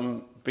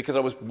because I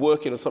was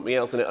working on something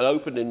else, and it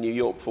opened in New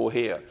York for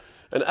here.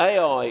 And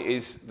AI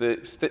is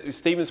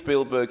Steven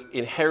Spielberg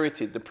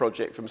inherited the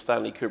project from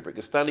Stanley Kubrick,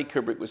 because Stanley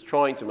Kubrick was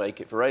trying to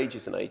make it for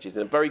ages and ages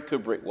in a very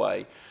Kubrick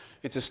way.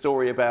 It's a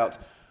story about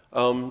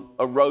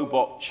a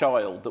robot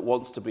child that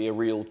wants to be a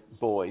real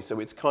boy. So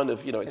it's kind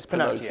of, it's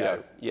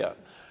Pinocchio. Yeah.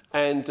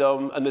 And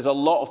there's a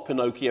lot of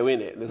Pinocchio in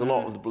it. There's a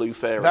lot of the Blue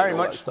Fairy and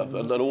all that stuff.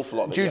 An awful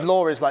lot of it. Jude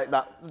Law is like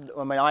that.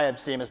 I mean, I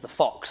see him as the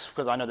fox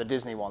because I know the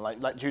Disney one.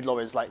 Like Jude Law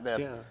is like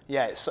the...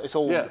 Yeah, it's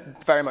all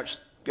very much...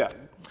 Yeah.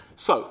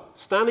 So,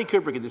 Stanley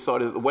Kubrick had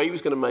decided that the way he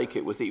was going to make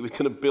it was that he was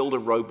going to build a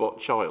robot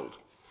child.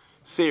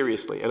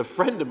 Seriously. And a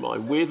friend of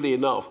mine, weirdly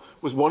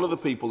enough, was one of the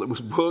people that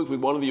was worked with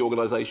one of the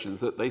organisations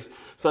that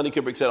Stanley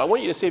Kubrick said, I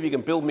want you to see if you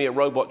can build me a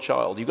robot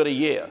child. You've got a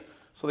year.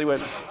 So they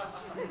went...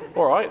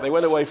 All right, they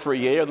went away for a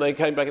year, and they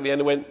came back at the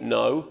end and went,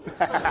 no.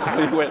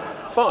 So he went,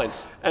 fine.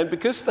 And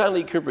because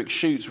Stanley Kubrick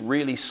shoots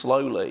really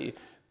slowly,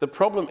 the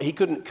problem, he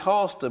couldn't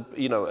cast a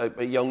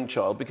young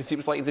child because he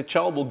was like, the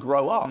child will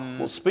grow up.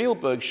 Well,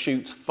 Spielberg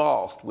shoots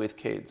fast with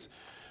kids.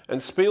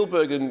 And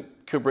Spielberg and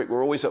Kubrick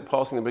were always up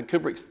passing them, but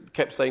Kubrick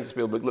kept saying to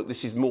Spielberg, look,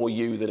 this is more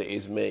you than it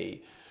is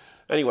me.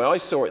 Anyway, I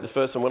saw it the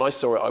first time. When I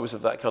saw it, I was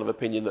of that kind of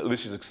opinion that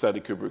this is a Stanley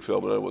Kubrick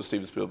film, and I know what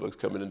Steven Spielberg's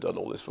come in and done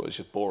all this for. It's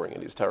just boring,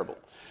 and it's terrible.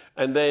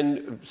 And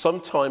then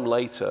sometime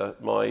later,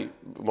 my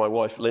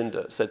wife,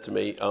 Linda, said to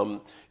me,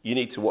 you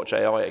need to watch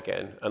AI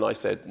again. And I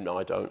said, no,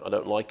 I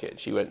don't like it.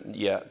 She went,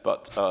 yeah,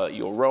 but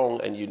you're wrong,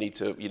 and you need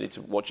to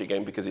watch it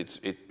again because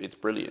it's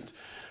brilliant.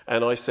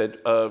 And I said,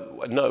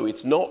 no,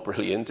 it's not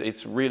brilliant.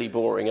 It's really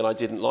boring, and I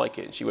didn't like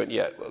it. And she went,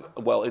 yeah,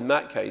 well, in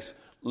that case,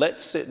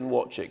 let's sit and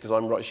watch it,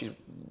 because she's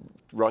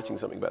writing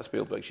something about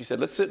Spielberg. She said,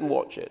 let's sit and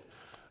watch it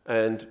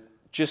and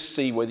just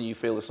see whether you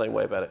feel the same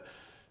way about it.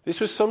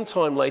 This was some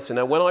time later.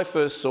 Now, when I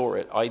first saw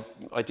it, I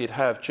did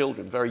have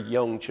children, very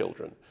young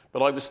children,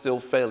 but I was still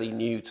fairly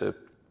new to,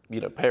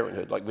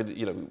 parenthood, like with,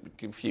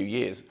 a few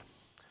years.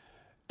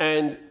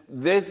 And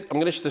the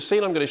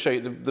scene I'm going to show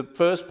you, the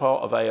first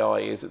part of AI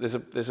is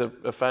that there's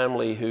a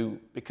family who,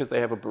 because they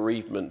have a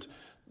bereavement,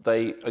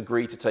 they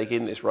agree to take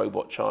in this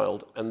robot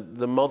child, and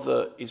the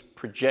mother is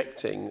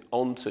projecting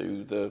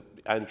onto the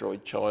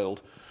android child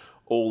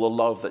all the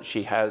love that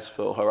she has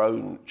for her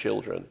own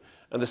children.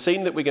 And the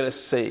scene that we're going to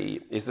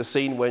see is the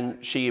scene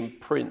when she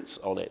imprints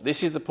on it.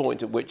 This is the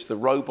point at which the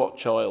robot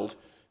child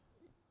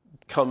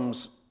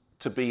comes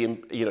to be,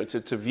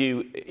 to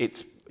view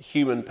its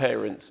human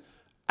parents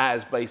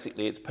as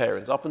basically its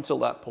parents. Up until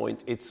that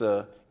point, it's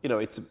a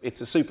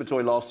super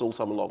toy lasts all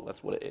summer long.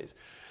 That's what it is.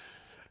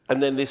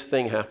 And then this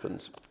thing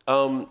happens.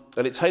 And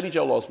it's Haley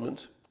Joel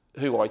Osment,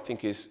 who I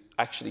think is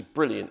actually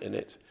brilliant in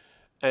it.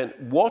 And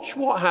watch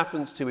what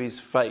happens to his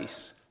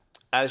face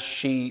as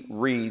she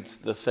reads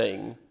the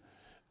thing.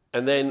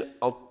 And then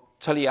I'll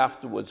tell you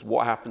afterwards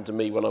what happened to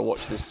me when I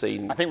watched this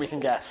scene. I think we can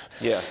guess.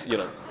 Yeah,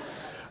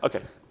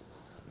 Okay.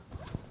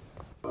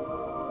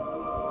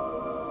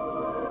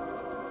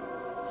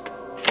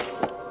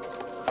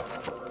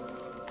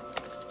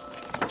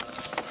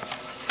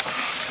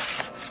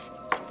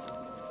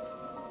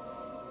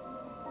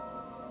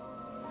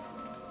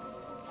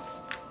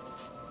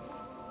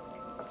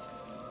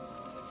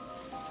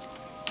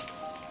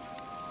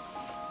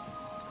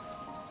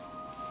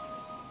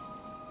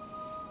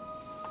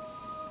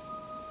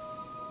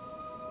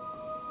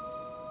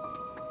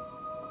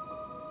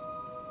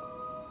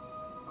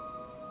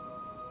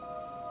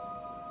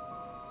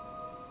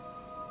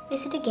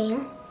 Is it a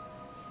game?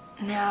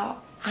 Now,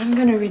 I'm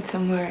gonna read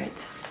some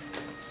words.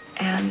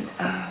 And,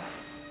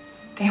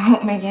 they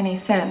won't make any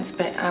sense,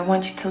 but I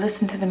want you to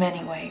listen to them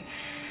anyway.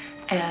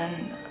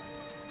 And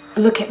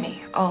look at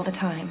me all the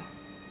time.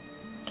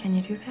 Can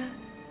you do that?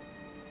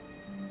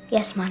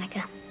 Yes,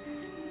 Monica.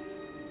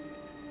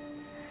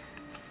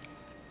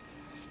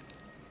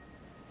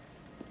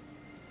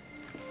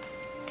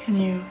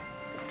 Can you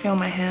feel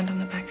my hand on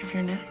the back of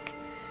your neck?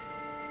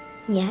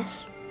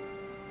 Yes.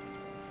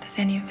 Does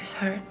any of this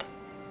hurt?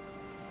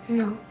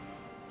 No.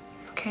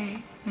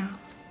 Okay, now.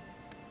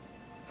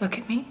 Look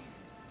at me.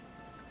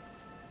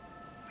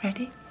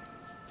 Ready?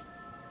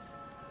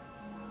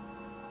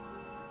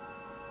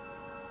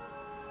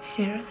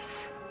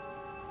 Cyrus.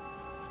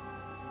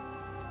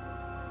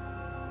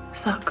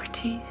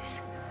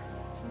 Socrates.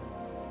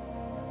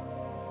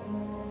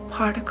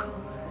 Particle.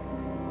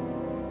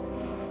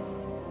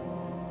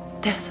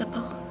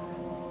 Decibel.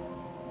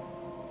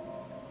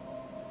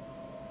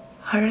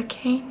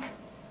 Hurricane.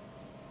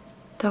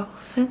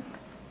 Dolphin.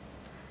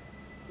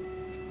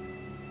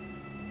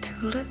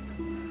 Tulip.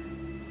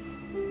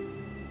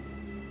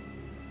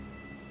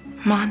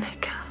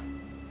 Monica.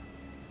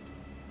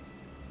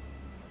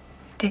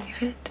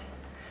 David.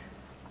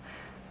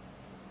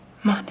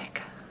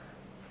 Monica.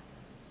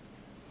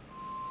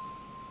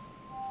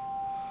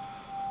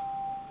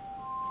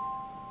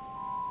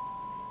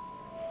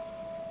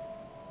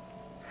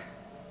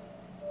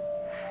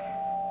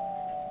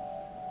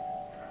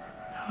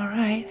 All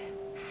right.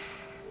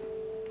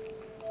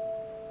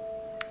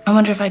 I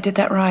wonder if I did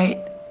that right.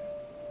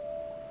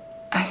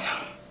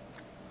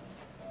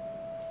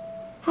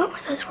 What were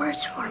those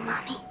words for,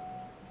 Mommy?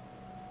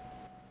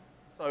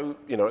 So,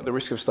 at the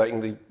risk of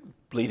stating the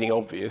bleeding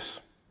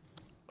obvious,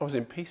 I was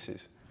in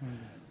pieces.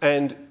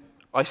 And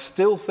I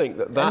still think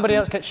that... Anybody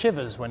else get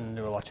shivers when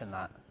you were watching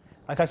that?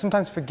 Like, I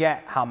sometimes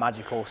forget how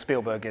magical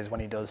Spielberg is when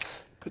he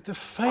does... But the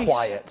face,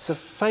 quiets. the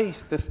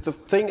face, the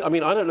thing. I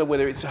mean, I don't know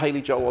whether it's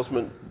Haley Joel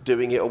Osment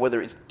doing it or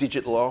whether it's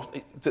digital art.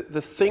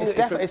 The thing. It's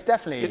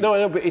definitely. No, I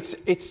know, but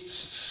it's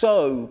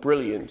so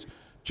brilliant.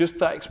 Just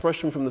that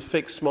expression from the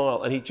fixed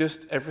smile, and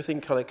everything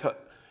kind of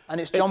cut.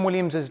 And it's John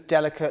Williams'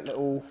 delicate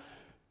little.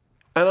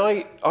 And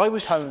I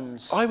was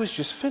tones. I was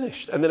just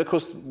finished, and then of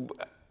course,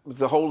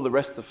 the whole of the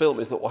rest of the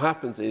film is that what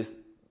happens is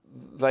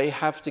they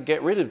have to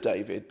get rid of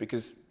David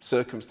because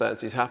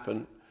circumstances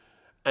happen,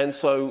 and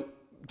so.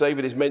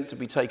 David is meant to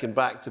be taken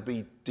back to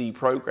be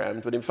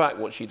deprogrammed, but in fact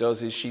what she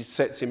does is she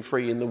sets him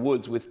free in the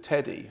woods with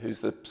Teddy,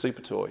 who's the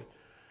super toy.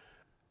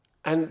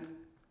 And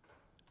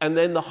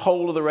then the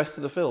whole of the rest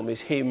of the film is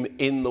him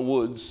in the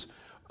woods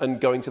and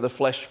going to the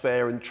Flesh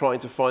Fair and trying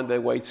to find their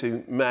way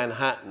to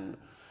Manhattan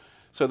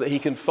so that he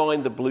can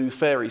find the Blue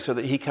Fairy, so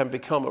that he can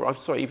become... I'm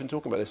sorry, even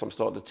talking about this, I'm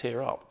starting to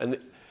tear up.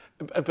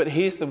 But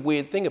here's the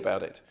weird thing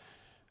about it.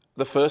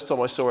 The first time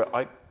I saw it,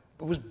 I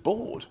was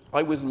bored.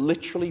 I was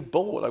literally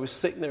bored. I was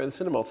sitting there in the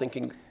cinema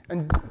thinking...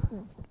 And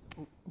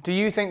do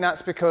you think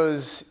that's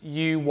because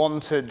you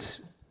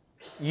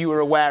were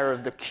aware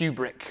of the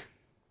Kubrick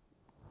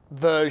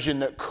version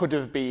that could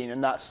have been,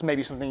 and that's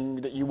maybe something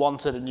that you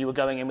wanted, and you were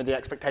going in with the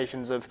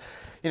expectations of,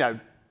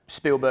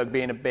 Spielberg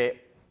being a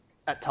bit,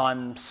 at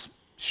times,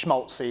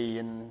 schmaltzy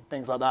and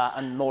things like that,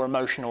 and more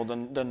emotional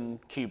than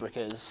Kubrick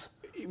is?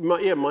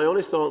 My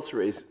honest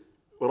answer is,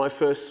 when I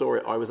first saw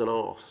it, I was an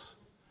arse.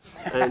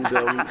 And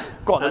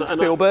go on,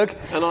 Spielberg.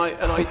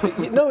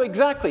 No,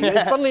 exactly.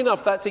 And funnily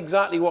enough, that's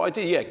exactly what I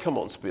did. Yeah, come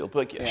on,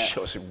 Spielberg. Yeah,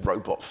 show us a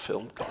robot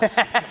film, guys.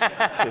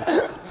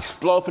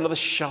 Blow up another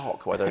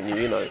shark, why don't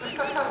you?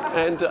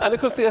 And of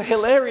course, the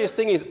hilarious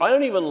thing is, I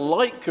don't even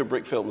like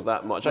Kubrick films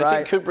that much.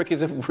 I think Kubrick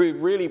is a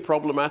really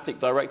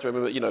problematic director. I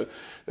remember,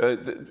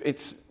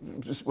 it's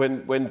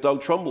when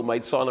Doug Trumbull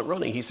made Silent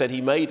Running, he said he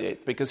made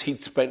it because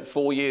he'd spent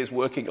 4 years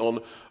working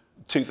on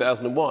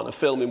 2001, a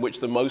film in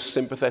which the most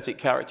sympathetic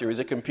character is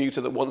a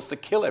computer that wants to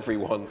kill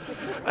everyone.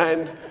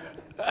 And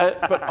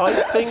But I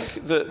think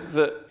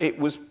that it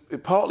was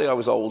partly I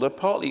was older,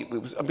 partly it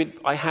was. I mean,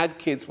 I had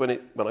kids when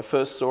I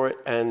first saw it,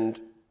 and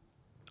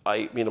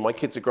my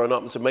kids had grown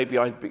up, and so maybe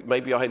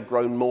I had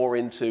grown more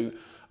into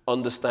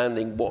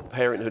understanding what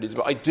parenthood is.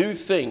 But I do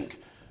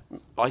think,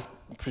 I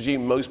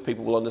presume most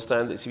people will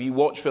understand this. If you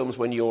watch films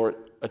when you're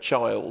a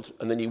child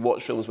and then you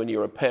watch films when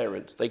you're a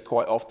parent, they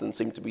quite often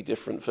seem to be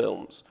different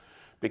films,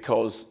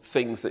 because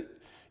things that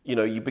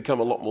you become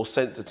a lot more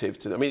sensitive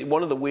to. I mean,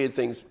 one of the weird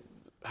things,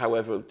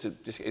 however,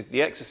 is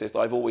The Exorcist.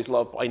 I've always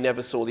loved, but I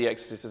never saw The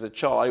Exorcist as a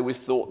child. I always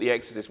thought The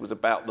Exorcist was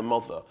about the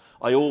mother.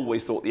 I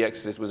always thought The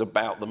Exorcist was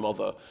about the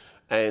mother,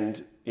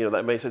 and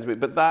that made sense to me.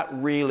 But that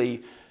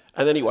really,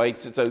 and anyway,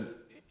 so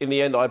in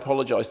the end, I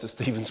apologised to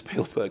Steven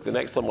Spielberg. The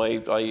next time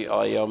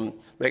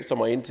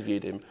I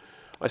interviewed him,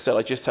 I said,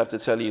 I just have to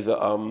tell you that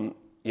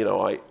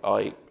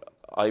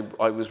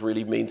I was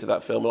really mean to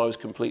that film, and I was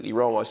completely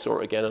wrong. I saw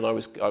it again, and I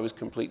was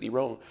completely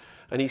wrong.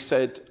 And he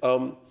said,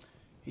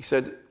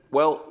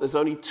 well, there's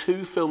only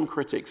 2 film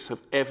critics have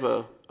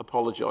ever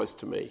apologised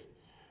to me.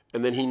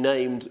 And then he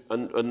named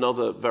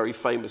another very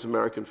famous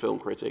American film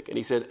critic, and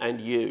he said, and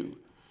you.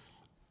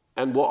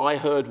 And what I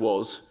heard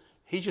was,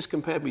 he just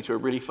compared me to a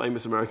really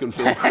famous American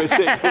film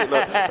critic,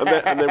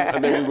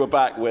 and then we were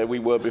back where we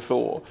were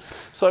before.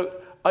 So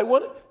I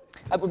want.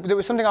 There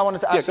was something I wanted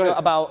to ask you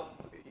about,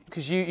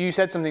 because you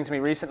said something to me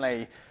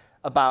recently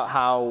about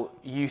how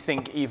you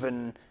think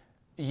even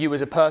you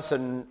as a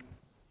person,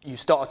 you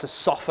started to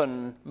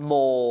soften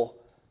more.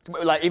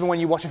 Like, even when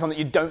you watch a film that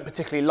you don't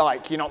particularly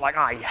like, you're not like,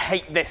 I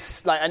hate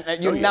this. Like,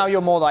 and now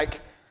you're more like,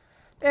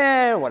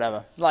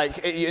 whatever.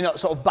 Like, you're not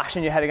sort of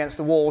bashing your head against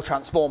the wall,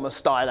 Transformers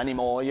style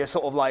anymore. You're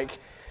sort of like,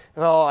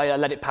 I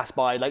let it pass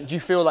by. Like, do you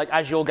feel like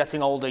as you're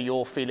getting older,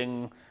 you're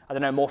feeling, I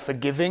don't know, more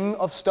forgiving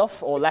of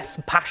stuff, or less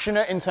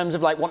passionate in terms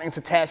of like wanting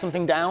to tear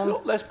something down? It's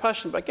not less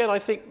passionate, but again, I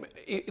think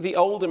the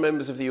older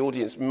members of the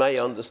audience may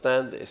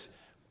understand this.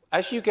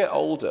 As you get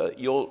older,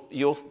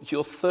 your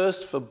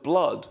thirst for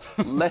blood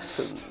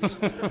lessens.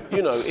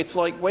 It's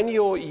like when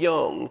you're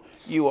young,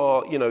 you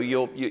are,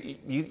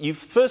 you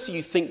firstly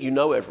you think you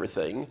know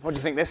everything. What do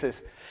you think this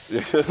is?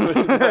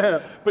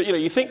 But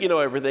you think you know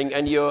everything,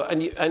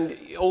 and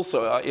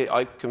also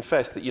I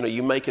confess that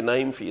you make a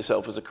name for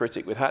yourself as a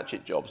critic with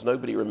hatchet jobs.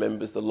 Nobody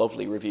remembers the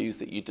lovely reviews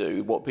that you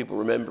do. What people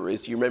remember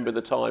is, do you remember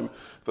the time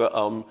that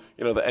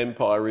the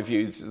Empire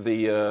reviewed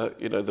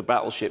the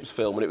Battleships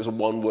film, and it was a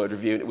one-word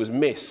review and it was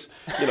miss.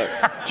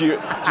 Do you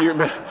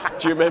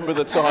remember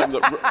the time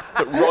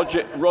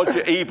that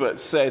Roger Ebert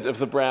said of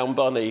The Brown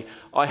Bunny,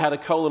 I had a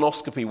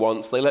colonoscopy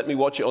once, they let me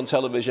watch it on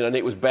television and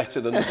it was better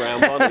than The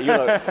Brown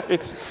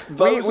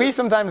Bunny. We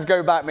sometimes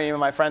go back, me and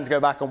my friends go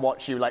back and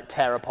watch you like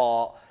tear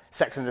apart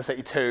Sex and the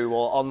City 2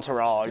 or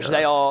Entourage. Yeah.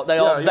 They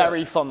are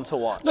very fun to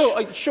watch. No,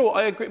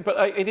 I agree,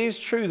 but it is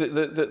true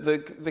that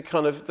the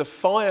kind of the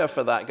fire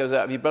for that goes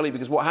out of your belly,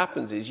 because what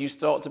happens is you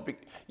start to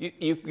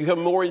you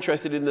become more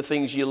interested in the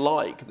things you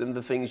like than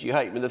the things you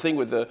hate. I mean, the thing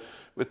with the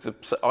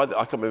I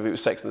can't remember if it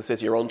was Sex and the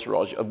City or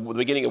Entourage. At the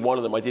beginning of one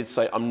of them, I did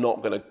say I'm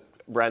not going to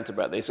rant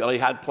about this. I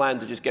had planned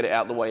to just get it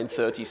out of the way in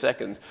 30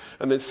 seconds,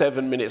 and then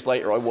 7 minutes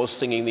later, I was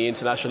singing the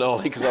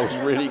Internationale because I was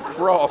really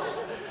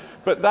cross.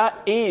 But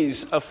that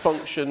is a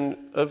function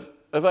of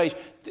age.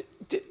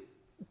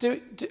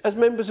 As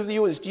members of the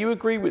audience, do you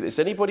agree with this?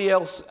 Anybody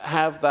else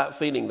have that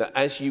feeling that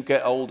as you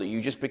get older,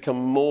 you just become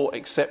more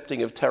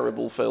accepting of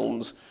terrible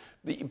films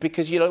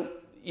because you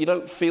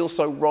don't feel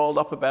so riled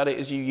up about it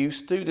as you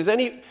used to? Does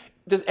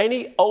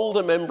any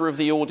older member of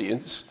the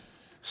audience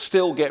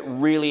still get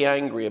really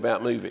angry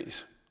about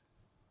movies?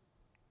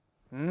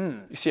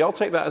 You see, I'll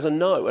take that as a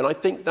no, and I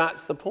think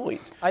that's the point.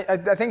 I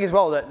think as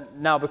well that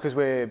now, because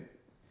we're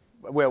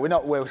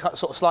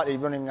sort of slightly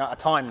running out of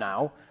time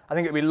now, I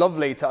think it'd be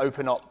lovely to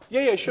open up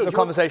the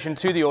conversation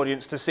to the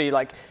audience to see,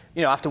 like,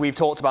 after we've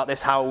talked about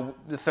this, how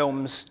the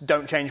films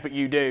don't change but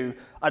you do.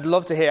 I'd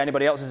love to hear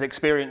anybody else's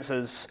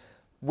experiences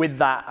with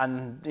that,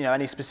 and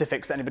any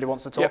specifics that anybody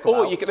wants to talk about.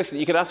 Or you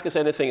can ask us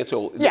anything at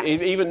all. Yeah.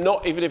 Even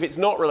if it's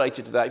not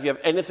related to that, if you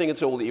have anything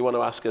at all that you want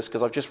to ask us,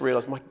 because I've just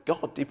realised, my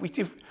God,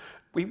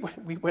 we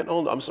went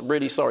on. I'm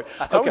really sorry.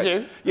 I told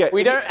you. Yeah,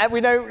 we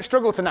don't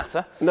struggle to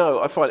natter. No,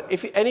 I find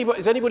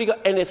has anybody got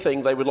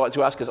anything they would like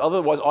to ask us?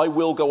 Otherwise, I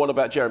will go on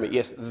about Jeremy.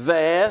 Yes,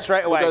 there.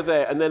 Straight away. We'll go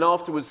there, and then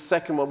afterwards,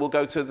 second one, we'll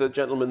go to the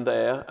gentleman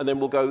there, and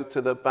then we'll go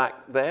to the back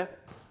there,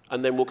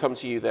 and then we'll come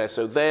to you there.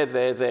 So there,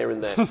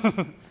 and there.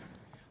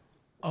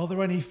 Are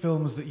there any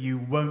films that you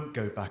won't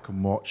go back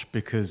and watch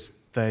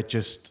because they're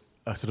just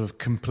a sort of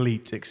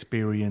complete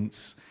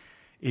experience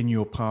in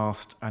your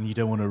past and you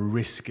don't want to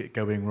risk it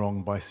going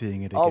wrong by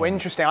seeing it again? Oh,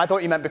 interesting. I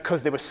thought you meant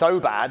because they were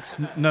so bad.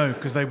 No,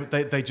 because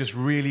they just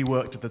really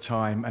worked at the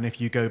time, and if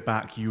you go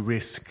back, you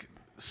risk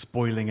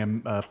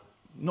spoiling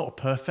not a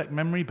perfect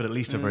memory, but at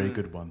least a very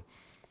good one.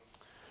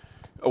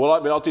 Well,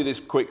 I'll do this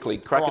quickly.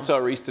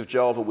 Krakatoa East of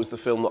Java was the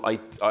film that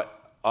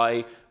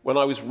I when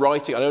I was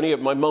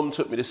writing, my mum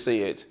took me to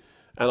see it,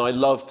 and I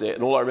loved it,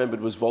 and all I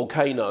remembered was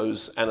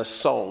volcanoes and a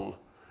song.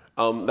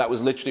 That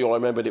was literally all I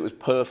remembered. It was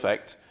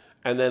perfect.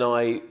 And then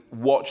I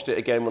watched it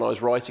again when I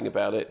was writing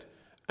about it,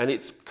 and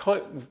it's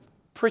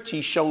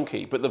pretty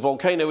shonky, but the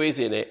volcano is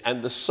in it,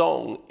 and the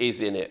song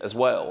is in it as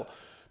well.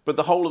 But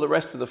the whole of the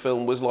rest of the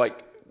film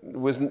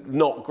was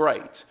not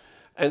great.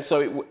 And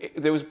so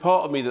there was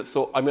part of me that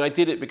thought, I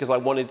did it because I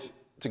wanted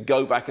to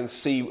go back and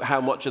see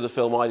how much of the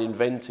film I'd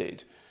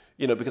invented,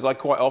 because I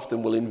quite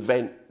often will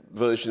invent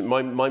versions.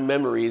 My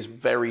memory is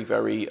very,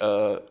 very,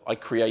 I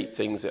create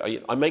things,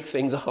 I make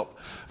things up.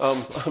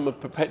 I'm a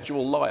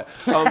perpetual liar.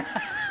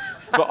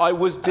 But I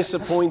was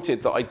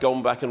disappointed that I'd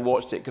gone back and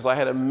watched it because I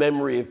had a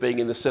memory of being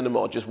in the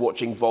cinema just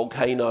watching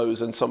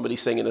volcanoes and somebody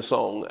singing a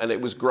song, and it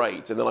was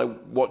great. And then I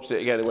watched it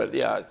again and went,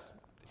 yeah,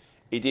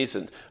 it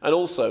isn't. And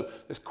also,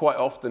 there's quite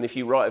often, if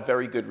you write a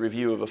very good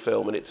review of a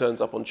film and it turns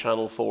up on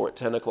Channel 4 at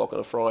 10 o'clock on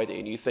a Friday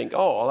and you think,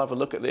 oh, I'll have a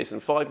look at this,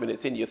 and 5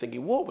 minutes in you're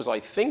thinking, what was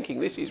I thinking?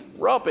 This is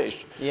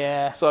rubbish.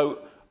 Yeah. So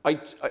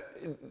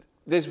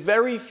there's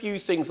very few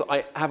things that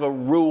I have a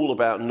rule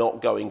about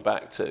not going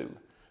back to.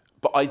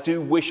 But I do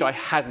wish I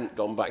hadn't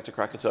gone back to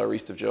Krakatoa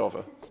East of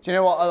Java. Do you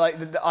know what?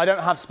 I don't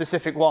have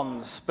specific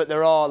ones, but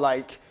there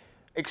are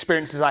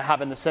experiences I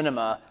have in the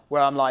cinema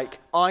where I'm like,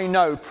 I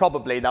know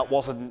probably that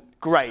wasn't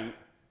great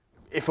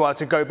if I were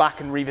to go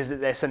back and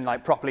revisit this and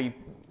properly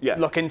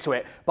look into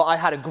it. But I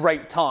had a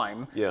great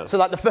time. Yeah.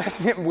 So the first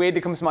thing that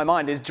weirdly comes to my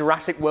mind is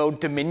Jurassic World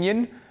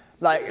Dominion.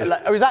 Is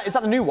that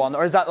the new one,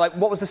 or is that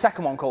what was the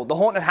second one called? The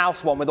haunted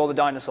house one with all the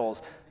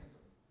dinosaurs.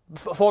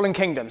 Fallen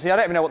Kingdom. See, I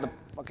don't even know what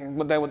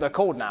they're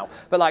called now.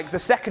 But the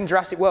second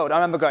Jurassic World, I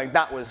remember going,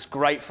 that was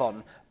great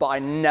fun, but I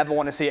never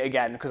want to see it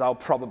again because I'll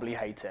probably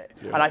hate it.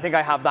 Yeah. And I think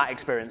I have that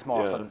experience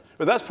more often.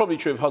 But that's probably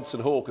true of Hudson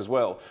Hawk as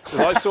well.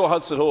 Because I saw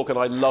Hudson Hawk and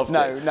I loved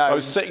it. No. I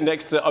was sitting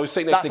next to Kim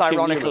Newman. That's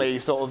ironically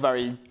sort of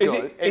very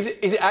good.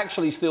 Is it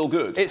actually still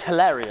good? It's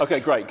hilarious.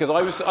 Okay, great. Because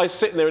I was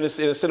sitting there in a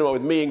cinema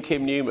with me and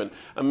Kim Newman,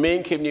 and me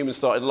and Kim Newman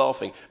started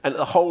laughing, and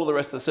the whole of the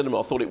rest of the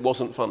cinema thought it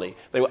wasn't funny.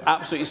 They were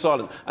absolutely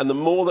silent. And the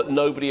more that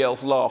nobody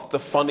else laughed, the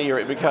funnier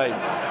it became.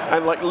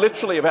 And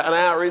literally about an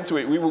hour into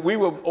it, we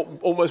were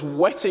almost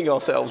wetting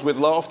ourselves with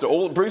laughter.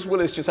 Bruce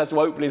Willis just had to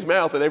open his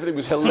mouth and everything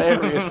was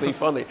hilariously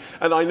funny.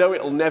 And I know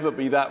it'll never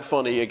be that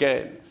funny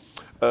again.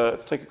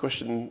 Let's take a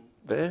question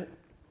there.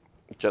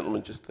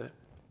 Gentleman just there.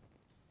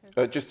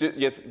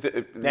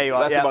 There you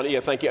are. That's the money. Yeah,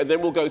 thank you. And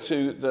then we'll go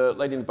to the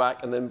lady in the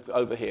back and then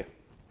over here.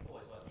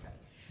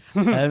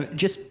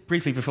 Just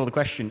briefly before the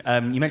question,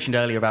 you mentioned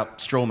earlier about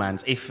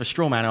strawmans. If a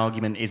strawman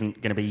argument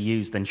isn't going to be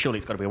used, then surely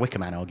it's got to be a wicker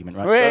man argument,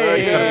 right?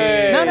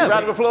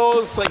 Round of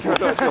applause. Thank you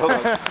very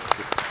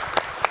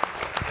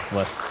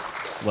much.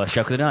 Worst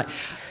joke of the night.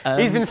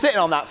 He's been sitting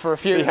on that for a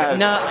few years.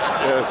 No.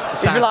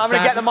 Yes. He's been like, I'm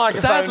going to get the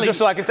microphone just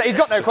so I can say. He's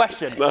got no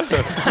question.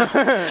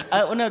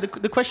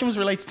 The question was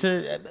related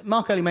to...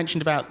 Mark earlier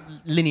mentioned about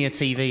linear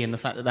TV and the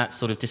fact that that's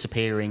sort of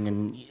disappearing,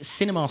 and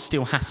cinema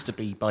still has to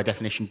be, by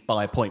definition,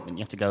 by appointment.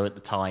 You have to go at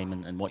the time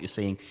and what you're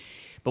seeing.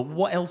 But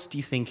what else do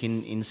you think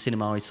in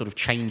cinema is sort of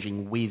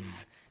changing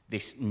with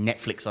this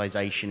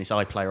Netflixization, this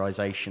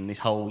iPlayerization, this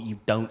whole you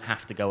don't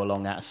have to go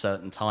along at a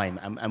certain time?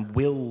 And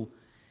will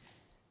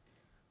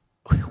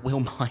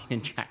mine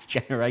and Jack's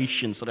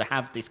generation sort of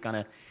have this kind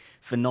of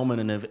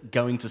phenomenon of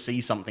going to see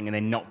something and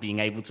then not being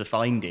able to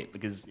find it?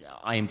 Because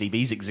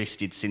IMDb's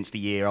existed since the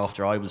year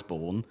after I was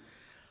born.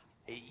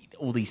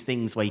 All these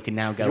things where you can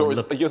now go and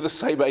look... You're the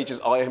same age as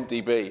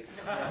IMDb.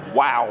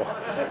 Wow.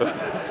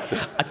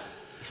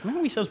 If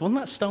memory serves, wasn't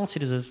that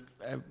started as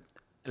a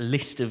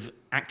list of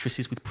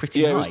actresses with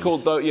pretty eyes? It was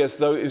called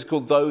it was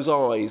called Those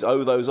Eyes.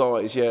 Oh, Those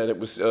Eyes. Yeah, and it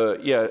was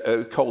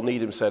Cole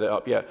Needham set it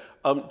up. Yeah.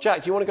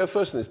 Jack, do you want to go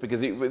first on this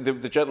because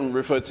the gentleman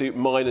referred to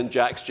mine and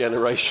Jack's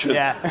generation?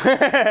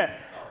 Yeah.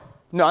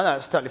 No,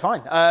 it's totally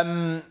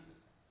fine.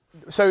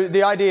 So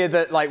the idea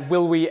that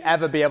will we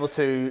ever be able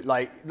to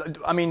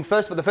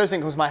first of all, the first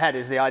thing that comes to my head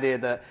is the idea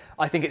that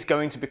I think it's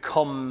going to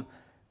become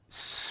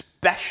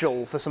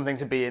special for something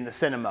to be in the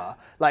cinema.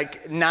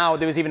 Now,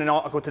 there was even an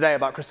article today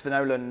about Christopher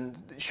Nolan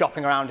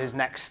shopping around his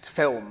next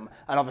film,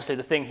 and obviously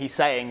the thing he's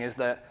saying is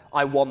that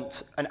I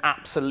want an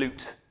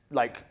absolute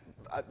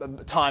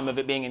time of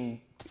it being in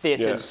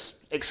theatres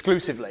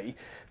exclusively,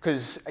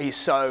 because he's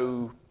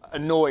so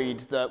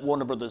annoyed that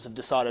Warner Brothers have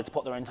decided to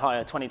put their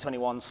entire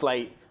 2021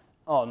 slate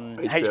on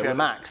HBO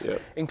Max,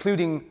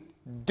 including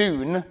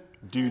Dune.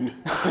 Dune.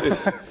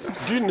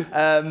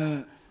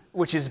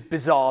 Which is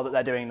bizarre that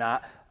they're doing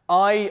that.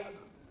 I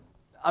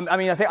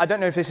don't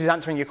know if this is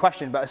answering your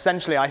question, but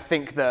essentially I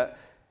think that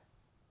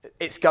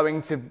it's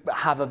going to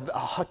have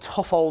a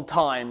tough old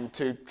time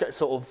to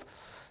sort of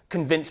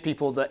convince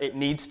people that it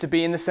needs to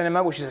be in the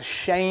cinema, which is a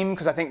shame,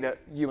 because I think that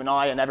you and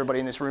I and everybody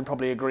in this room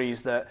probably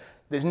agrees that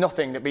there's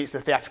nothing that beats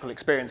the theatrical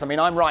experience. I mean,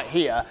 I'm right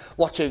here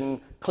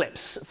watching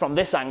clips from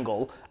this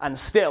angle and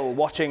still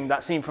watching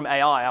that scene from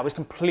AI. I was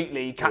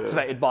completely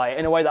captivated by it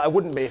in a way that I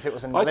wouldn't be if it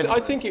was in the living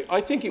room.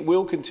 I think it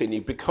will continue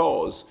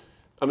because,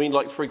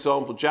 for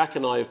example, Jack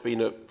and I have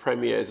been at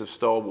premieres of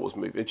Star Wars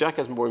movies. Jack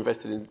has more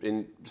invested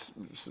in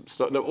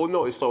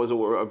not Star Wars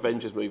or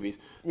Avengers movies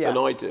than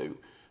I do.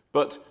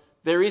 But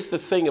there is the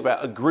thing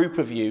about a group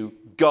of you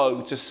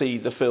go to see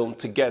the film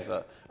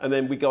together, and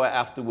then we go out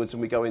afterwards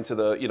and we go into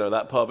the,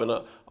 that pub, and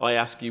I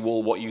ask you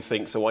all what you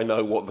think, so I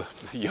know what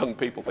the young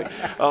people think.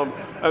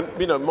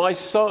 And my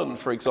son,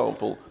 for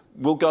example,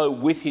 will go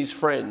with his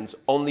friends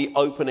on the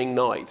opening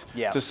night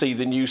to see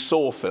the new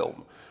Saw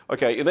film.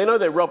 Okay, they know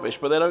they're rubbish,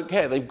 but they don't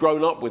care. They've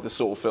grown up with the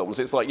Saw films.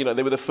 It's like,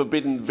 they were the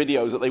forbidden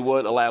videos that they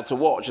weren't allowed to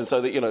watch, and so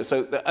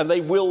that, and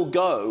they will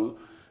go,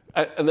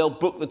 and they'll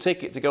book the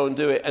ticket to go and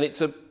do it, and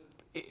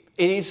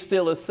it is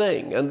still a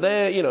thing. And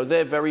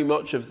they're very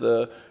much of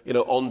the,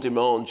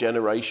 on-demand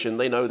generation.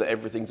 They know that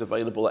everything's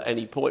available at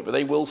any point, but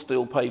they will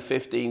still pay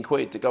 15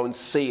 quid to go and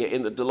see it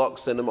in the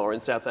deluxe cinema in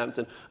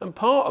Southampton. And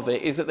part of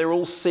it is that they're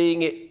all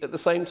seeing it at the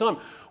same time.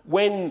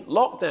 When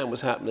lockdown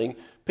was happening,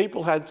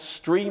 people had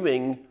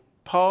streaming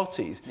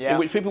parties in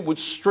which people would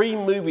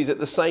stream movies at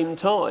the same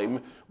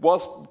time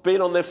whilst being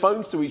on their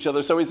phones to each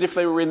other, so as if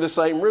they were in the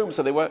same room.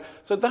 So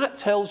that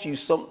tells you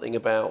something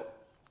about.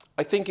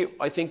 I think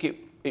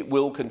it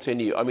will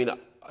continue. I mean,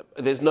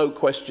 there's no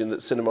question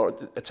that cinema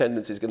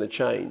attendance is going to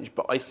change,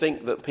 but I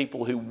think that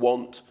people who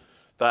want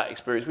that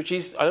experience,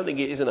 I don't think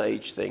it is an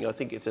age thing. I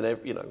think it's I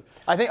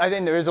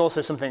think there is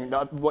also something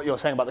that what you're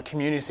saying about the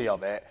community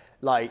of it,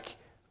 like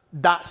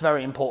that's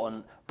very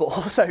important, but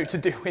also to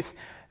do with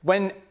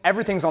when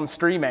everything's on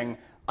streaming.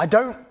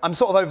 I'm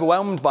sort of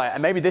overwhelmed by it,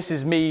 and maybe this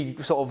is me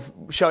sort of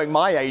showing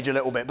my age a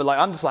little bit, but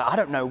I'm just like, I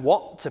don't know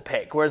what to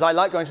pick. Whereas I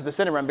like going to the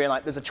cinema and being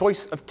like, there's a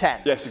choice of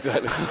 10. Yes,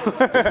 exactly.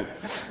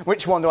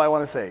 Which one do I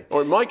want to see?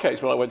 Or in my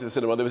case, when I went to the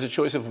cinema, there was a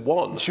choice of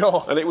 1.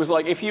 Sure. And it was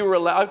like, if you were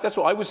allowed, that's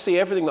what I would see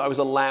everything that I was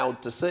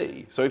allowed to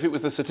see. So if it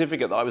was the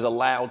certificate that I was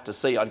allowed to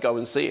see, I'd go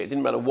and see it. It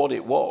didn't matter what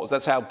it was.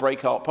 That's how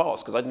Breakheart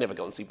passed, because I'd never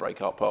go and see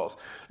Breakheart pass,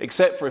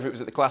 except for if it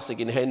was at the Classic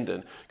in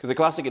Hendon, because the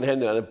Classic in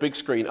Hendon had a big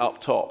screen up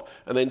top,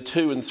 and then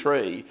 2 and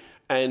 3.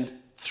 And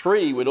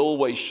 3 would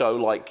always show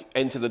like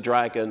Enter the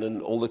Dragon and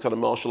all the kind of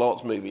martial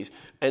arts movies,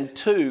 and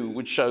 2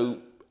 would show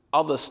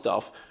other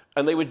stuff,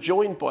 and they were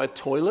joined by a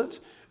toilet,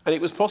 and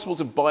it was possible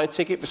to buy a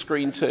ticket for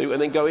screen 2 and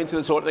then go into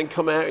the toilet and then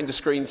come out into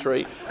screen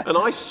 3. And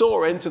I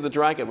saw Enter the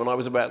Dragon when I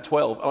was about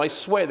 12, and I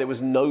swear there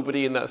was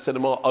nobody in that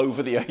cinema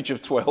over the age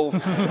of 12.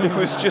 It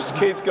was just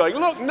kids going,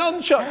 look,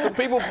 nunchucks, and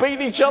people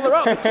beating each other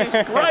up, which is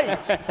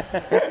great.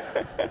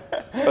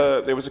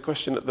 There was a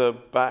question at the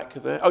back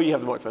there. Oh, you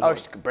have the microphone. Oh,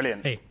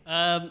 brilliant. Hey,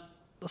 I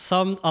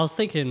was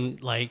thinking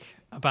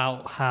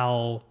about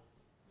how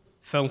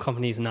film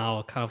companies now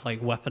are kind of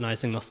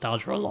weaponizing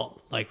nostalgia a lot,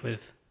 like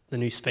with the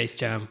new Space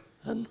Jam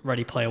and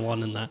Ready Player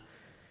One and that.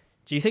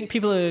 Do you think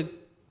people are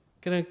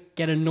gonna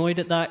get annoyed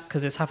at that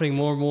because it's happening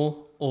more and more,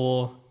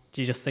 or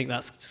do you just think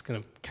that's just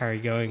gonna carry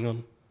going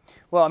on?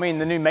 Well, I mean,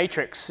 the new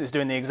Matrix is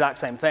doing the exact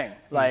same thing.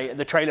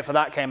 The trailer for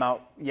that came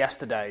out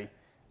yesterday.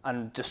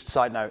 And just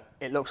side note,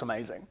 it looks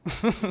amazing.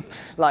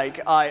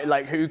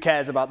 Who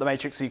cares about the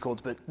Matrix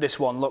sequels? But this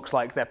one looks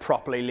like they're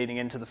properly leading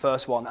into the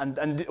first one.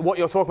 And what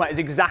you're talking about is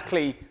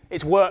exactly,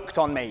 it's worked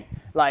on me.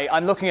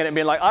 I'm looking at it and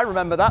being like, I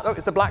remember that. Look,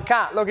 it's the black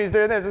cat. Look, he's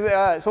doing this.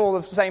 It's all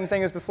the same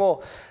thing as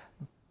before.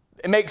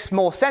 It makes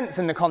more sense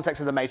in the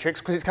context of the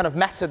Matrix because it's kind of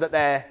meta that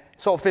they're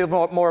sort of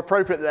feel more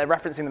appropriate that they're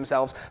referencing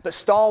themselves. But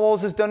Star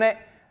Wars has done it.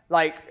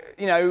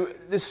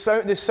 There's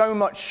so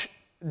much.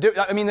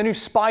 The new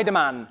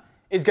Spider-Man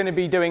is going to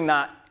be doing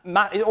that.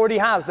 It already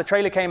has. The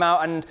trailer came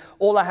out and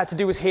all I had to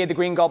do was hear the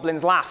Green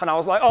Goblin's laugh and I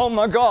was like, oh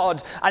my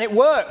God. And it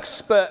works,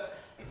 but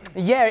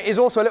yeah, it is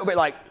also a little bit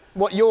like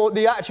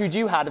the attitude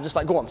you had of just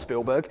go on,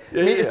 Spielberg.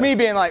 It's me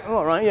being like,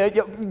 all right,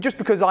 just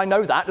because I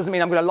know that doesn't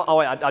mean I'm going to,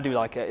 I do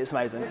like it, it's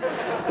amazing.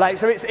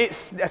 So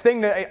it's a thing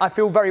that I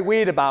feel very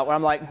weird about where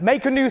I'm like,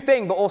 make a new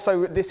thing, but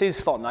also this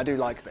is fun, I do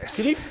like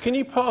this. Can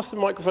you pass the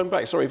microphone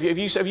back? Sorry, have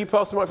you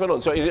passed the microphone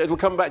on? Sorry, it'll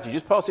come back to you.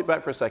 Just pass it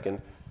back for a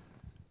second.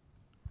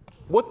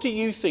 What do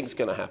you think's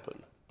going to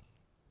happen?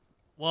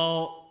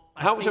 Well,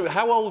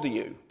 how old are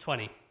you?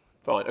 20.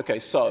 Fine. Okay.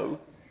 So.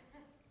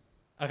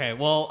 Okay.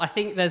 Well, I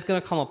think there's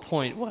going to come a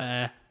point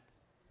where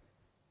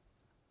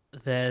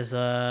there's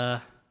I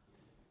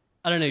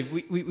don't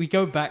know. We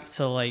go back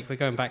to we're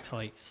going back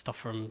to stuff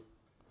from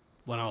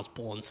when I was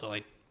born, so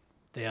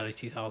the early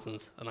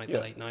 2000s and the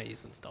late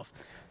 90s and stuff.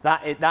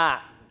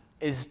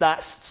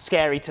 That's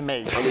scary to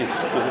me.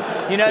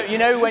 You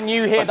know when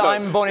you hear that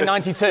I'm born in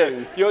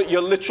 92?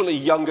 You're literally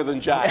younger than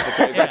Jack.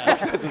 Okay?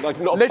 That's not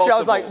literally,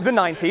 possible. I was the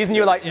 90s, and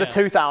you're the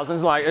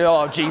 2000s,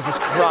 oh, Jesus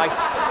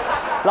Christ.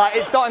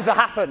 It's starting to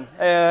happen.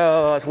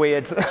 Oh, that's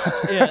weird.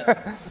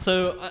 Yeah,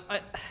 so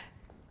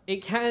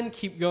it can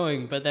keep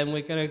going, but then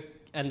we're going to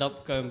end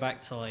up going back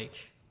to,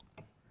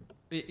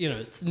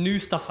 new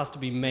stuff has to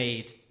be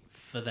made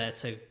for there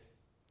to,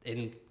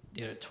 in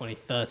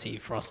 2030,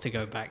 for us to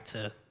go back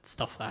to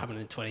stuff that happened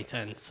in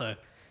 2010. So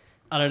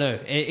I don't know.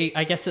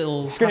 I guess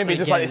it's going to be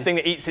just again. Like this thing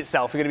that eats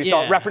itself. You're going to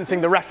start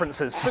referencing the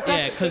references.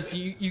 Yeah, because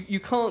you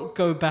can't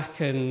go back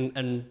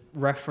and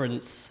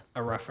reference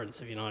a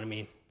reference, if you know what I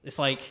mean. It's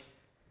like...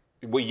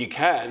 Well, you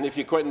can. If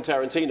you're Quentin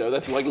Tarantino,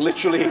 that's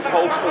literally his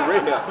whole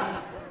career.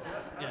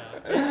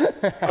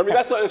 I mean,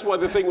 that's why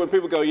the thing when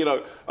people go,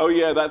 oh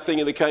yeah, that thing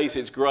in the case,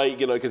 it's great,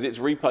 because it's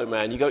Repo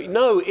Man. You go,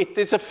 no,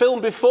 it's a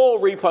film before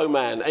Repo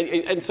Man,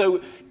 and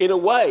so in a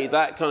way,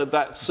 that kind of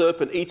that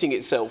serpent eating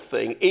itself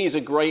thing is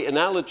a great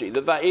analogy.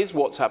 That is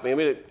what's happening. I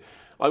mean,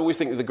 I always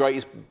think that the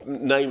greatest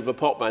name of a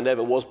pop band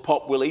ever was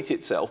Pop Will Eat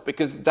Itself,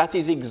 because that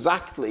is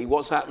exactly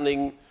what's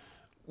happening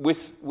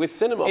with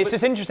cinema. It's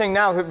just interesting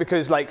now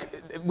because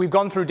we've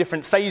gone through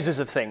different phases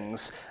of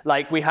things.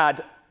 Like we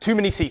had too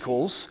many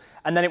sequels,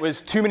 and then it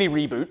was too many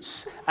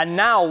reboots, and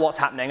now what's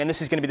happening, and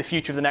this is going to be the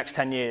future of the next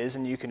 10 years,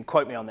 and you can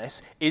quote me on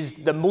this, is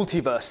the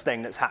multiverse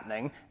thing that's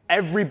happening.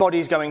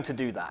 Everybody's going to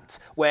do that,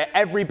 where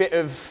every bit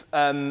of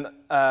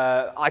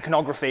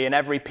iconography and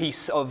every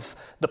piece of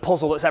the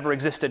puzzle that's ever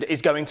existed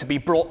is going to be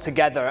brought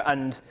together,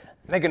 and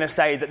they're going to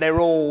say that they're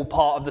all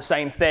part of the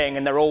same thing,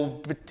 and they're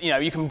all,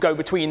 you can go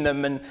between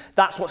them, and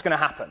that's what's going to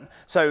happen.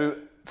 So,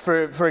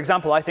 for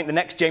example, I think the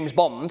next James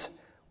Bond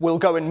will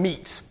go and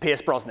meet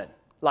Pierce Brosnan.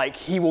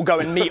 He will go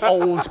and meet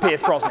old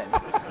Pierce Brosnan.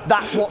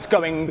 That's what's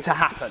going to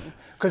happen.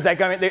 Because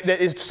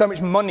there's so much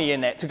money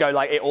in it to go,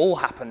 it all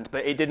happened,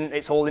 but it didn't,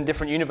 it's all in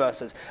different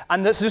universes.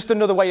 And that's just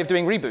another way of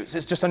doing reboots.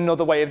 It's just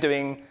another way of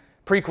doing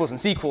prequels and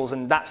sequels,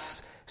 and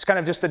it's kind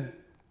of just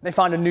they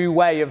find a new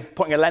way of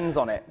putting a lens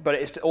on it, but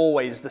it's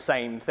always the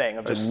same thing.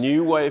 A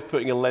new way of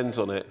putting a lens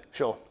on it.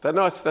 Sure.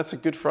 That's a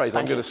good phrase.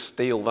 I'm going to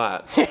steal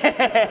that.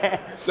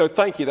 No,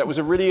 thank you. That was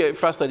a really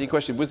fascinating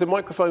question. Was the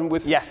microphone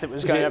with... Yes, it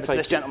was going over to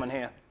this gentleman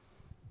here.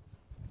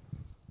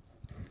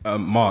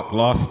 Mark,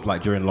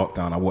 during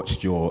lockdown, I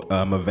watched your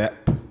Irma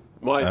Vep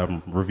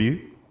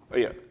review. Oh,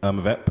 yeah.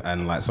 Irma Vep,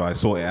 and so I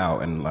sought it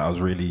out, and I was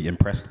really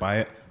impressed by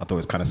it. I thought it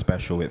was kind of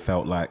special. It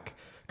felt like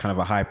kind of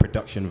a high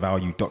production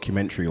value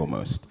documentary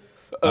almost.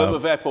 Irma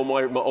Vep or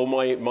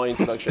my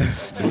introduction?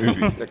 The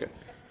movie.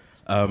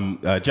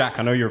 Okay. Jack,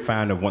 I know you're a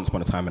fan of Once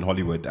Upon a Time in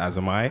Hollywood, as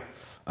am I.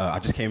 I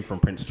just came from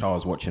Prince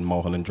Charles watching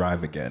Mulholland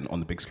Drive again on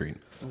the big screen.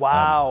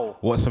 Wow.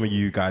 What are some of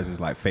you guys'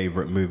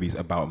 favorite movies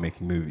about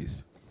making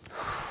movies?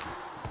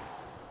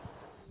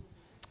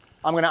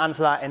 I'm going to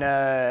answer that in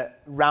a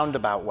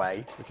roundabout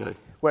way,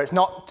 where it's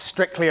not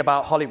strictly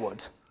about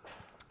Hollywood,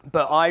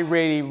 but I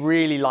really,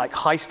 really like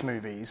heist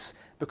movies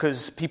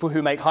because people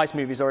who make heist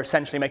movies are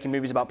essentially making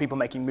movies about people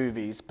making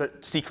movies,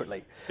 but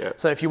secretly. Yeah.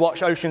 So if you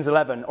watch Ocean's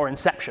 11 or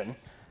Inception,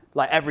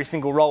 every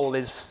single role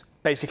is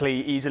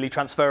basically easily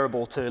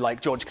transferable to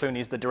George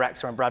Clooney's the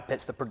director and Brad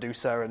Pitt's the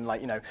producer, and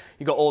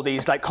you got all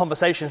these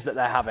conversations that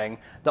they're having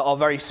that are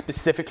very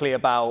specifically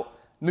about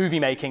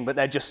movie making, but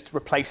they're just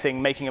replacing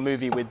making a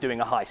movie with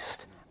doing a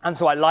heist. And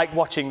so I like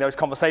watching those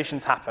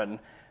conversations happen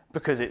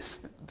because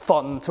it's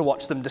fun to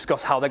watch them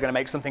discuss how they're going to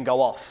make something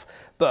go off.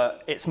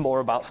 But it's more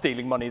about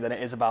stealing money than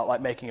it is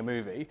about making a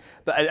movie.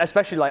 But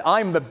especially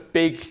I'm a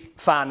big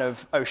fan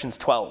of Ocean's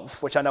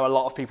 12, which I know a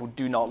lot of people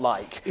do not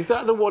like. Is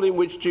that the one in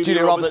which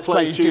Julia Roberts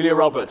plays Julia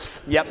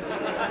Roberts? Yep.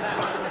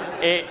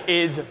 It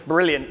is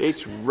brilliant.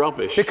 It's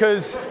rubbish.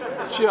 Because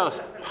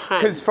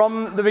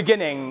from the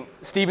beginning,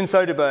 Steven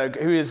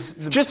Soderbergh, who is...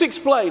 Just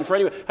explain for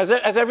anyone. Has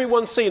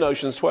everyone seen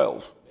Ocean's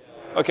 12?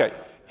 Okay.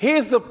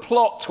 Here's the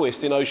plot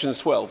twist in Ocean's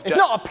 12. It's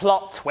not a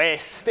plot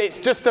twist. It's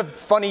just a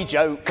funny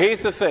joke. Here's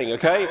the thing,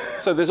 okay?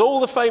 So there's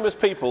all the famous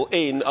people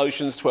in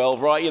Ocean's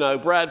 12,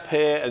 right? Brad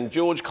Pitt and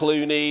George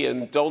Clooney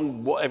and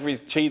Don, whatever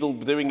is Cheadle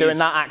doing that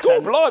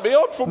accent. God, blimey,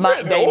 I'm from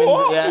Matt Britain.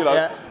 Damon,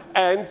 Yeah.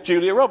 And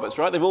Julia Roberts,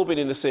 right? They've all been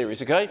in the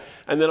series, okay?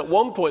 And then at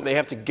one point they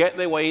have to get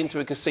their way into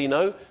a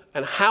casino.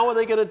 And how are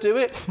they going to do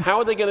it?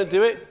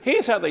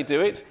 Here's how they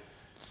do it.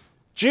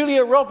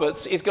 Julia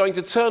Roberts is going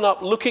to turn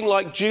up looking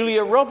like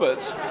Julia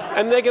Roberts,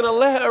 and they're going to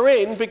let her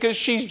in because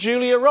she's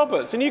Julia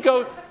Roberts. And you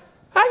go,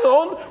 hang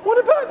on,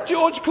 what about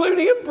George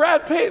Clooney and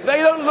Brad Pitt? They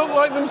don't look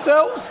like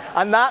themselves.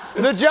 And that's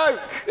the joke.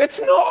 It's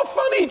not a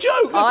funny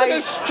joke.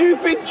 It's a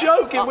stupid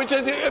joke in which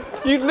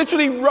you've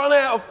literally run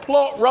out of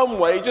plot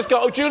runway. You just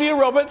go, Julia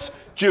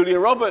Roberts.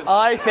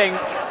 I think,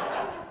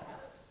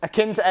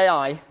 akin to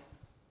AI,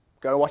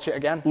 go watch it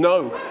again.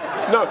 No.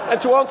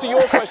 And to answer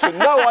your question,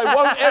 no, I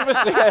won't ever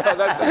see it.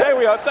 There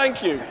we are,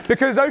 thank you.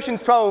 Because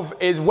Ocean's 12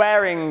 is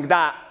wearing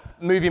that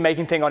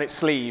movie-making thing on its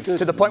sleeve,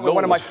 to the point where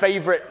one of my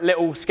favourite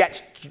little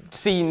sketch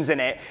scenes in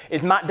it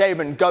is Matt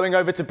Damon going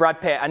over to Brad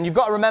Pitt. And you've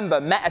got to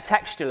remember,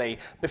 metatextually,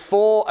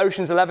 before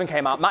Ocean's 11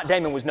 came out, Matt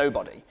Damon was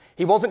nobody.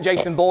 He wasn't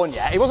Jason Bourne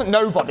yet. He wasn't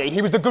nobody.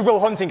 He was the Good Will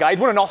Hunting guy. He'd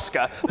won an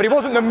Oscar, but he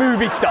wasn't the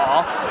movie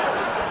star.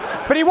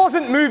 But he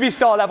wasn't movie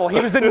star level. He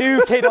was the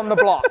new kid on the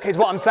block, is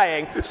what I'm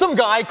saying. Some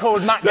guy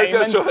called Matt Damon.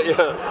 That's right,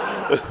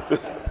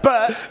 yeah.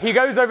 But he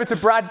goes over to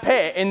Brad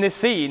Pitt in this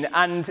scene,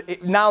 and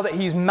now that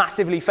he's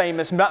massively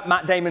famous,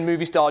 Matt Damon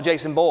movie star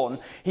Jason Bourne,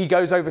 he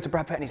goes over to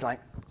Brad Pitt and he's like,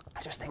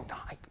 I just think that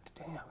I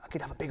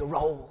could have a bigger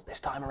role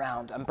this time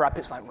around. And Brad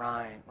Pitt's like,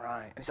 right.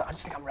 And he's like, I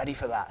just think I'm ready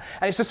for that.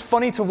 And it's just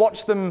funny to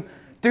watch them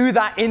do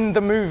that in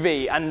the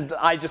movie, and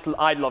I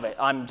love it.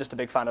 I'm just a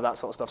big fan of that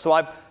sort of stuff. So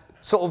I've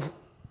sort of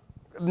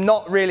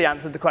not really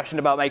answered the question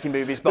about making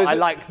movies, but I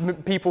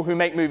like people who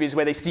make movies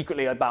where they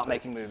secretly are about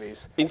making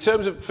movies. In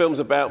terms of films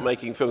about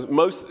making films,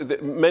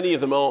 many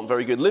of them aren't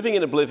very good. Living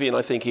in Oblivion,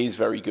 I think, is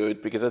very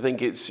good because I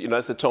think it's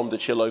it's the Tom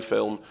DiCillo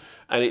film,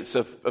 and it's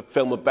a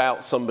film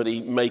about somebody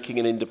making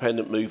an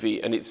independent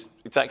movie, and it's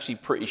actually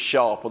pretty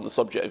sharp on the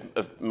subject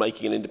of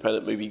making an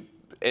independent movie,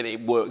 and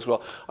it works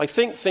well. I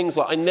think things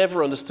like I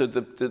never understood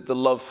the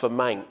love for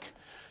Mank.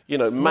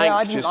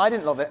 Mank I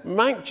didn't love it.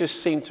 Mank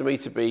just seemed to me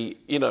to be,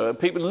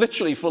 people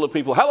literally full of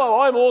people.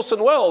 Hello, I'm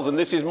Orson Welles, and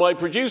this is my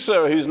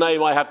producer, whose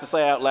name I have to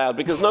say out loud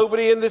because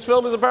nobody in this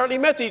film has apparently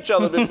met each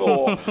other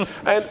before.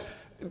 And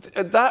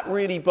that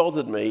really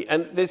bothered me.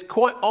 And there's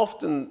quite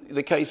often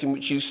the case in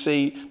which you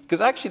see,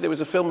 because actually there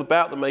was a film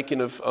about the making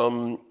of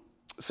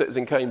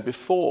Citizen Kane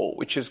before,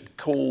 which is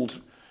called.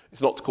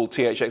 It's not called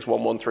THX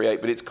 1138,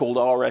 but it's called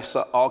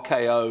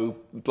RKO,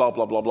 blah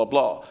blah blah blah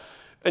blah.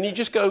 And you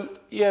just go,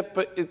 yeah,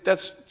 but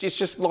it's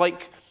just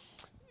like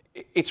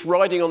it's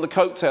riding on the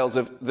coattails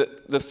of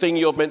the thing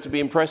you're meant to be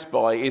impressed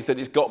by is that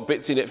it's got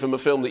bits in it from a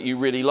film that you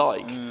really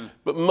like.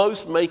 But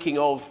most making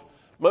of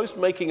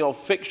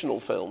fictional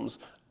films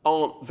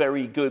aren't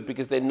very good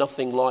because they're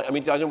nothing like. I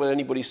mean, I don't know whether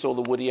anybody saw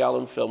the Woody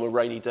Allen film A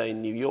Rainy Day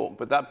in New York,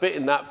 but that bit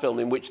in that film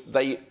in which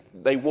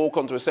they walk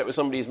onto a set where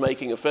somebody is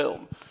making a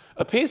film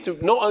appears to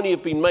not only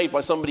have been made by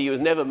somebody who has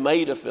never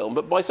made a film,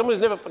 but by someone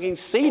who's never fucking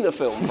seen a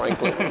film,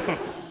 frankly.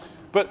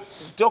 But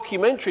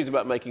documentaries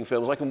about making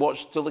films I can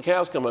watch till the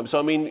cows come home. So,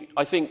 I mean,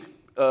 I think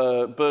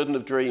Burden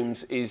of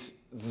Dreams is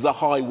the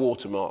high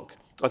watermark.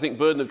 I think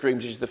Burden of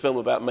Dreams is the film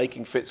about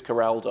making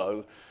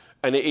Fitzcarraldo,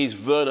 and it is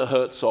Werner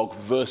Herzog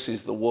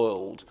versus the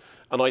world.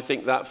 And I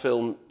think that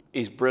film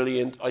is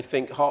brilliant. I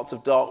think Hearts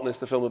of Darkness,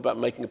 the film about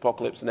making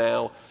Apocalypse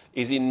Now,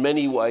 is in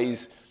many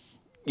ways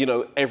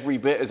every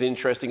bit as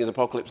interesting as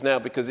Apocalypse Now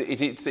because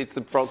it's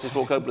the Francis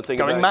Ford Coppola thing.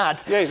 Going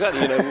mad. Yeah,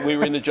 exactly. We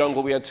were in the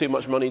jungle, we had too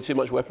much money, too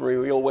much weaponry,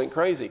 we all went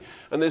crazy.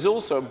 And there's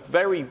also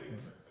very...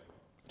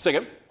 Say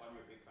again? I'm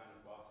a big fan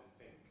of Barton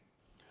Fink.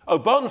 Oh,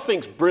 Barton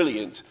Fink's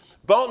brilliant.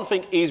 Barton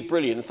Fink is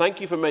brilliant. And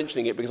thank you for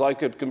mentioning it because I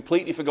could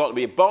completely forgotten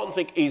it. Barton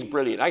Fink is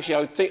brilliant.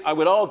 Actually, I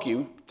would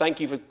argue, thank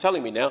you for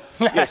telling me now,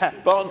 yes,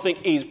 Barton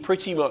Fink is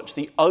pretty much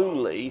the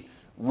only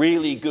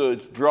really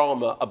good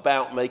drama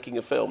about making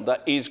a film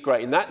that is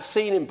great. And that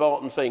scene in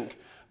Barton Fink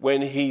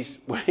when he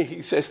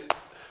says,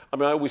 I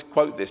mean, I always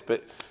quote this,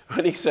 but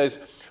when he says,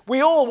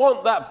 we all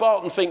want that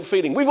Barton Fink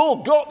feeling. We've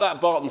all got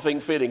that Barton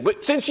Fink feeling.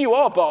 But since you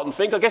are Barton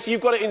Fink, I guess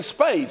you've got it in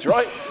spades,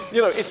 right?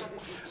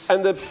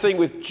 And the thing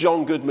with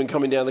John Goodman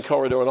coming down the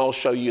corridor and I'll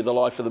show you the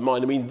life of the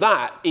mind. I mean,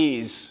 that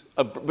is,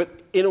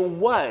 but in a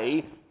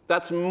way,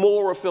 that's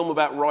more a film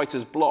about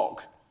writer's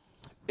block.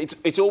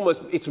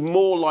 It's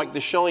more like The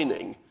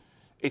Shining.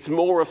 It's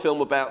more a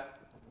film about,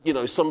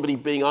 somebody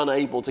being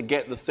unable to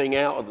get the thing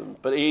out of them.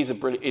 But it is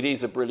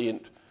a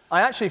brilliant.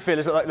 I actually feel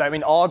as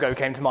well, Argo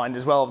came to mind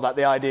as well, that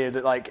the idea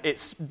that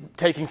it's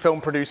taking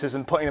film producers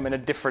and putting them in a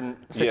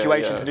different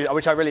situation to do,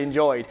 which I really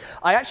enjoyed.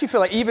 I actually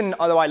feel like even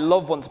though I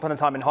love Once Upon a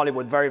Time in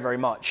Hollywood very, very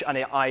much, and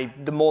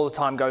the more the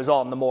time goes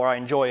on, the more I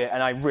enjoy it,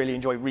 and I really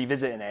enjoy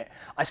revisiting it.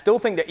 I still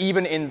think that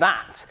even in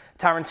that,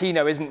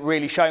 Tarantino isn't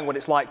really showing what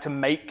it's like to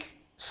make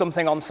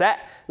something on set.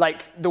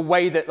 Like the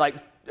way that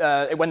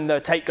when the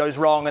take goes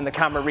wrong and the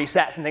camera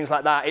resets and things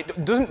like that,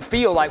 it doesn't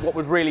feel like what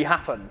would really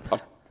happen.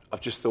 I've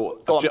just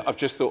thought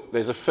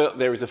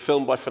there is a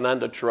film by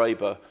Fernando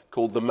Trueba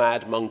called The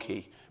Mad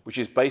Monkey, which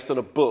is based on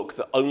a book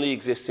that only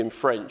exists in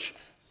French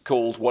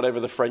called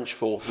whatever the French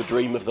for The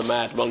Dream of the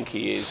Mad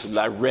Monkey is,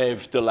 La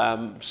Rêve de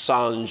la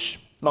Singe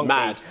Monkey.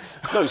 Mad.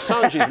 No,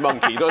 Singe is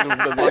monkey,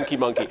 not the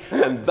monkey.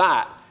 And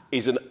that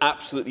is an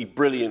absolutely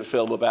brilliant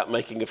film about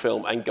making a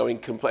film and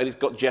going and it's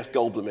got Jeff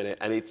Goldblum in it,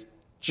 and it's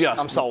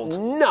just I'm sold.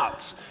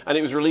 Nuts. And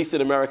it was released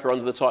in America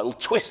under the title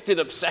Twisted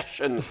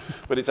Obsession,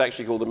 but it's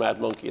actually called The Mad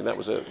Monkey, and that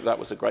was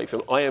a great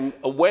film. I am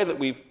aware that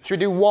Should we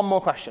do one more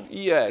question?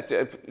 Yeah,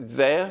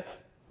 there.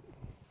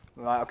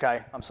 Right,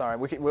 okay, I'm sorry.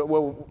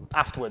 We'll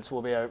afterwards,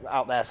 we'll be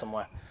out there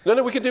somewhere.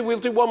 No, we'll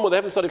do one more. They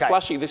haven't started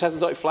flashing. This hasn't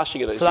started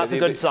flashing at us. So that's a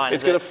good sign.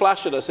 It's going to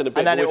flash at us in a bit.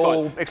 And then it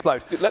will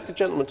explode. Let the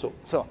gentleman talk.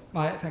 So.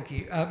 Thank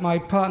you. My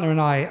partner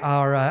and I,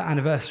 our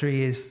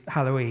anniversary is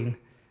Halloween,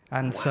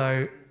 and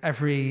so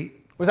every...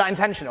 Was that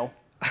intentional?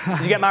 Did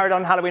you get married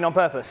on Halloween on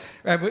purpose?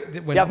 You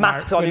have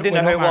masks on, you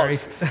didn't know who it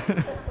was.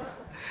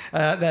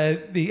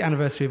 The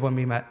anniversary of when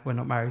we met, we're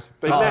not married.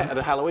 But you met at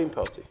a Halloween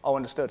party? Oh,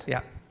 understood.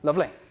 Yeah.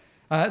 Lovely.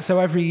 So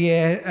every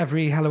year,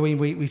 every Halloween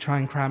week, we try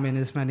and cram in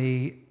as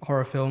many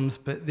horror films,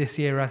 but this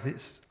year, as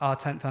it's our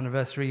 10th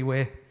anniversary,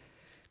 we're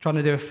trying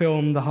to do a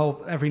film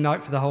every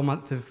night for the whole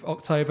month of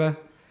October.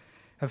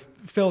 I've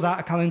filled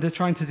out a calendar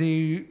trying to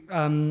do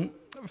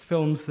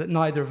films that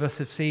neither of us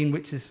have seen,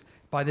 which is,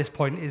 by this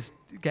point, is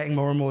getting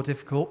more and more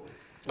difficult.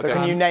 So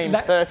can you name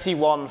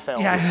 31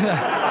 films?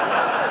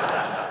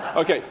 Yeah.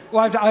 Okay.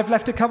 Well, I've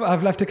left a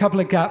couple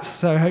of gaps,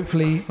 so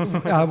hopefully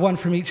one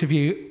from each of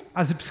you,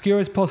 as obscure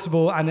as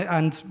possible.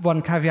 And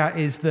one caveat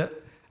is that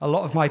a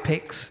lot of my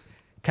picks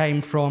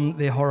came from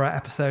the horror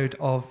episode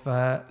of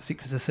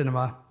Secrets of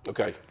Cinema.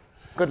 Okay.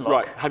 Good luck.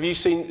 Right. Have you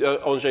seen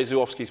Andrzej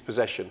Zulawski's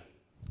Possession?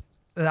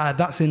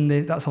 That's on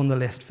the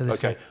list for this.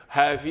 Okay. year.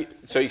 Have you?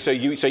 So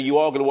you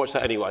are going to watch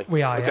that anyway.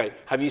 We are. Okay. Yeah.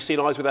 Have you seen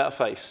Eyes Without a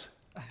Face?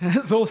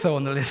 It's also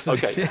on the list for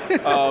this year.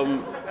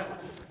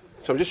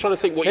 So I'm just trying to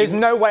think what. There's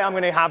no way I'm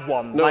going to have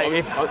one. No,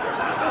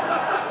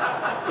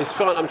 it's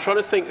fine. I'm trying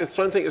to think of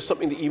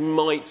something that you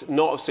might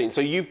not have seen.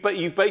 So you've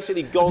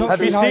basically gone.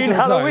 Have you seen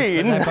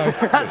Halloween?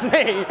 That's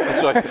me.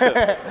 That's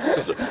right.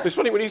 It's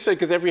funny when you say,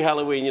 because every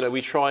Halloween,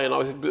 we try and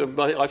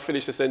I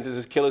finish the sentence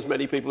as kill as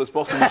many people as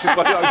possible. Which is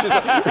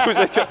it was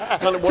like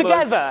kind of one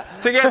Together.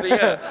 Together,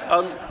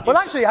 yeah. Well,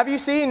 actually, have you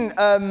seen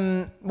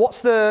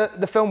what's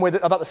the film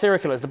about the serial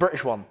killers, the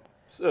British one?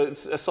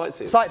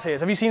 Sightseers.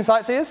 Sightseers. Have you seen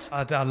Sightseers?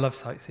 I love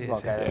Sightseers.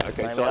 Okay, yeah.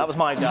 Okay, so that was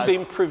my. You've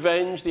seen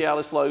Prevenge, the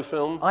Alice Lowe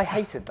film? I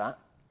hated that.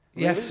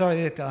 Yes,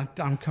 sorry,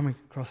 I'm coming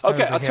across.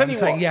 Okay, I'll tell you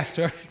what. Yes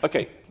to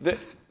Okay,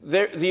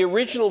 the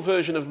original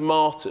version of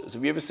Martyrs.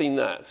 Have you ever seen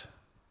that?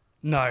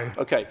 No.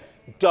 Okay,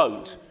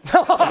 don't.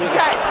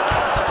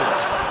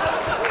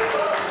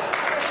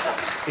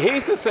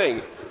 Here's the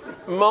thing.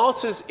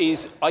 Martyrs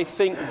is, I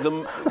think,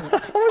 arguably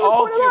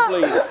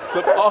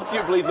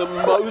the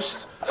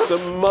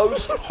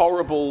most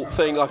horrible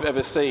thing I've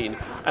ever seen.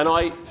 And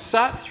I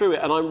sat through it,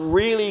 and I'm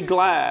really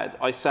glad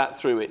I sat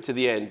through it to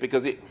the end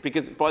because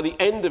by the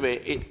end of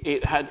it,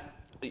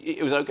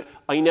 it was okay.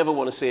 I never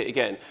want to see it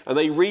again. And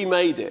they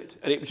remade it,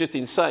 and it was just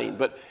insane.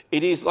 But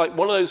it is like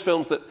one of those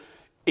films that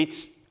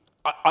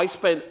I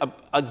spent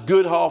a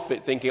good half of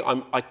it thinking,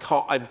 I've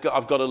got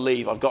to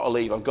leave, I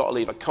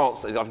can't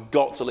stay, I've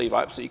got to leave,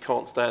 I absolutely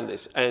can't stand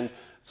this. And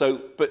so,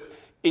 but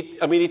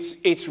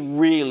it's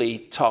really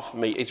tough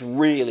meat. It's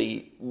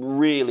really,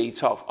 really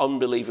tough,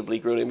 unbelievably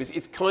grueling.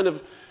 It's kind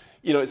of,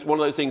 it's one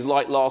of those things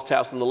like Last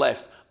House on the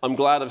Left. I'm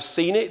glad I've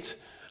seen it.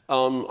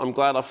 I'm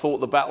glad I fought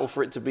the battle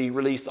for it to be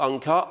released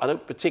uncut. I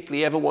don't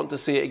particularly ever want to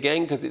see it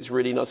again because it's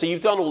really nice. So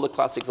you've done all the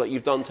classics, like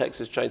you've done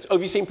Texas Chainsaw. Oh,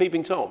 have you seen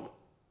Peeping Tom?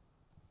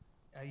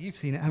 You've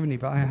seen it, haven't you?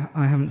 But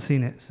I haven't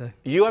seen it, so.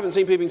 You haven't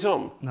seen Peeping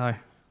Tom? No.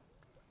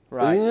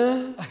 Right.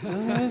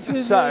 Yeah.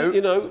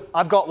 So,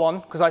 I've got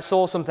one, because I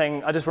saw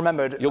something, I just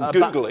remembered. You're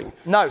Googling?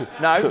 No.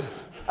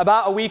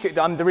 About a week,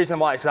 the reason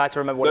why is because I had to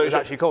remember what it was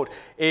actually called,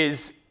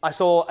 is I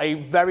saw a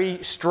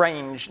very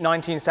strange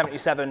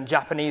 1977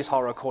 Japanese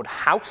horror called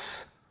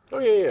House. Oh,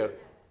 yeah.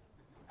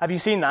 Have you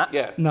seen that?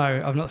 Yeah.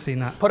 No, I've not seen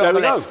that. Put it on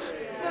the list.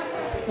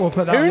 We'll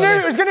put that Who on the knew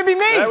list. it was going to be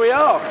me? There we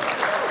are.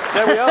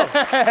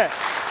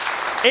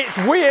 It's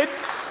weird.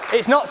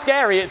 It's not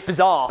scary. It's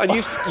bizarre. And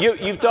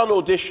you've done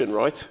Audition,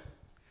 right?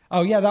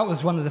 Oh yeah, that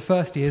was one of the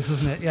first years,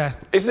 wasn't it? Yeah.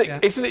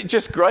 Isn't it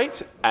just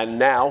great? And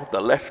now the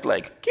left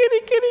leg, kitty.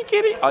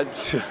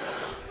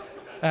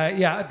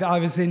 Yeah, I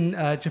was in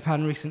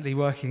Japan recently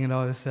working, and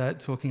I was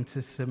talking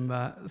to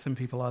some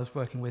people I was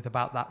working with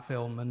about that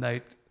film,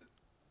 and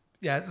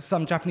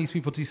some Japanese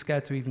people too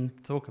scared to even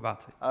talk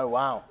about it. Oh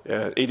wow!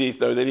 Yeah, it is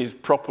though. It is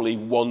properly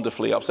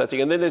wonderfully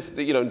upsetting. And then there's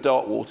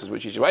Dark Waters,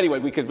 which is anyway.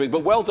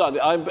 But well done.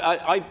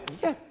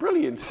 Yeah,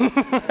 brilliant. I'm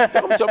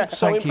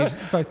so Thank you.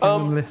 impressed. Both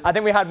on the list. I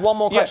think we had one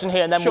more question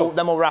here, and then sure.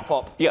 we'll wrap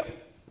up. Yeah.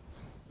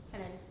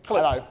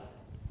 Hello.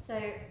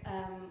 So,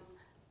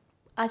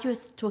 as you were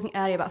talking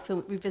earlier about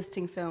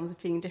revisiting films and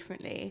feeling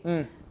differently,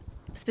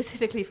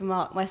 specifically for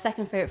Mark, my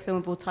second favourite film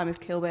of all time is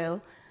Kill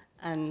Bill,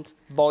 and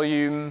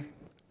Volume.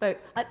 But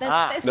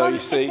it's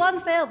one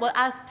film. Well,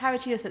 as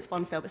Tarantino says, it's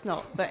one film. It's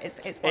not, but it's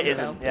one film. It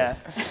isn't. Yeah.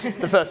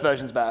 The first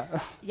version's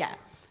better. Yeah.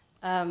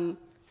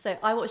 So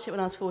I watched it when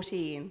I was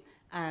 14,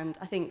 and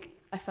I think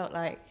I felt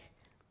like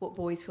what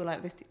boys feel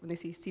like when they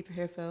see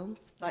superhero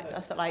films. Like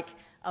I felt like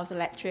I was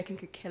electric and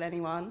could kill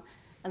anyone.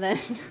 And then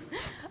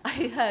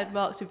I heard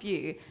Mark's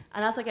review,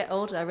 and as I get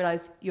older, I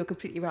realise you're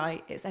completely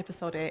right. It's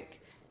episodic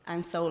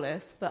and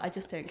soulless, but I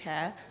just don't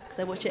care because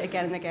I watch it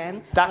again and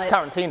again. That's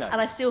Tarantino. And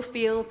I still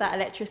feel that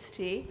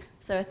electricity.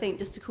 So I think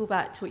just to call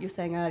back to what you were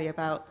saying earlier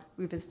about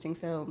revisiting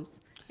films,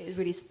 it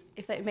really,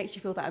 if it makes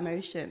you feel that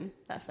emotion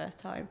that first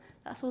time,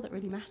 that's all that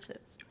really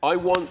matters. I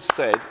once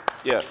said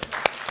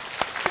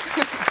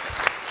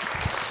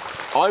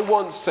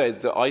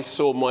that I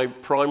saw my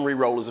primary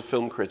role as a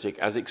film critic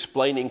as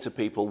explaining to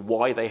people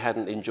why they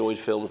hadn't enjoyed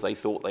films they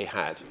thought they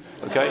had.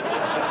 Okay?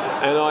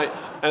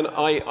 And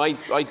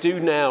I do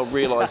now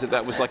realise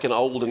that was like an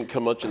old and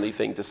curmudgeonly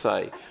thing to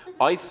say.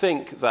 I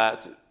think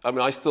that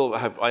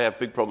I have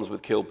big problems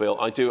with Kill Bill.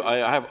 I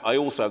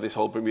also have this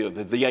whole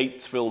the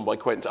eighth film by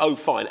Quentin. Oh,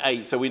 fine,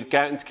 8. So we'd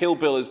count Kill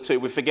Bill as 2.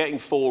 We're forgetting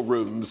 4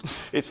 Rooms.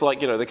 It's like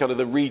the kind of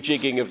the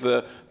rejigging of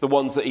the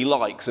ones that he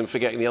likes and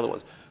forgetting the other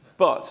ones.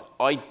 But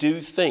I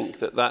do think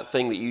that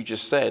thing that you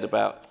just said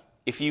about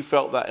if you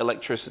felt that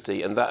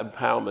electricity and that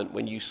empowerment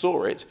when you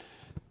saw it,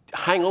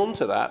 hang on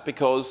to that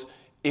because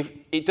if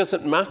it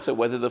doesn't matter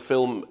whether the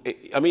film.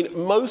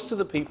 Most of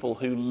the people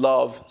who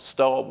love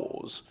Star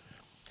Wars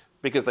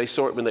because they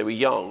saw it when they were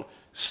young,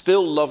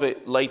 still love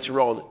it later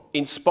on,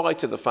 in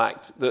spite of the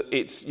fact that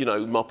it's,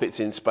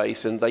 Muppets in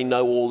space and they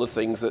know all the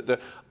things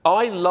that...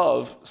 I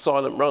love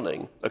Silent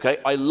Running, okay?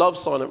 I love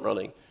Silent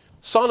Running.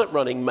 Silent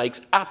running makes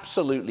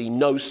absolutely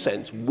no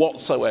sense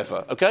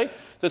whatsoever, okay?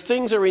 The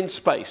things are in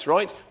space,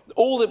 right?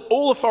 All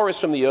the forests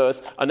from the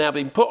Earth are now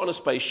being put on a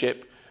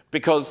spaceship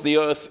because the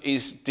Earth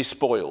is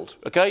despoiled,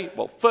 okay?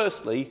 Well,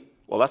 firstly,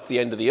 that's the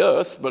end of the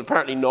Earth, but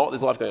apparently not.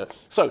 There's life going on.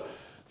 So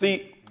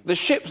the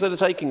ships that are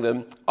taking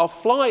them are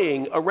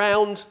flying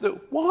around.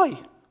 Why?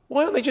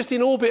 Why aren't they just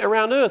in orbit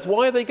around Earth?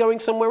 Why are they going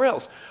somewhere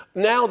else?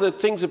 Now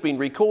that things have been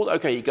recalled,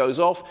 okay, he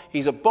goes off.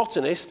 He's a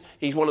botanist.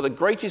 He's one of the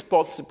greatest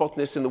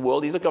botanists in the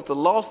world. He's looking after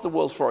the last of the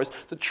world's forests.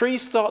 The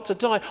trees start to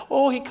die.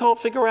 Oh, he can't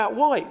figure out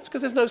why. It's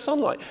because there's no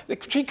sunlight. The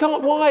tree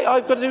can't, why?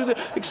 I've got to do the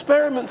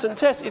experiments and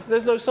tests.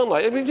 There's no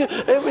sunlight.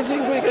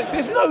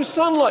 There's no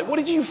sunlight. What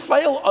did you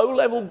fail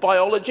O-level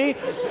biology?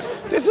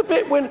 There's a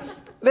bit when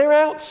they're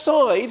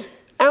outside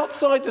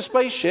the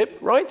spaceship,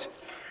 right?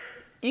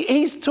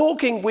 He's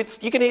talking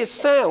with, you can hear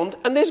sound,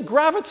 and there's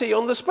gravity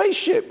on the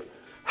spaceship.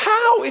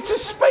 How? It's a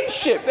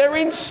spaceship. They're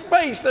in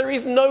space. There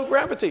is no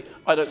gravity.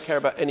 I don't care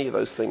about any of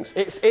those things.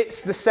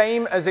 It's the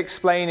same as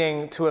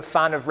explaining to a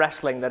fan of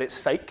wrestling that it's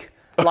fake.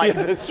 Like,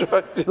 yeah, that's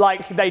right.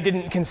 Like they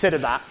didn't consider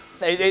that.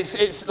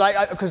 It's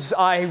like, because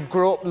I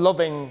grew up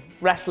loving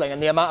wrestling,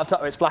 and the amount of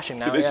time it's flashing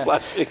now. It is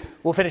flashing.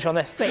 We'll finish on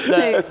this.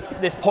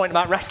 This point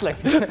about wrestling.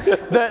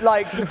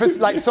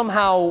 That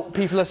somehow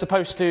people are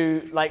supposed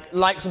to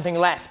like something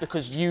less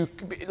because you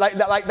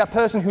like the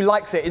person who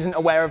likes it isn't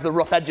aware of the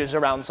rough edges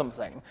around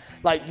something.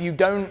 Like you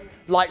don't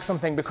like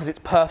something because it's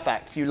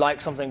perfect. You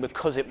like something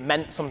because it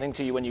meant something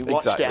to you when you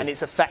watched it, and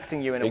it's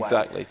affecting you in a way.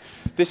 Exactly.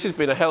 This has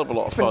been a hell of a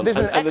lot of fun. There's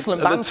been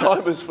excellent banter. The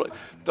time was,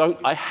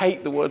 I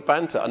hate the word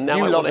banter, and now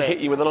I want to hit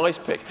you with an ice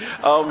pick.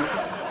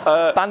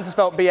 Banter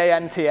spelled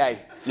B-A-N-T-A.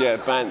 Yeah,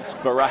 Bants,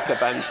 Baraka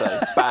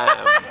Banter,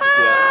 bam.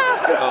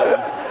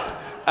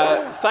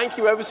 Yeah. Thank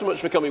you ever so much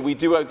for coming.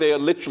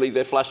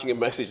 They're flashing a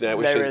message now,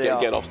 which says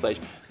get off stage.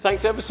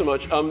 Thanks ever so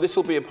much. This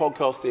will be a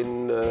podcast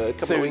in a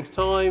couple of weeks'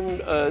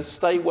 time.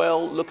 Stay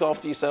well, look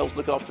after yourselves,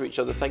 look after each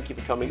other. Thank you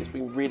for coming. It's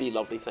been really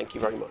lovely. Thank you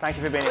very much. Thank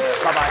you for being here.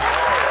 Bye-bye.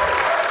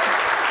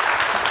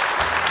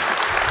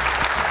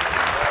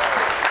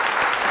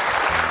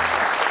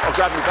 I'll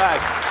grab your bag.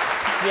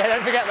 Yeah,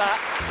 don't forget that.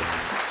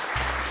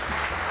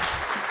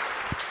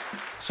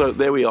 So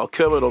there we are,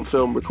 Kermode on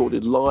Film,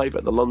 recorded live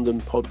at the London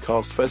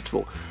Podcast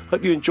Festival.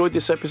 Hope you enjoyed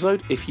this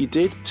episode. If you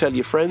did, tell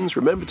your friends,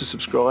 remember to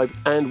subscribe,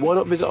 and why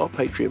not visit our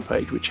Patreon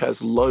page, which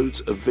has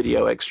loads of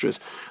video extras.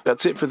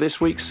 That's it for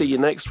this week. See you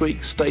next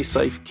week. Stay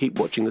safe. Keep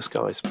watching the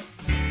skies.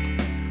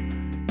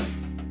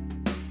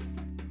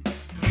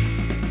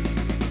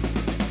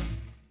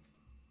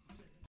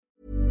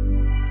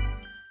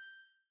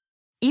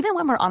 Even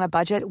when we're on a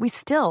budget, we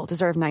still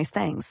deserve nice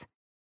things.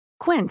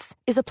 Quince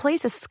is a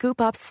place to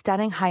scoop up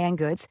stunning high-end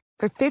goods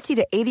for 50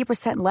 to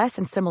 80% less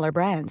than similar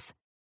brands.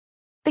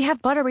 They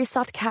have buttery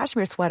soft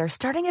cashmere sweaters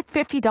starting at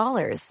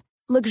 $50,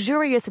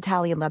 luxurious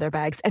Italian leather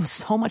bags, and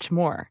so much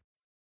more.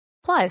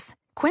 Plus,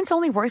 Quince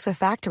only works with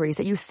factories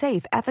that use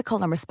safe,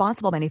 ethical, and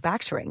responsible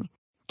manufacturing.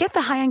 Get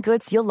the high-end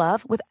goods you'll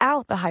love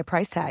without the high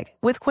price tag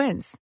with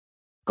Quince.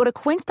 Go to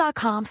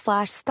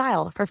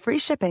quince.com/style for free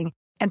shipping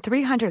and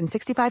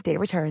 365-day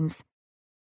returns.